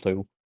biggest roll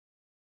too?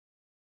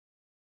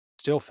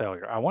 Still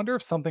failure. I wonder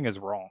if something is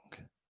wrong.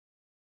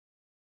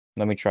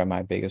 Let me try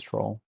my biggest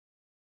roll.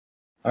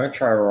 I'm gonna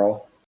try a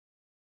roll.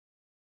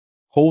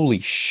 Holy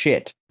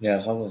shit. Yeah,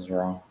 something's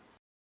wrong.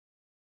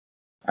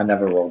 I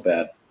never roll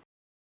bad.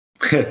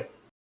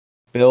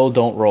 Bill,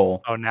 don't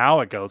roll. Oh,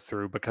 now it goes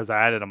through because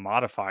I added a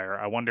modifier.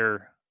 I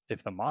wonder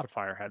if the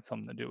modifier had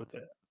something to do with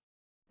it.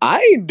 I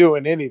ain't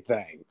doing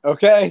anything.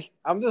 Okay,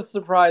 I'm just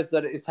surprised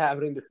that it's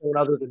happening to someone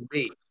other than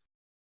me.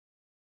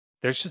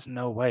 There's just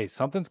no way.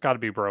 Something's got to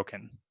be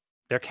broken.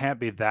 There can't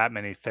be that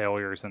many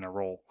failures in a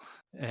row.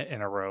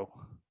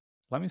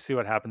 Let me see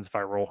what happens if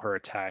I roll her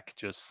attack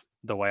just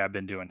the way I've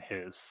been doing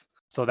his.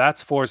 So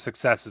that's 4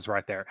 successes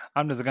right there.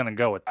 I'm just gonna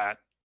go with that.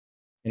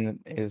 And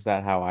is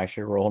that how I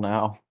should roll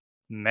now?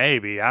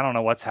 Maybe. I don't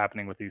know what's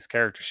happening with these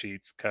character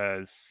sheets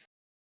because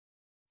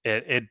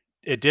it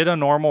did a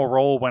normal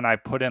roll when I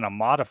put in a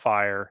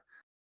modifier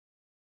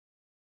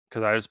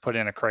because I just put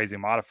in a crazy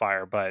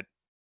modifier, but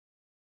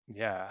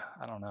yeah,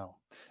 I don't know.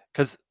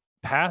 Because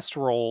past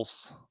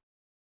rolls,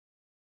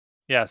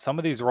 yeah, some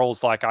of these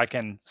rolls, like I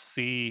can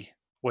see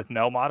with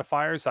no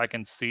modifiers, I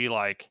can see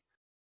like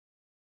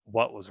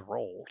what was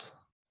rolled.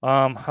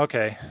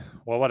 Okay.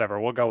 Well, whatever.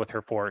 We'll go with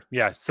her for it.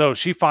 Yeah. So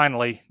she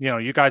finally,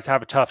 you guys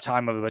have a tough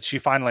time of it, but she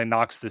finally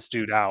knocks this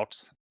dude out.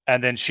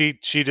 And then she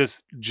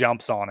just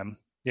jumps on him.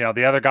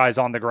 The other guy's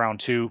on the ground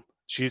too.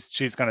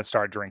 She's gonna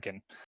start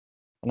drinking.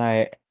 And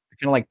I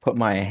kind of like put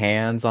my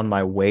hands on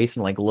my waist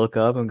and like look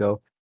up and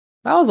go,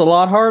 that was a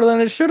lot harder than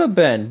it should have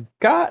been.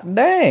 God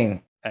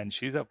dang. And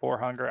she's at 4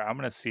 hunger. I'm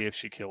gonna see if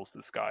she kills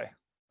this guy.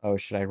 Oh,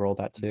 should I roll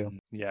that too?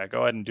 Yeah,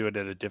 go ahead and do it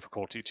at a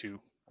difficulty 2.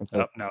 It's Oh,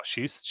 like, no,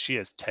 she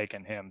has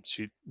taken him.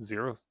 She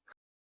 0.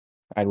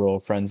 I'd roll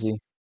frenzy.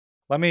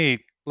 Let me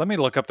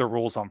look up the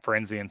rules on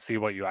frenzy and see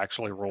what you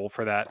actually roll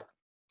for that,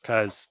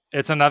 because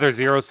it's another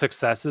 0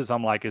 successes.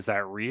 I'm like, is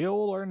that real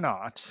or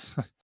not?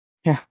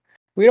 Yeah.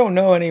 We don't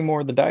know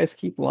anymore. The dice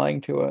keep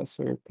lying to us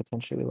or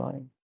potentially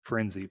lying.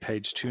 Frenzy,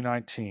 page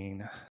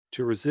 219.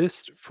 To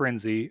resist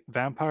frenzy,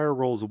 vampire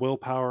rolls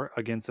willpower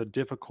against a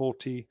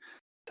difficulty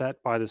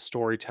set by the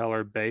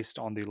storyteller based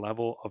on the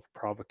level of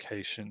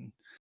provocation.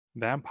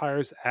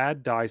 Vampires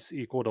add dice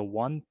equal to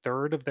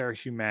 1/3 of their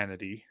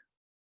humanity,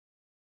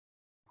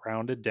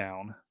 rounded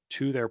down,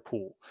 to their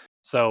pool.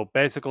 So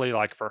basically,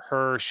 like for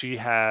her, she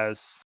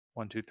has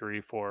 1, 2,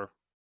 3, 4,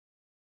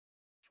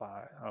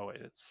 5. Oh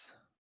wait,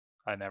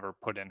 I never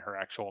put in her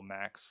actual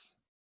max.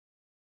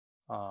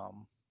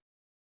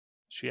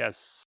 She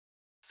has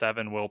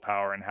 7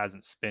 willpower and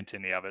hasn't spent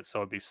any of it, so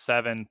it'd be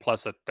 7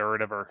 plus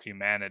 1/3 of her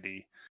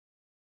humanity.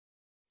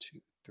 2,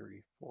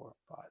 3, 4,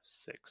 5,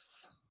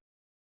 6.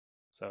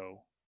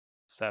 So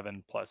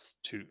 7 plus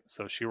 2.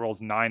 So she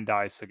rolls 9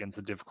 dice against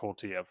a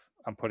difficulty of,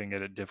 I'm putting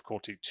it at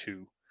difficulty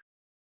 2.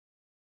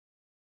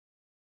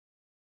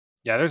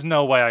 Yeah, there's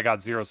no way I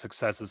got 0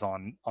 successes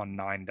on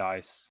 9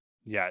 dice.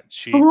 Yeah,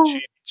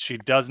 she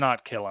does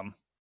not kill him.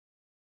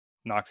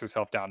 Knocks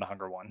herself down to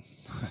hunger 1.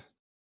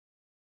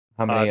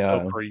 How many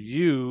So for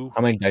you,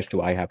 how many dice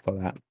do I have for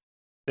that?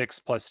 6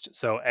 plus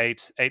so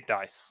 8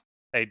 dice.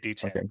 8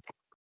 d10. Okay.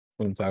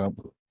 1 second.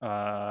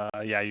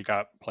 Yeah, you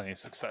got plenty of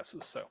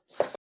successes. So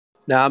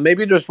Now,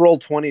 maybe just roll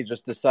 20,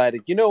 just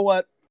decided, you know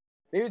what?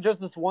 Maybe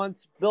just this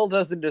once, Bill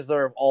doesn't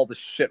deserve all the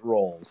shit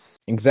rolls.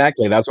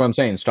 Exactly. That's what I'm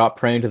saying. Stop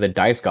praying to the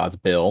dice gods,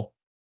 Bill.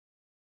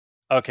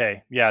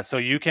 okay, yeah. So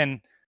you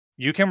can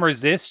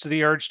resist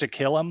the urge to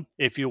kill him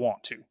if you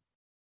want to,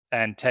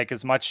 and take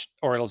as much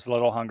or as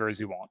little hunger as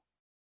you want.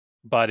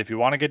 But if you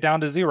want to get down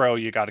to 0,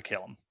 you got to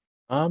kill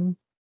him.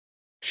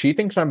 She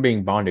thinks I'm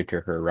being bonded to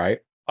her, right?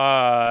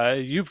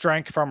 You've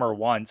drank from her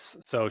once,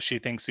 so she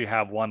thinks you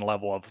have 1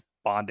 level of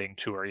bonding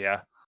to her.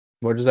 Yeah.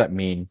 What does that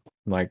mean?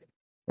 Like,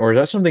 or is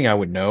that something I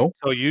would know?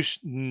 So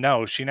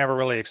no, she never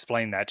really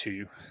explained that to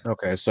you.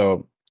 Okay,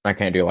 so I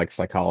can't do like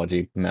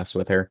psychology mess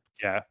with her.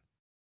 Yeah.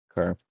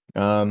 Okay.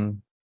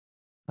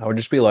 I would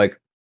just be like,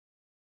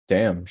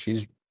 damn,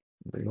 she's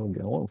really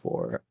going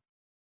for it.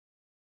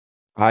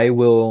 I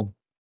will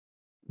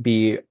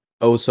be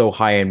oh so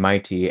high and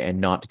mighty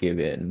and not give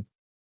in.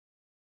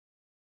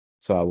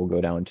 So I will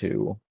go down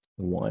to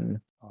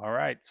 1. All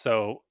right.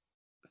 So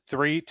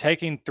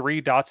taking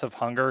 3 dots of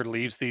hunger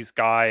leaves these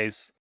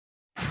guys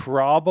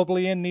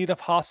probably in need of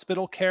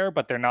hospital care,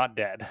 but they're not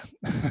dead.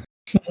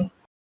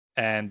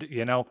 And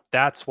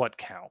that's what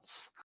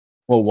counts.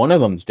 Well, one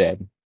of them's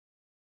dead.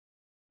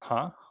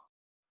 Huh?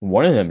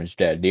 One of them is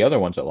dead. The other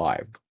one's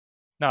alive.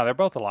 No, they're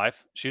both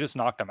alive. She just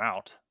knocked them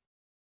out.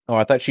 Oh,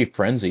 I thought she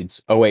frenzied.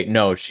 Oh wait,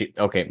 no,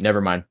 okay,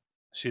 never mind.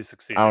 She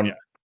succeeded. Yeah.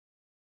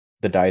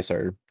 The dice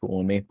are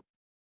fooling me.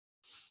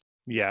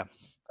 Yeah.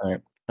 All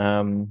right.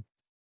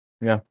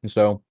 Yeah,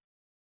 so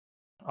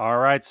All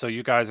right. So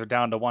you guys are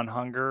down to 1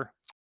 hunger,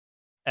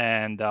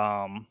 and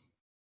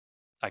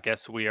I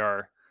guess we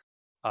are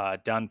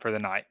done for the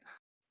night.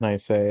 I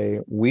say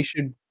we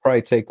should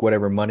probably take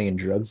whatever money and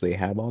drugs they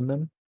have on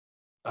them.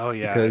 Oh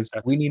yeah, Because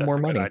we need that's more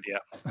a money. good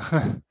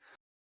idea.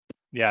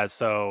 Yeah,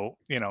 so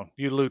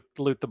you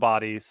loot the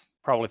bodies,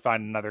 probably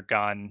find another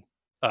gun.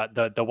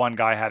 The one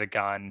guy had a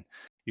gun.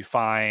 You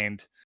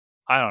find,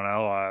 I don't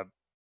know,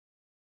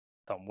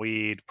 some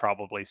weed,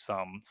 probably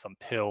some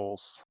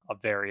pills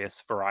of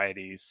various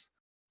varieties.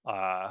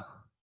 Xanax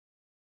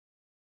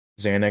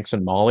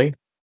and Molly.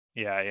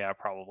 Yeah,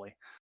 probably.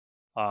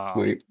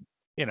 Sweet.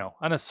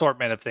 An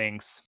assortment of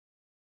things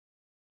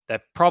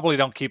that probably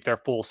don't keep their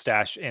full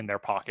stash in their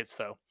pockets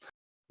though.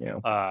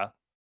 Yeah.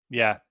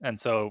 Yeah, and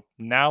so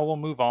now we'll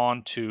move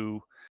on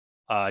to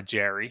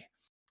Jerry.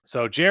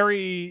 So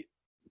Jerry,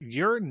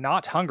 you're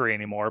not hungry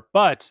anymore,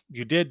 but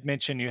you did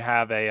mention you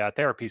have a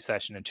therapy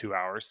session in 2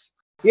 hours.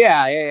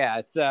 Yeah.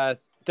 It's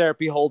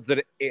therapy holds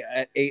at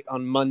 8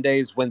 on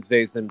Mondays,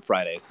 Wednesdays, and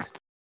Fridays.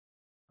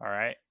 All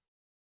right.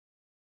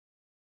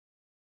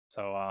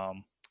 So are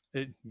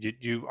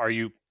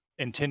you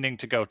intending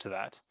to go to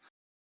that?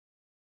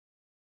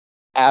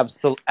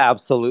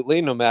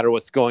 Absolutely. No matter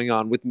what's going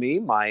on with me,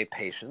 my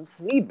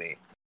patients need me.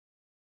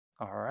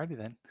 All righty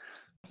then.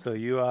 So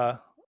you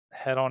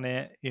head on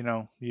in.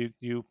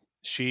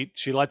 She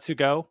lets you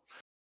go.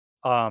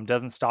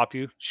 Doesn't stop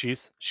you.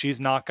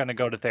 She's not going to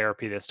go to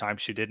therapy this time.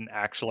 She didn't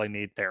actually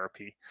need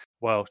therapy.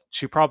 Well,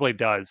 she probably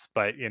does,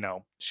 but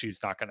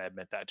she's not going to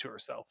admit that to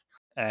herself.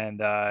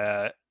 And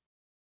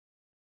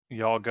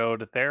y'all go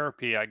to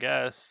therapy, I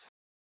guess.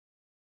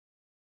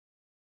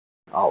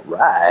 All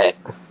right.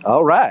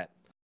 All right.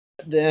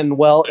 Then,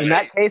 well, in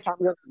that case, I'm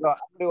gonna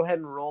go ahead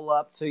and roll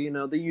up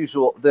to the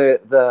usual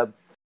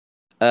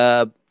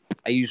uh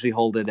I usually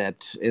hold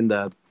it in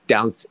the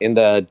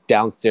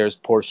downstairs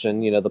portion,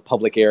 the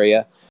public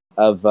area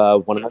of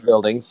one of the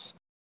buildings,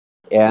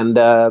 and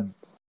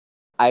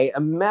I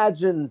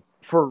imagine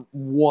for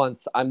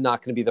once I'm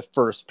not going to be the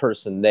first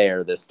person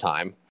there this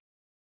time.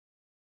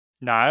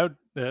 No,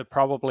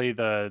 probably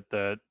the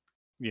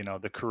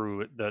the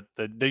crew,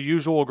 the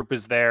usual group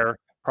is there.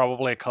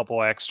 Probably a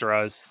couple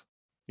extras.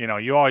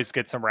 You always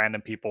get some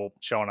random people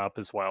showing up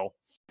as well.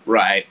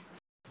 Right.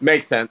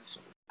 Makes sense.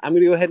 I'm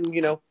gonna go ahead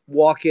and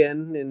walk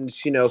in and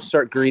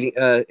start greeting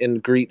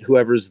and greet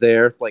whoever's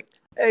there. Like,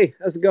 hey,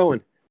 how's it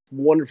going?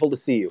 Wonderful to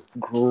see you.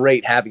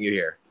 Great having you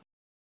here.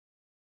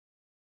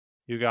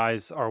 You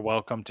guys are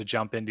welcome to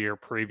jump into your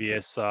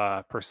previous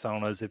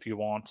personas if you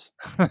want.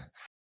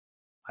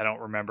 I don't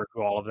remember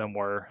who all of them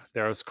were.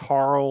 There was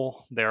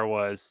Carl. There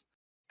was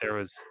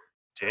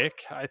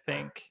Dick, I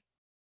think.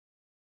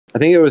 I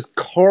think it was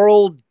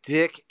Carl,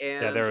 Dick,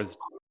 and Yeah, there was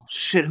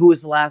shit. Who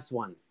was the last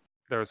one?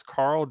 there was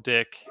Carl,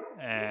 Dick,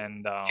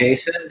 and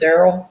Jason,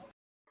 Daryl.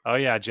 Oh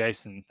yeah,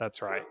 Jason.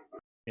 That's right.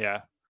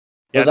 Yeah.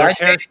 Was their I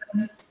char-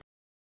 Jason?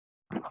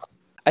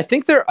 I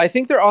think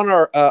they're on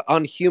our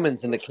on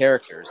humans in the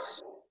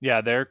characters.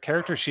 Yeah, their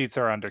character sheets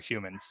are under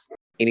humans.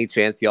 Any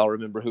chance y'all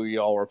remember who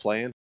y'all were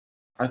playing?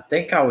 I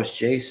think I was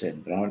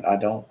Jason, but I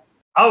don't.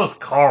 I was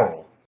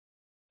Carl.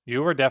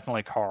 You were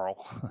definitely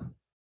Carl.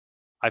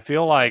 I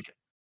feel like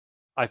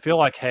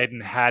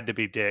Hayden had to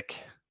be Dick.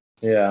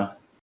 Yeah.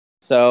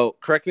 So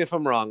correct me if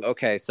I'm wrong.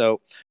 Okay,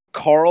 so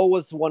Carl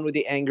was the one with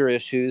the anger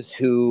issues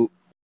who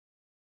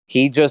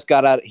he just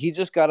got out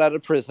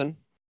of prison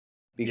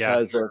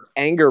because of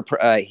anger.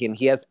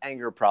 He has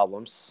anger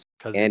problems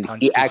Because and he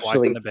punched his wife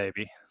and the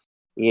baby.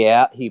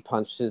 Yeah, he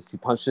punched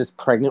his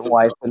pregnant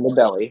wife in the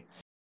belly.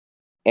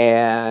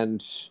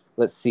 And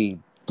let's see,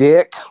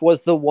 Dick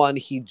was the one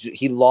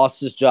he lost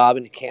his job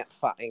and can't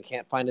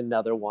find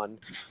another one.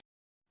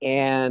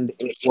 And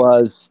it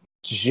was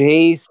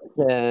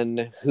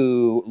Jason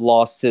who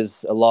lost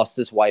his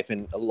wife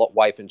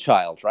and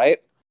child, right?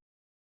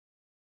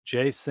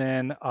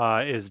 Jason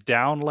is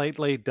down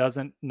lately,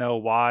 doesn't know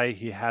why.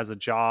 He has a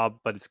job,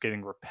 but it's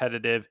getting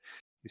repetitive.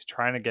 He's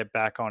trying to get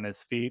back on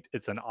his feet.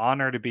 It's an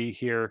honor to be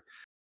here.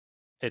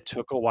 It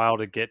took a while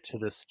to get to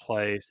this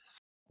place.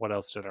 What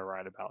else did I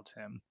write about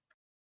him?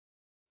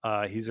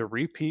 He's a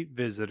repeat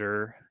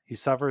visitor. He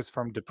suffers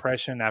from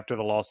depression after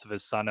the loss of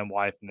his son and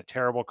wife in a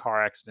terrible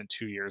car accident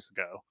 2 years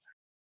ago.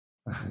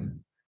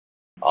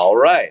 All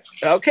right.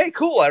 Okay,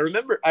 cool. I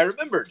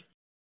remembered.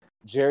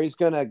 Jerry's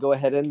gonna go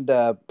ahead and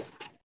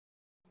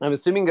I'm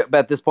assuming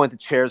at this point the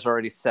chair's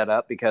already set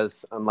up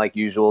because, unlike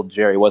usual,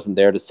 Jerry wasn't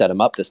there to set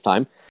him up this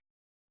time.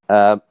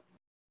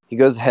 He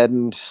goes ahead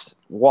and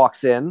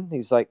walks in.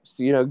 He's like,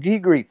 he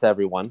greets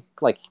everyone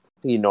like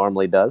he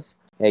normally does.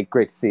 Hey,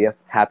 great to see you.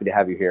 Happy to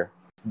have you here.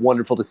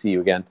 Wonderful to see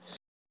you again.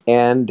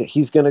 And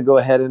he's going to go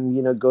ahead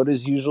and, go to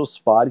his usual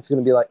spot. He's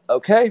going to be like,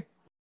 okay.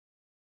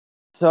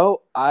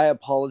 So I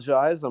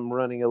apologize. I'm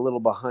running a little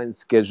behind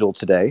schedule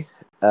today.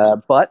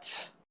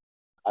 But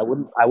I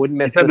wouldn't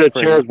miss You said this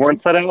the chairs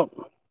weren't set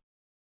out?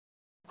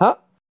 Huh?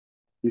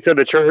 You said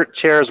the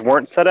chairs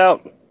weren't set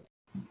out?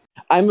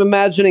 I'm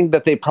imagining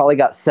that they probably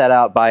got set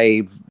out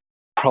by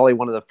probably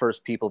one of the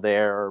first people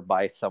there or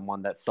by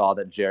someone that saw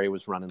that Jerry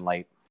was running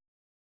late.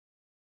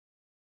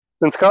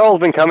 Since Carl's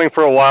been coming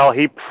for a while,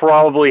 he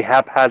probably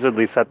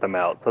haphazardly set them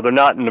out, so they're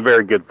not in a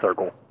very good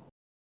circle.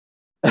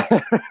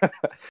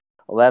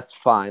 Well, that's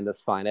fine.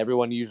 That's fine.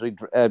 Everyone usually,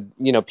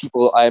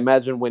 people, I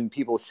imagine when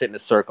people sit in a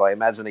circle, I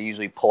imagine they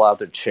usually pull out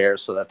their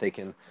chairs so that they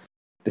can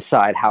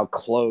decide how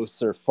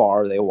close or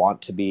far they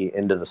want to be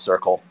into the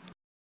circle.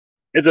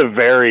 It's a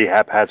very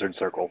haphazard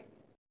circle.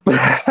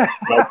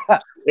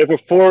 If a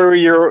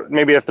 4-year-old,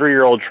 maybe a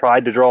 3-year-old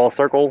tried to draw a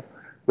circle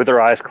with their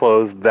eyes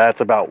closed,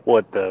 that's about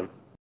what the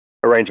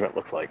arrangement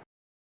looks like.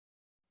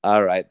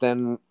 All right,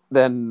 then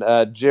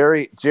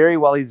Jerry,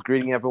 while he's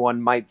greeting everyone,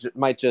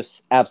 might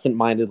just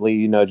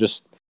absentmindedly,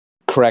 just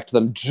correct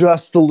them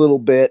just a little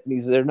bit. And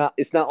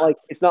it's not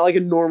like a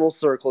normal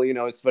circle,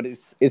 but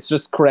it's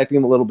just correcting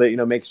them a little bit,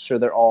 making sure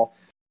they're all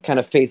kind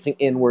of facing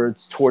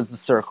inwards towards the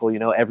circle.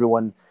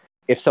 Everyone,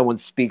 if someone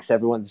speaks,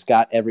 everyone's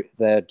got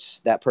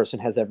that person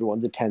has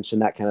everyone's attention,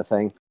 that kind of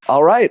thing.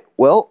 All right.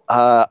 Well,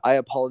 I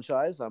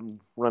apologize. I'm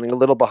running a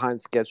little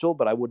behind schedule,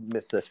 but I wouldn't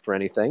miss this for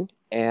anything.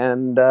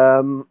 And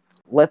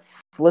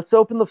let's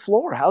open the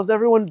floor. How's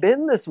everyone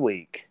been this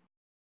week?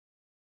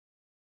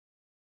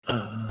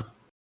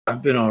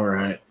 I've been all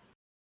right.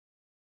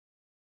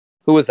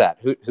 Who was that?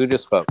 Who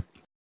just spoke?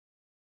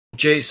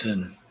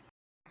 Jason.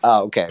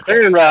 Oh, okay.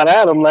 Staring right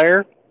at him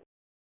there.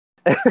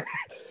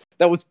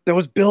 That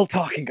was Bill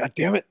talking. God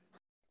damn it.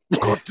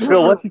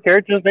 Bill, what's your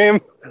character's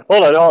name?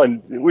 Hold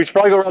on. We should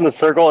probably go around the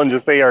circle and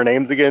just say our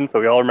names again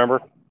so we all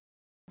remember.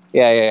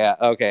 Yeah.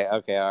 Okay.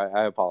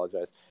 I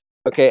apologize.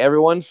 Okay,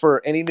 everyone,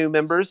 for any new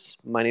members,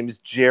 my name is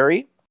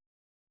Jerry.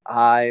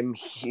 I'm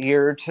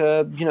here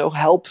to,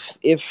 help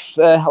if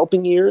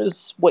helping ear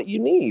is what you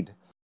need.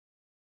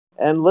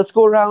 And let's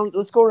go around.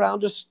 Let's go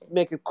around. Just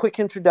make a quick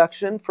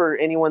introduction for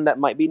anyone that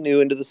might be new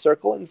into the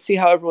circle, and see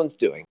how everyone's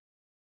doing.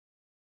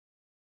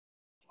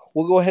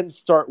 We'll go ahead and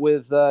start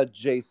with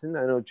Jason.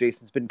 I know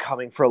Jason's been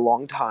coming for a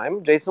long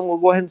time. Jason, we'll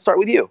go ahead and start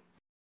with you.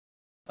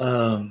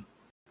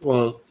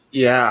 Well,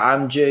 yeah,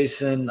 I'm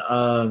Jason.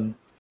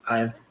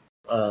 I've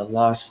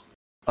lost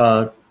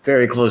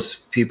very close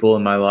people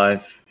in my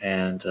life,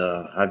 and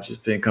I've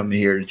just been coming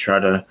here to try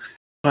to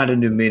find a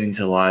new meaning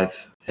to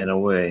life in a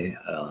way.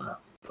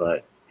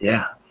 But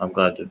yeah, I'm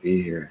glad to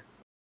be here.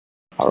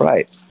 All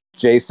right,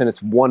 Jason,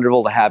 it's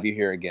wonderful to have you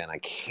here again. I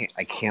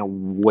can't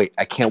wait.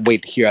 I can't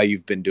wait to hear how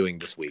you've been doing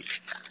this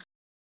week.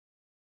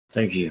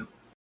 Thank you.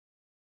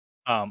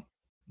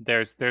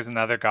 There's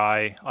another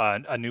guy,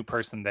 a new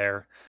person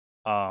there,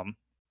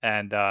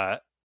 and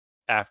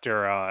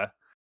after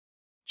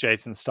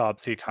Jason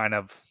stops, he kind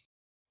of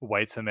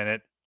waits a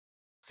minute,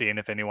 seeing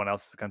if anyone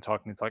else is going to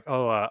talk, and he's like,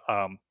 "Oh,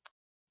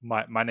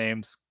 my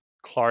name's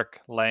Clark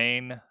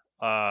Lane,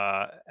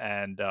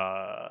 and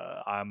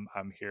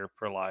I'm here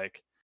for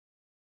like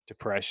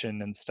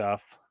depression and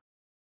stuff."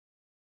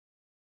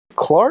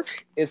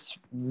 Clark, it's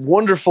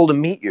wonderful to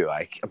meet you.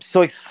 I'm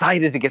so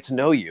excited to get to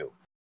know you.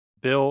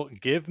 Bill,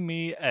 give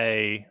me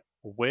a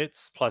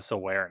wits plus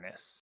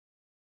awareness.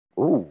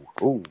 Ooh,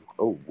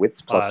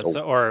 wits plus.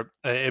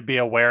 It'd be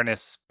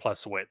awareness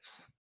plus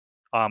wits.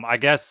 I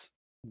guess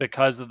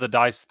because of the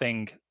dice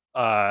thing,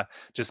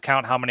 just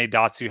count how many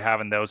dots you have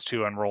in those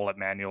two and roll it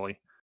manually.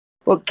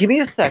 Well, give me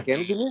a second.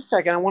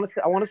 I want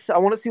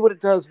to see what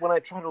it does when I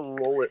try to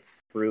roll it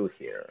through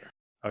here.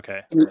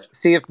 Okay.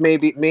 See if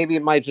maybe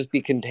it might just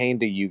be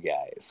contained to you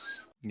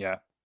guys. Yeah.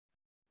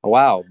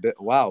 Wow.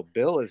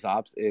 Bill is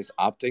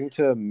opting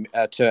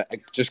to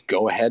just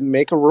go ahead and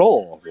make a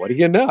roll. What do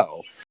you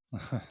know?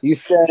 You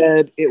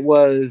said it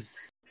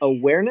was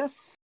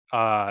awareness?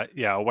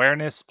 Yeah,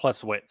 awareness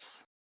plus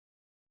wits.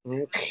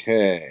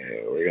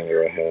 Okay, we're gonna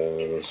go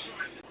ahead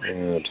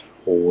and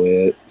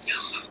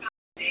wits.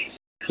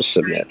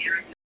 Submit.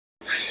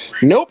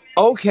 Nope.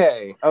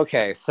 Okay.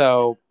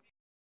 So,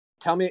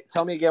 tell me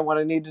again what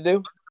I need to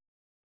do.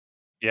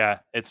 Yeah,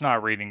 it's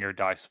not reading your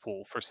dice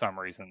pool for some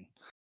reason.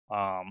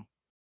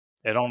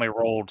 It only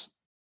rolled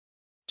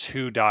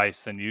 2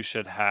 dice, and you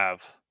should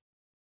have.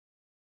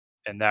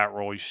 In that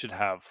roll, you should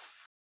have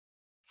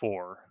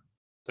 4.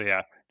 So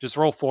yeah, just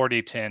roll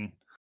 4d10,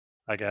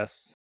 I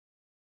guess.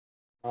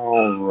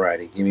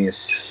 Alrighty, give me a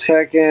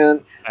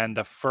second. And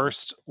the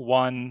first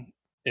one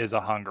is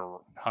a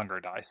hunger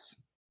dice.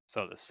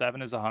 So the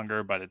 7 is a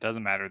hunger, but it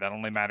doesn't matter. That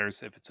only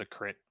matters if it's a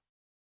crit.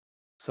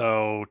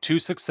 So 2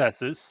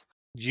 successes.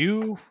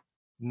 You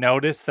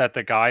notice that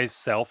the guy's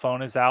cell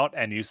phone is out,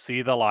 and you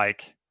see the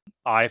like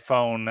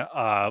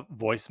iPhone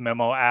voice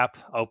memo app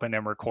open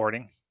and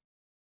recording.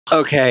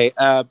 Okay,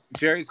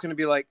 Jerry's gonna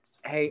be like,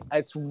 "Hey,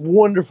 it's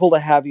wonderful to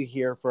have you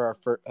here for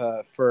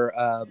our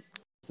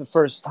the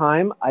first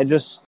time. I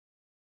just."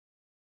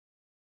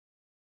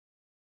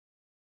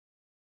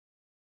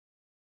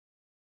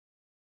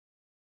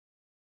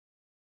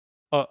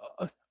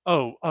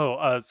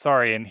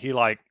 Sorry. And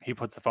he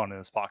puts the phone in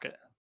his pocket.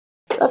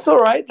 That's all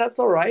right.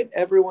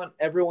 Everyone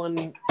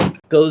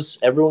goes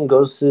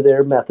through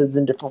their methods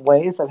in different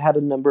ways. I've had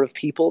a number of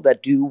people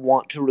that do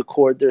want to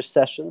record their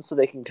sessions so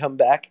they can come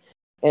back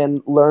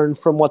and learn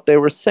from what they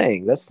were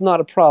saying. That's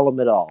not a problem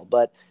at all.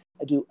 But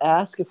I do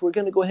ask if we're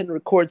going to go ahead and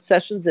record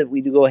sessions, that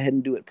we do go ahead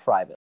and do it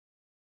private.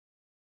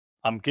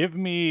 Give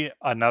me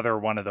another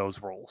one of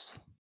those rolls.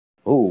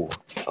 Oh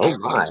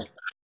my.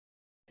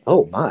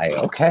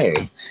 Okay.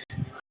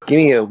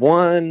 Give me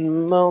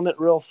one moment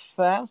real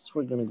fast.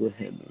 We're going to go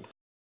ahead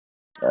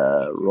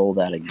and roll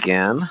that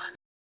again.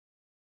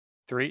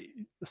 3.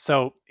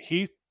 So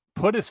he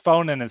put his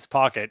phone in his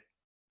pocket.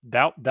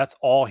 That's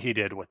all he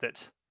did with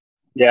it.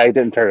 Yeah, he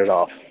didn't turn it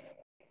off.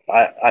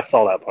 I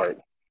saw that part.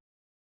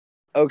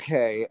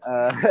 Okay.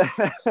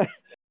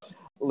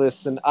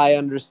 Listen, I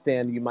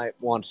understand you might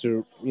want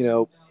to,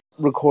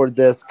 record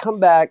this. Come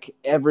back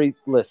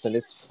listen,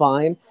 it's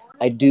fine.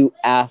 I do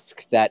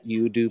ask that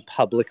you do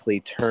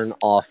publicly turn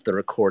off the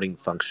recording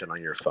function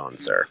on your phone,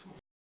 sir.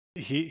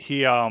 He's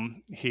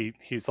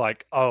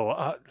like,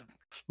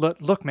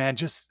 look, man,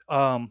 just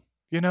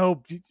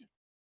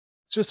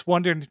just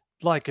wondering,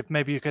 like, if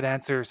maybe you could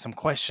answer some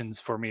questions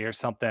for me or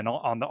something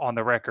on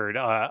the record.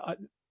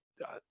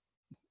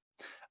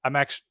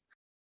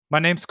 My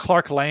name's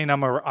Clark Lane.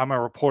 I'm a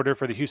reporter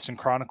for the Houston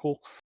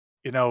Chronicle.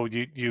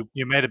 You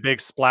made a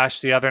big splash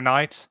the other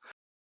night.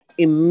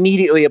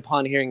 Immediately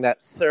upon hearing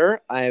that, sir,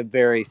 I am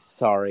very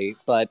sorry,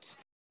 but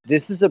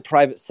this is a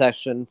private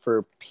session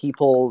for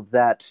people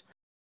that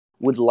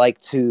would like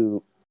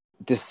to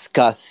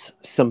discuss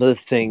some of the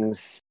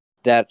things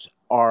that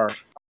are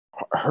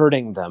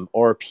hurting them,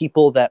 or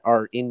people that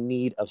are in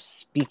need of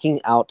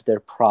speaking out their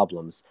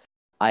problems.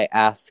 I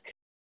ask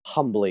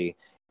humbly,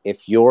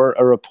 if you're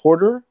a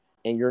reporter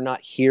and you're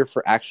not here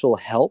for actual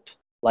help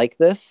like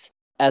this,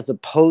 as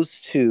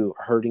opposed to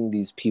hurting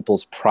these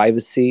people's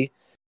privacy,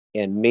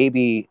 and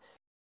maybe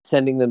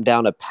sending them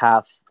down a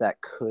path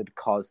that could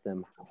cause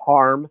them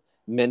harm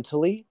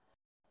mentally,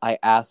 I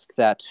ask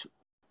that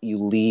you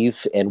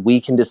leave and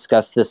we can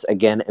discuss this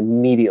again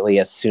immediately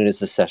as soon as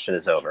the session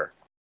is over.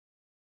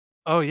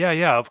 Oh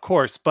yeah, of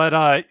course. But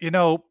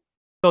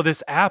so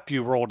this app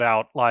you rolled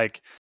out,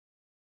 like,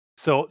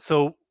 so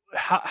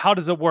how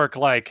does it work?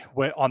 Like,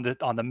 on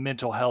the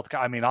mental health?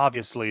 I mean,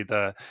 obviously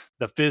the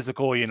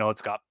physical,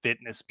 it's got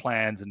fitness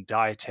plans and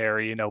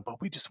dietary, but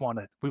we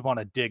want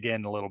to dig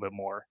in a little bit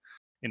more,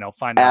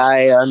 find out.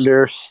 I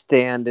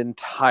understand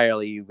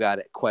entirely you got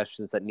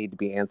questions that need to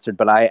be answered,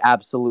 but I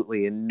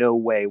absolutely in no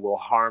way will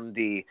harm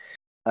the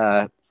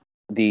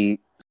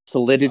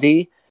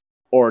solidity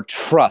or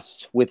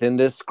trust within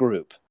this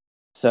group.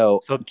 So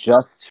So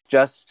just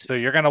so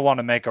you're gonna want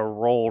to make a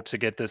roll to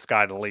get this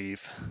guy to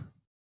leave.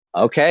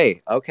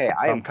 okay. I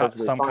am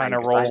perfectly Some fine. kind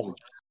of 'Cause I roll,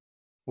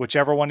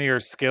 whichever one of your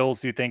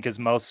skills you think is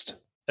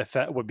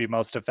would be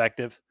most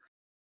effective.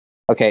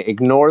 Okay,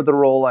 ignore the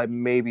roll I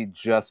maybe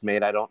just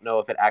made. I don't know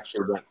if it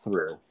actually went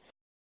through.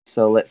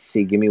 So let's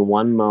see. Give me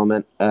one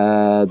moment.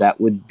 That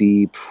would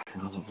be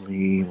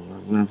probably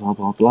blah blah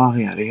blah blah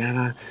yada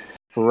yada.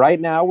 For right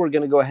now, we're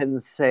gonna go ahead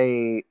and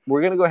say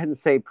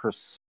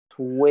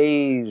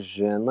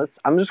persuasion.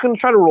 I'm just gonna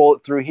try to roll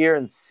it through here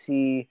and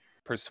see.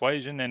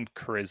 Persuasion and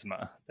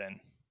charisma, then.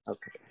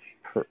 Okay,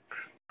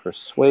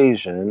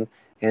 persuasion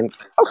and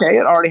okay,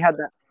 it already had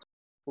that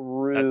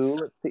through. That's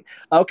Let's see.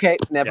 Okay,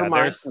 never yeah.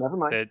 mind. Never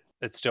mind.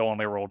 It still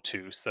only rolled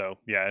 2, so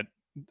yeah,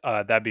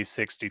 that'd be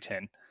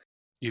 60-10.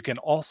 You can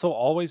also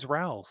always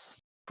rouse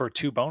for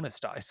 2 bonus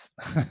dice.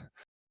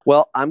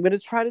 Well, I'm gonna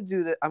try to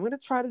do that. I'm gonna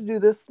try to do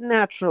this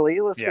naturally.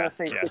 Let's gonna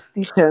say Yeah.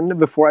 60-10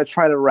 before I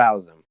try to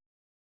rouse him.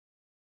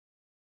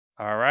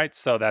 All right,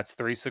 so that's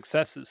 3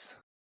 successes.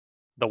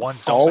 The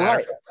ones don't All matter.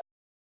 right.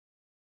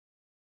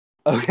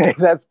 Okay,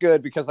 that's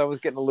good because I was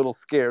getting a little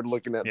scared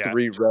looking at Yeah.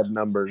 3 red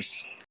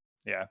numbers.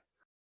 Yeah.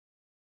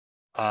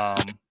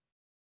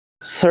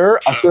 Sir,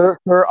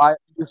 I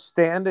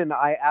understand, and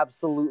I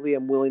absolutely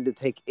am willing to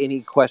take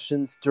any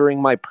questions during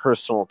my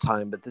personal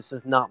time. But this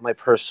is not my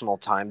personal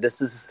time.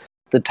 This is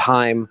the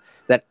time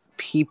that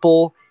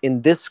people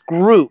in this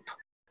group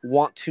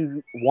want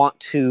to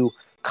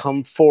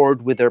come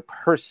forward with their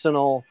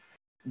personal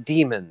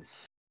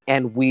demons,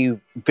 and we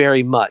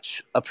very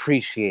much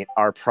appreciate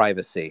our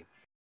privacy.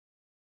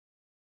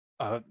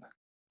 All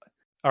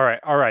right.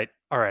 I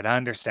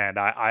understand.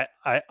 I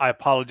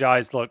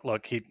apologize.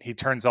 Look. He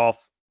turns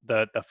off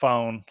the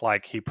phone,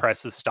 like he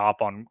presses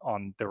stop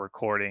on the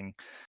recording,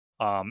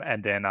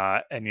 and then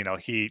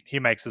he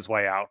makes his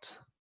way out.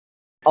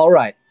 All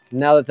right.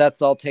 Now that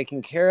that's all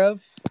taken care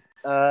of,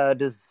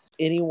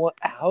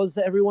 how's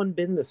everyone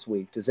been this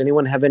week? Does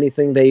anyone have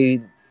anything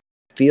they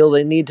feel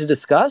they need to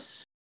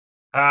discuss?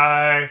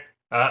 Hi,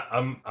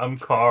 I'm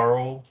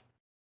Carl.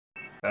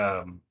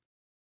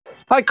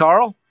 Hi,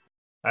 Carl.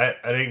 I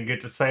didn't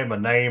get to say my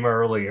name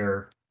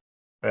earlier.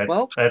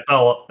 Well- That's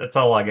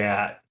all I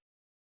got.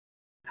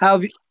 How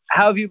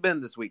have you been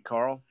this week,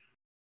 Carl?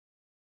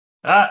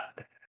 I've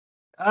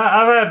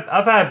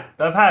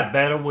had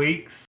better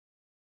weeks.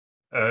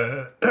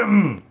 I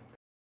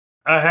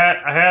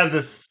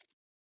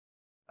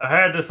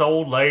had this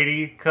old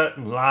lady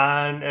cutting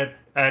line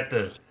at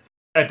the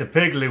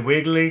Piggly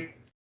Wiggly.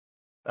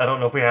 I don't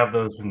know if we have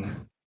those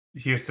in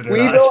Houston or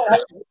not.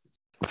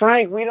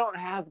 Frank, we don't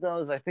have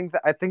those. I think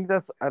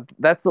that's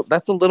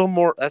a little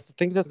more. I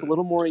think that's a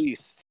little more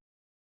east.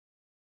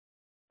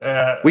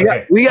 We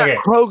got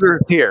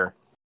Kroger's here.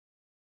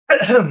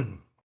 All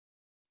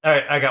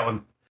right, I got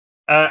one.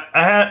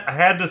 I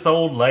had this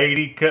old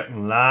lady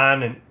cutting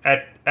line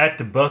at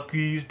the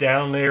Buc-ee's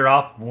down there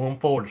off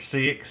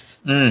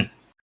 146. Mm,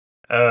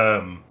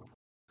 And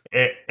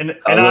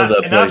I love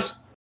that place.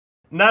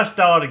 I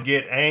started to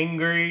get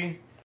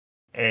angry,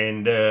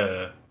 and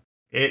I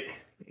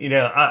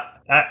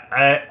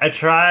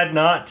tried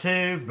not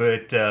to,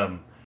 but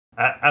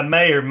I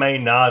may or may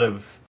not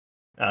have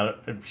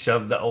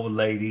shoved the old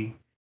lady.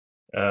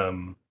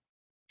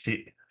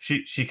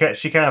 She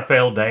kind of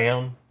fell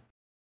down.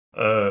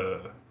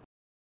 I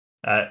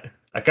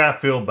kind of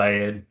feel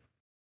bad.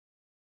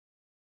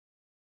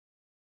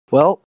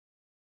 Well,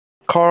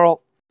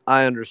 Carl,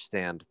 I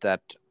understand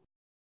that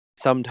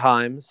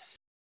sometimes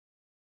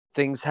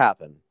things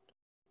happen.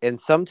 And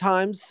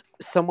sometimes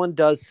someone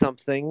does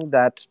something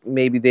that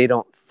maybe they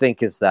don't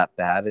think is that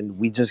bad, and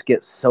we just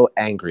get so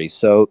angry.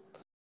 So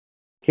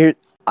here,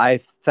 I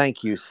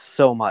thank you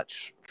so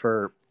much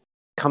for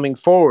coming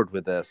forward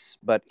with this.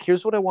 But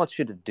here's what I want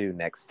you to do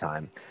next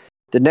time.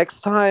 The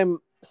next time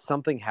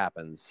something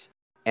happens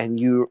and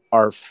you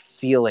are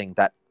feeling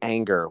that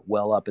anger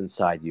well up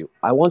inside you,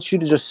 I want you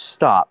to just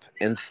stop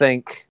and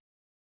think,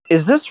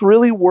 is this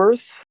really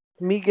worth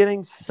me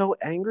getting so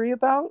angry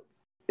about?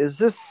 Is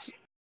this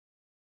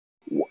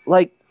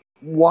like,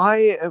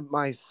 why am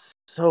I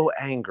so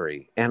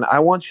angry? And I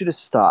want you to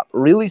stop,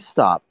 really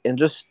stop, and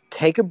just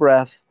take a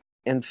breath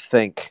and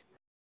think,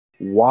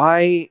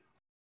 why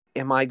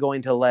am I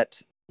going to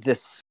let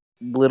this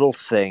little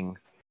thing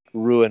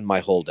ruin my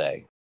whole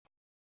day?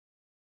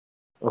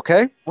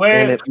 Okay,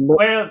 and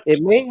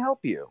it may help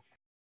you.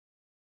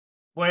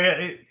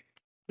 Well,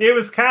 it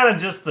was kind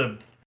of just the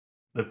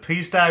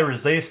piece de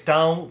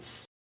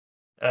resistance,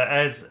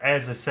 as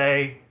they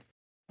say,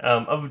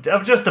 of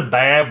just a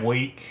bad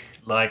week.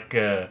 Like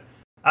I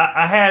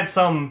had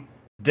some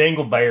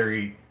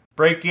dingleberry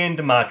break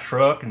into my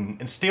truck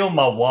and steal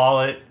my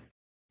wallet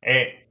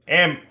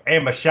and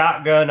my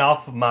shotgun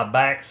off of my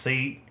back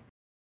seat,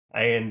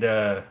 and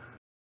I,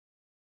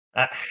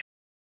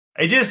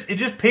 it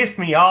just pissed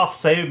me off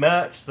so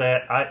much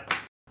that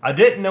I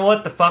didn't know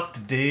what the fuck to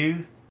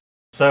do.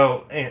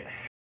 So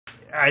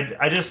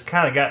I just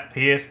kind of got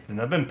pissed,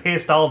 and I've been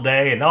pissed all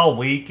day and all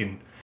week. And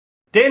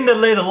then the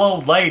little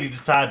old lady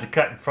decided to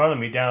cut in front of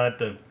me down at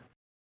the,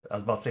 I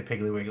was about to say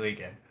Piggly Wiggly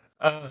again.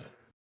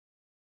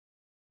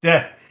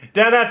 Yeah,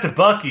 down at the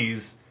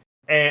Bucky's,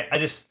 and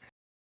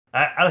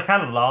I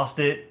kind of lost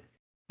it,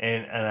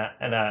 and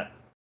I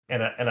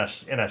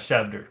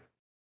shoved her.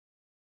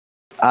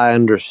 I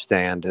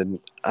understand, and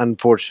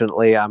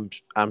unfortunately, I'm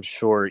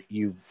sure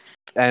you,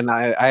 and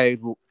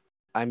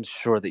I'm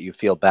sure that you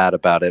feel bad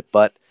about it,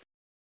 but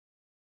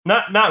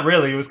Not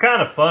really. It was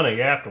kind of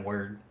funny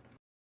afterward.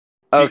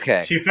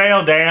 okay. She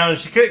fell down and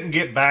she couldn't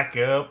get back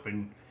up,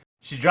 and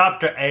she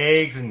dropped her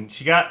eggs and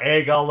she got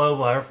egg all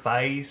over her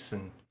face,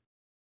 and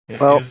it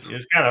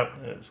was kind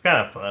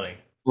of funny.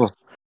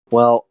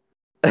 Well,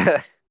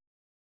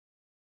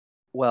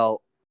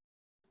 well,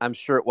 I'm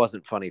sure it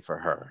wasn't funny for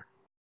her.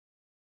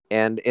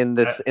 And in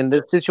this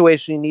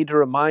situation, you need to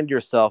remind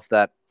yourself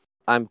that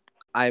I'm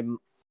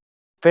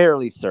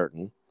fairly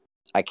certain.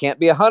 I can't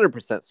be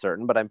 100%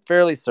 certain, but I'm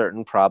fairly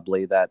certain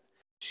probably that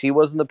she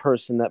wasn't the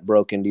person that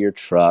broke into your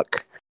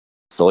truck,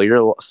 stole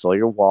your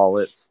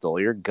wallet, stole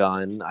your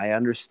gun. I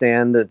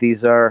understand that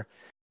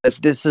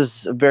this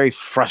is a very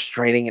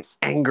frustrating and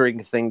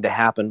angering thing to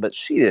happen, but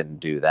she didn't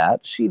do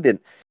that. She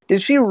didn't.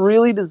 Did she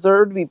really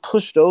deserve to be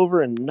pushed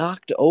over and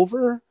knocked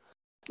over?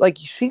 Like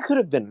she could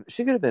have been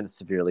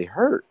severely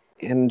hurt,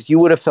 and you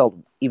would have felt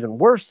even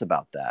worse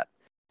about that.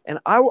 And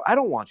I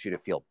don't want you to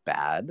feel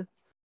bad.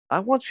 I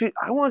want you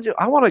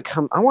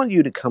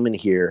to come in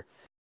here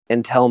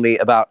and tell me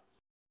about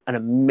an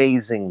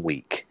amazing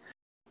week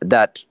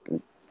that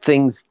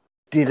things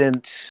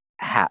didn't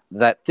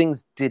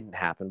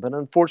happen, but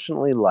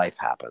unfortunately life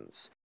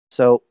happens.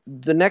 So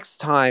the next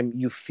time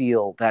you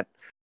feel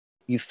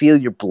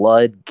your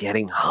blood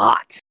getting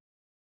hot,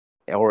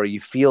 or you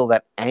feel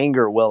that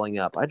anger welling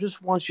up, I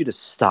just want you to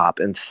stop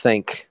and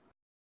think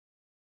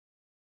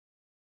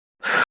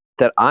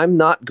that I'm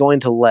not going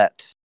to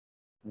let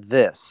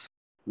this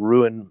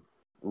ruin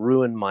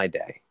my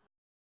day.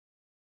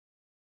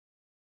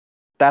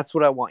 That's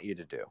what I want you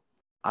to do.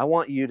 I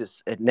want you to,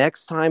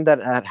 next time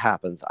that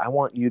happens, I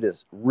want you to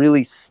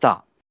really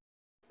stop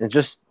and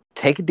just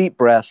take a deep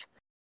breath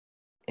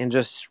and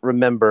just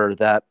remember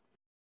that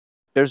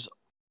there's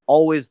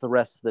always the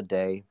rest of the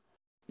day.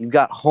 You've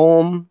got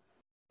home.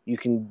 You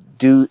can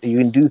do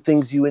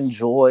things you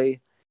enjoy.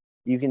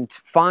 You can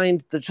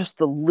find the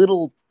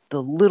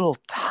little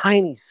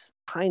tiniest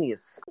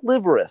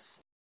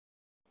sliverest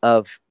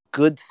of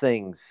good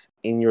things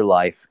in your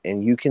life,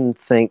 and you can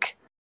think,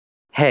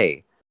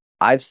 hey,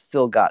 I've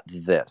still got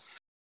this.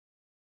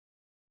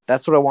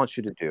 That's what I want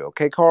you to do.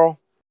 Okay, Carl?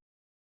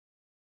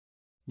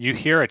 You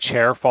hear a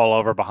chair fall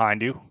over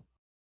behind you,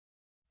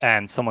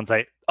 and someone's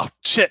like, "Oh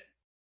shit!"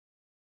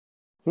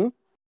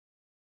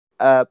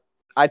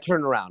 I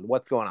turn around.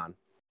 What's going on?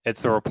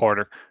 It's the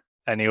reporter,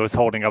 and he was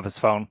holding up his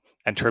phone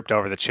and tripped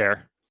over the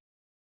chair.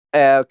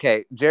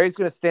 Okay, Jerry's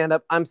going to stand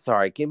up. I'm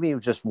sorry. Give me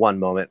just one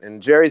moment.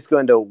 And Jerry's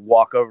going to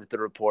walk over to the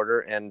reporter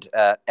and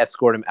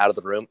escort him out of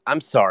the room.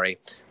 I'm sorry,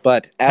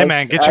 but hey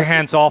man, get your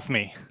hands off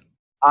me.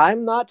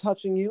 I'm not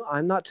touching you.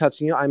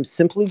 I'm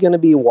simply going to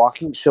be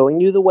showing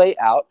you the way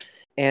out.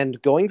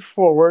 And going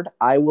forward,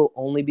 I will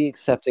only be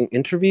accepting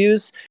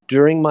interviews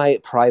during my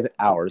private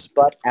hours.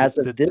 But as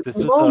of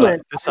this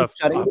moment, I'm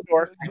shutting the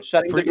door. I'm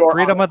shutting the door.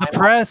 Freedom of the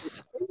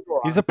press.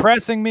 He's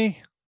oppressing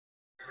me.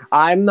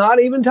 I'm not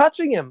even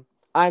touching him.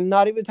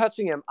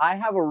 I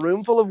have a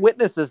room full of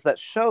witnesses that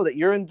show that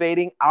you're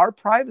invading our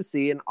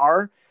privacy and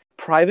our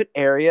private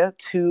area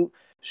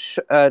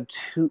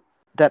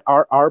that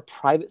are our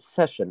private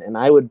session, and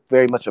I would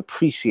very much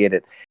appreciate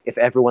it if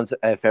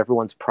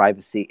everyone's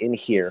privacy in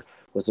here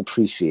was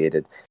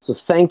appreciated. So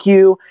thank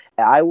you.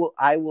 I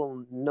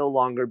will no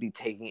longer be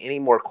taking any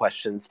more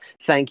questions.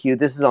 Thank you.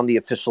 This is on the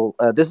official.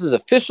 This is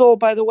official,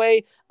 by the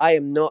way. I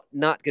am not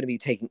going to be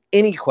taking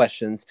any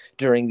questions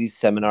during these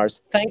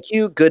seminars. Thank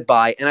you.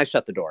 Goodbye. And I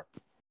shut the door.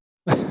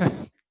 All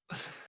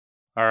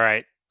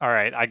right.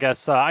 I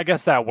guess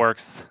that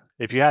works.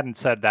 If you hadn't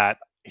said that,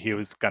 he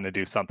was going to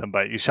do something,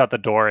 but you shut the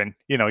door, and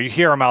you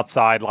hear him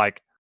outside,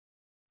 like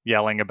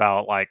yelling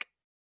about, like,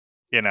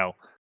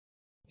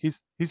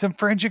 he's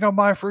infringing on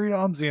my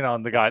freedoms.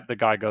 And the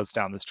guy goes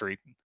down the street.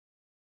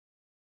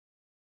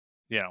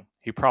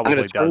 He probably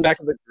does. Turn back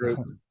to the group.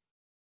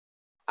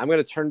 I'm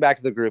going to turn back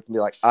to the group and be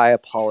like, I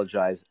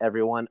apologize,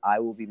 everyone. I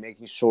will be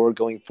making sure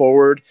going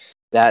forward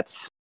that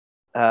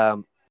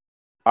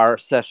Our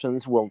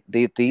sessions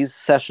these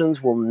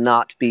sessions will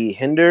not be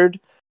hindered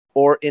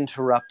or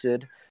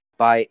interrupted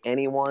by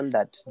anyone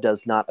that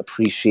does not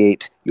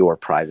appreciate your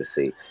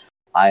privacy.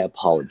 I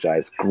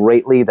apologize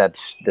greatly that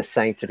the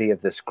sanctity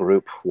of this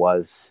group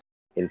was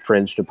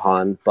infringed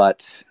upon,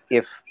 but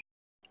if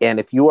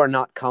you are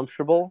not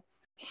comfortable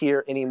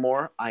here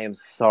anymore, I am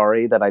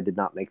sorry that I did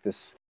not make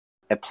this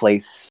a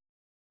place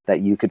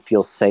that you could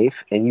feel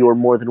safe, and you are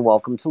more than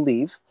welcome to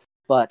leave.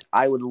 But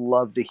I would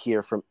love to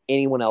hear from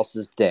anyone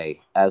else's day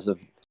as of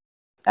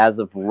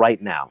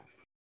right now.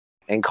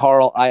 And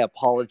Carl, I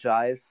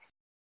apologize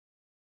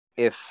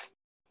if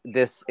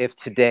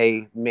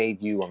today made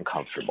you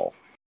uncomfortable.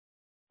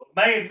 What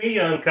made me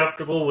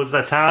uncomfortable was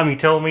the time he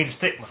told me to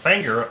stick my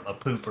finger up my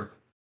pooper.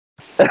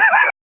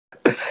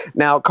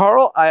 Now,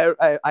 Carl,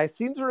 I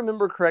seem to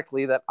remember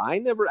correctly that I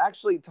never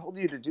actually told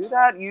you to do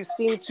that. You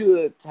seem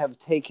to have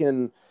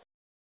taken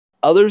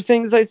other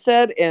things I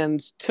said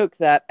and took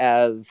that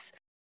as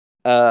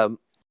as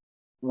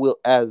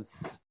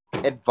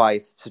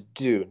advice to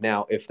do.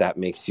 Now, if that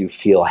makes you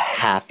feel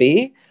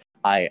happy,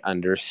 I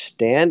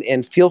understand,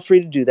 and feel free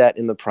to do that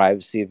in the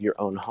privacy of your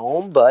own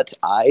home, but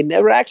I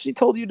never actually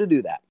told you to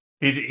do that.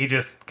 He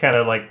just kind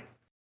of like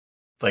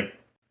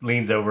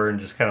leans over and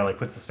just kind of like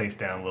puts his face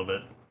down a little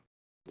bit.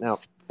 Now,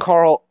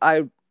 Carl,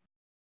 I've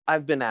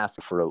been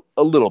asked for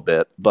a little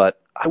bit,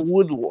 but I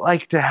would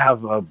like to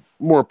have a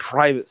more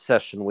private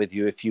session with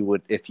you if you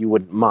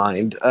wouldn't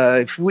mind.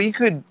 I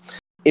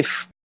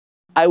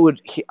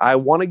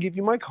want to give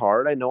you my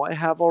card. I know I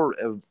have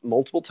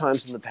multiple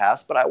times in the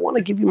past, but I want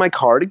to give you my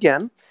card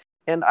again,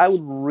 and I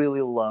would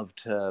really love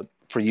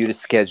for you to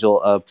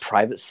schedule a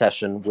private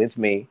session with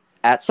me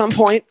at some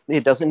point.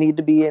 It doesn't need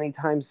to be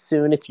anytime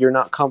soon if you're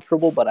not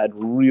comfortable, but I'd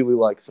really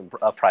like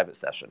a private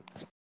session.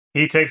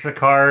 He takes the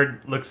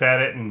card, looks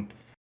at it, and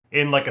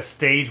in like a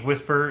stage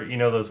whisper, you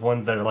know, those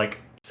ones that are like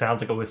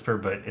sounds like a whisper,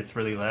 but it's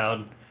really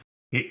loud.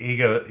 He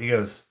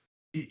goes,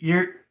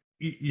 you're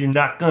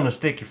not gonna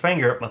stick your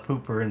finger up my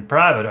pooper in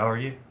private, are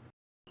you?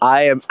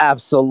 I am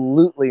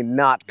absolutely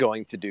not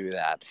going to do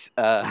that.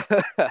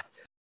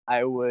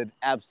 I would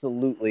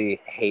absolutely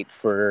hate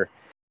for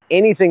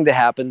anything to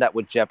happen that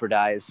would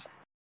jeopardize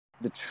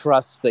the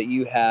trust that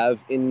you have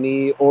in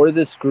me or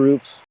this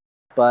group,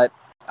 but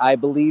I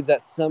believe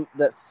that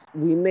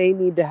we may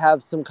need to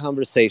have some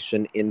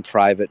conversation in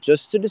private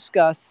just to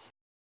discuss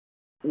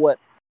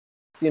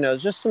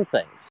just some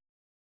things.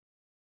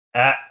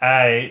 I'll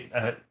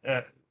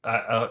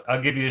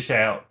give you a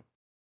shout.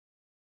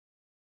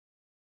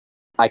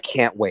 I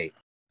can't wait.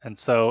 And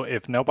so,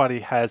 if nobody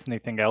has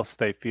anything else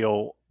they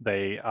feel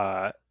they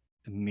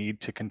need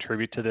to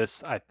contribute to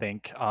this, I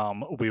think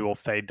we will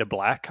fade to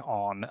black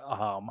on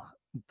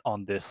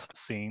this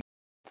scene.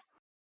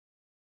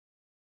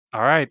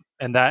 All right.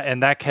 In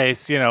that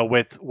case,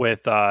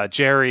 with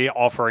Jerry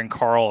offering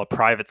Carl a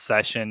private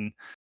session,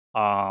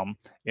 that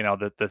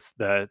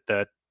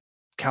the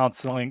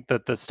counseling,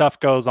 that the stuff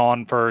goes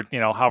on for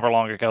however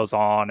long it goes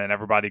on, and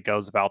everybody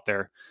goes about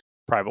their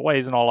private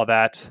ways and all of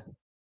that,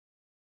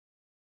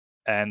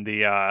 and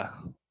the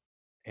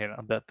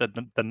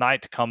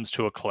night comes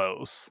to a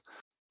close,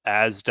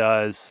 as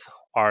does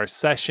our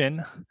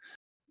session.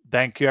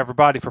 Thank you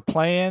everybody for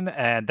playing,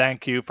 and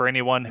thank you for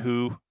anyone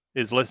who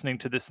is listening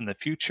to this in the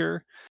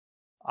future.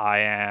 I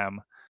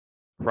am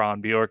Ron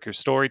Bjork, your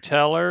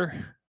storyteller,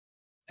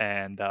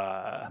 and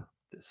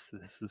this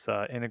is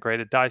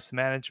Integrated Dice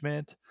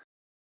Management.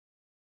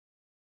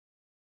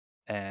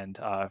 And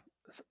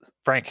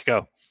Frank,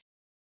 go.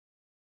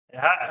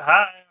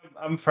 Hi,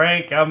 I'm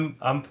Frank.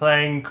 I'm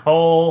playing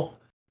Cole.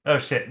 Oh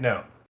shit,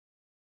 no.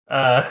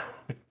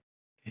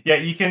 Yeah,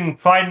 you can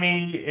find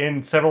me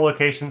in several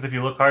locations if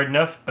you look hard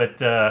enough, but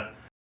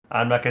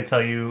I'm not going to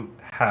tell you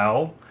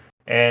how.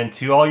 And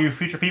to all you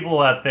future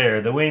people out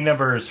there, the winning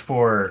numbers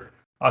for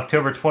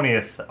October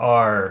 20th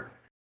are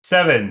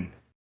 7,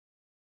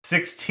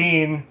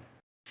 16,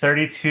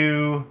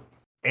 32,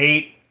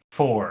 8,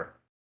 4.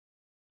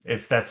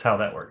 If that's how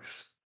that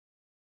works.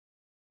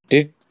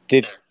 Did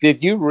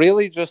you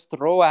really just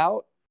throw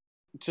out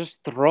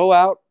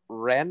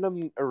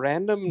random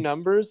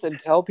numbers and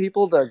tell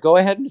people to go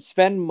ahead and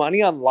spend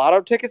money on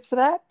lotto tickets for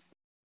that?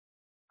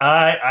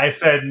 I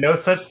said no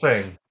such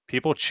thing.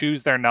 People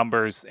choose their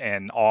numbers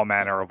in all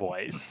manner of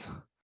ways.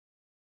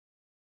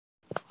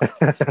 I'm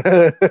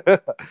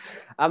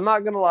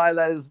not gonna lie,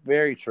 that is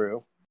very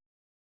true.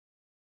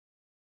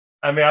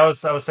 I mean, I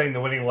was saying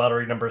the winning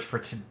lottery numbers for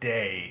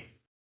today.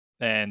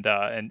 And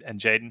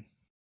Jaden.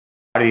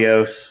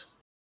 Adios.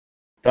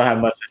 Don't have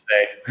much to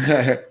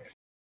say.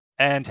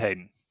 And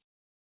Hayden.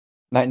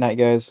 Night,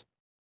 guys.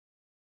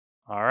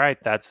 All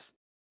right, that's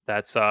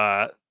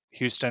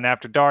Houston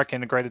After Dark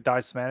Integrated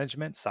Dice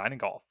Management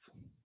signing off.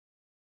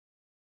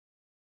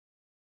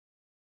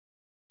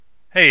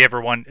 Hey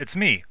everyone, it's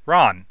me,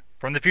 Ron,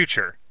 from the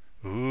future.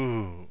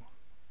 Ooh.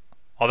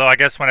 Although I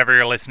guess whenever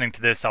you're listening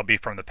to this, I'll be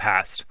from the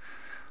past.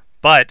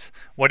 But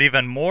what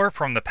even more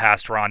from the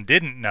past Ron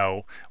didn't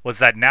know was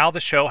that now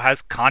the show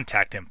has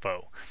contact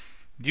info.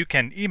 You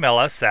can email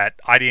us at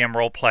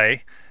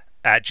idmroleplay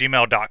at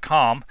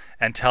gmail.com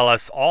and tell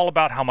us all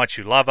about how much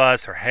you love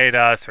us or hate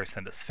us or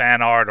send us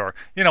fan art or,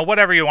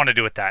 whatever you want to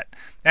do with that.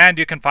 And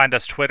you can find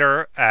us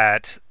Twitter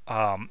at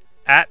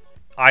IDM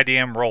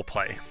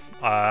Roleplay.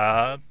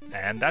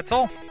 And that's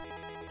all.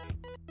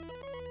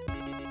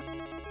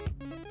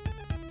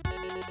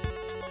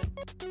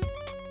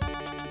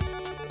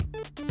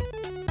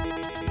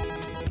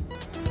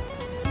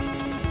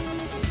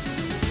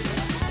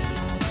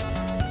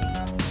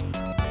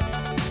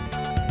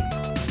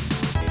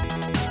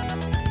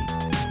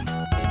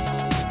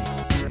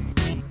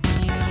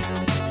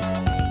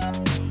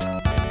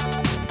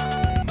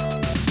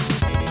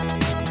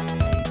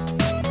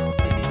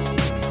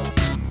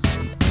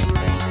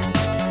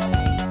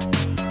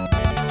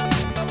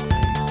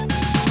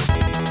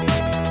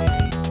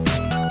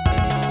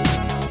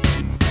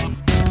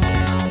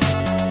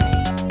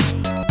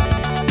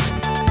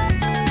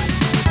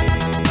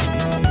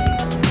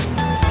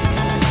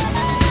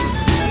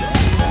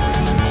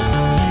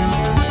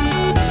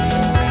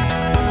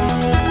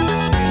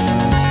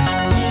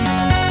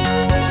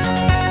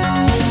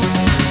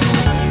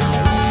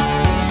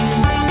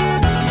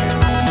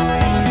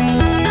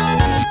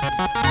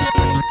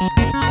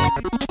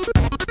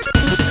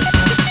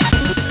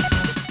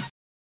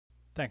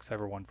 Thanks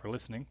everyone for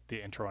listening.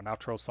 The intro and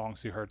outro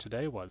songs you heard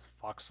today was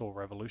Foxhole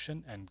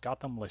Revolution and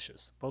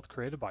Gothamlicious, both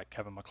created by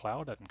Kevin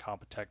MacLeod at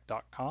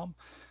Incompetech.com,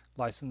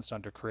 licensed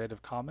under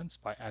Creative Commons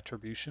by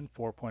Attribution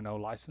 4.0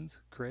 license,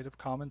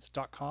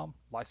 CreativeCommons.com,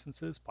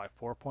 licenses by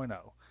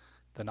 4.0.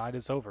 The night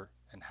is over,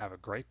 and have a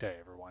great day,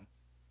 everyone.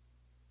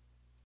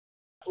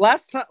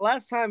 Last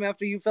time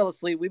after you fell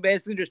asleep, we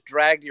basically just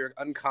dragged your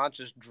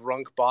unconscious,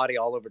 drunk body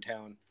all over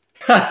town.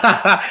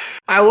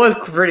 I was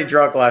pretty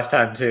drunk last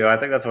time too. I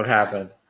think that's what happened.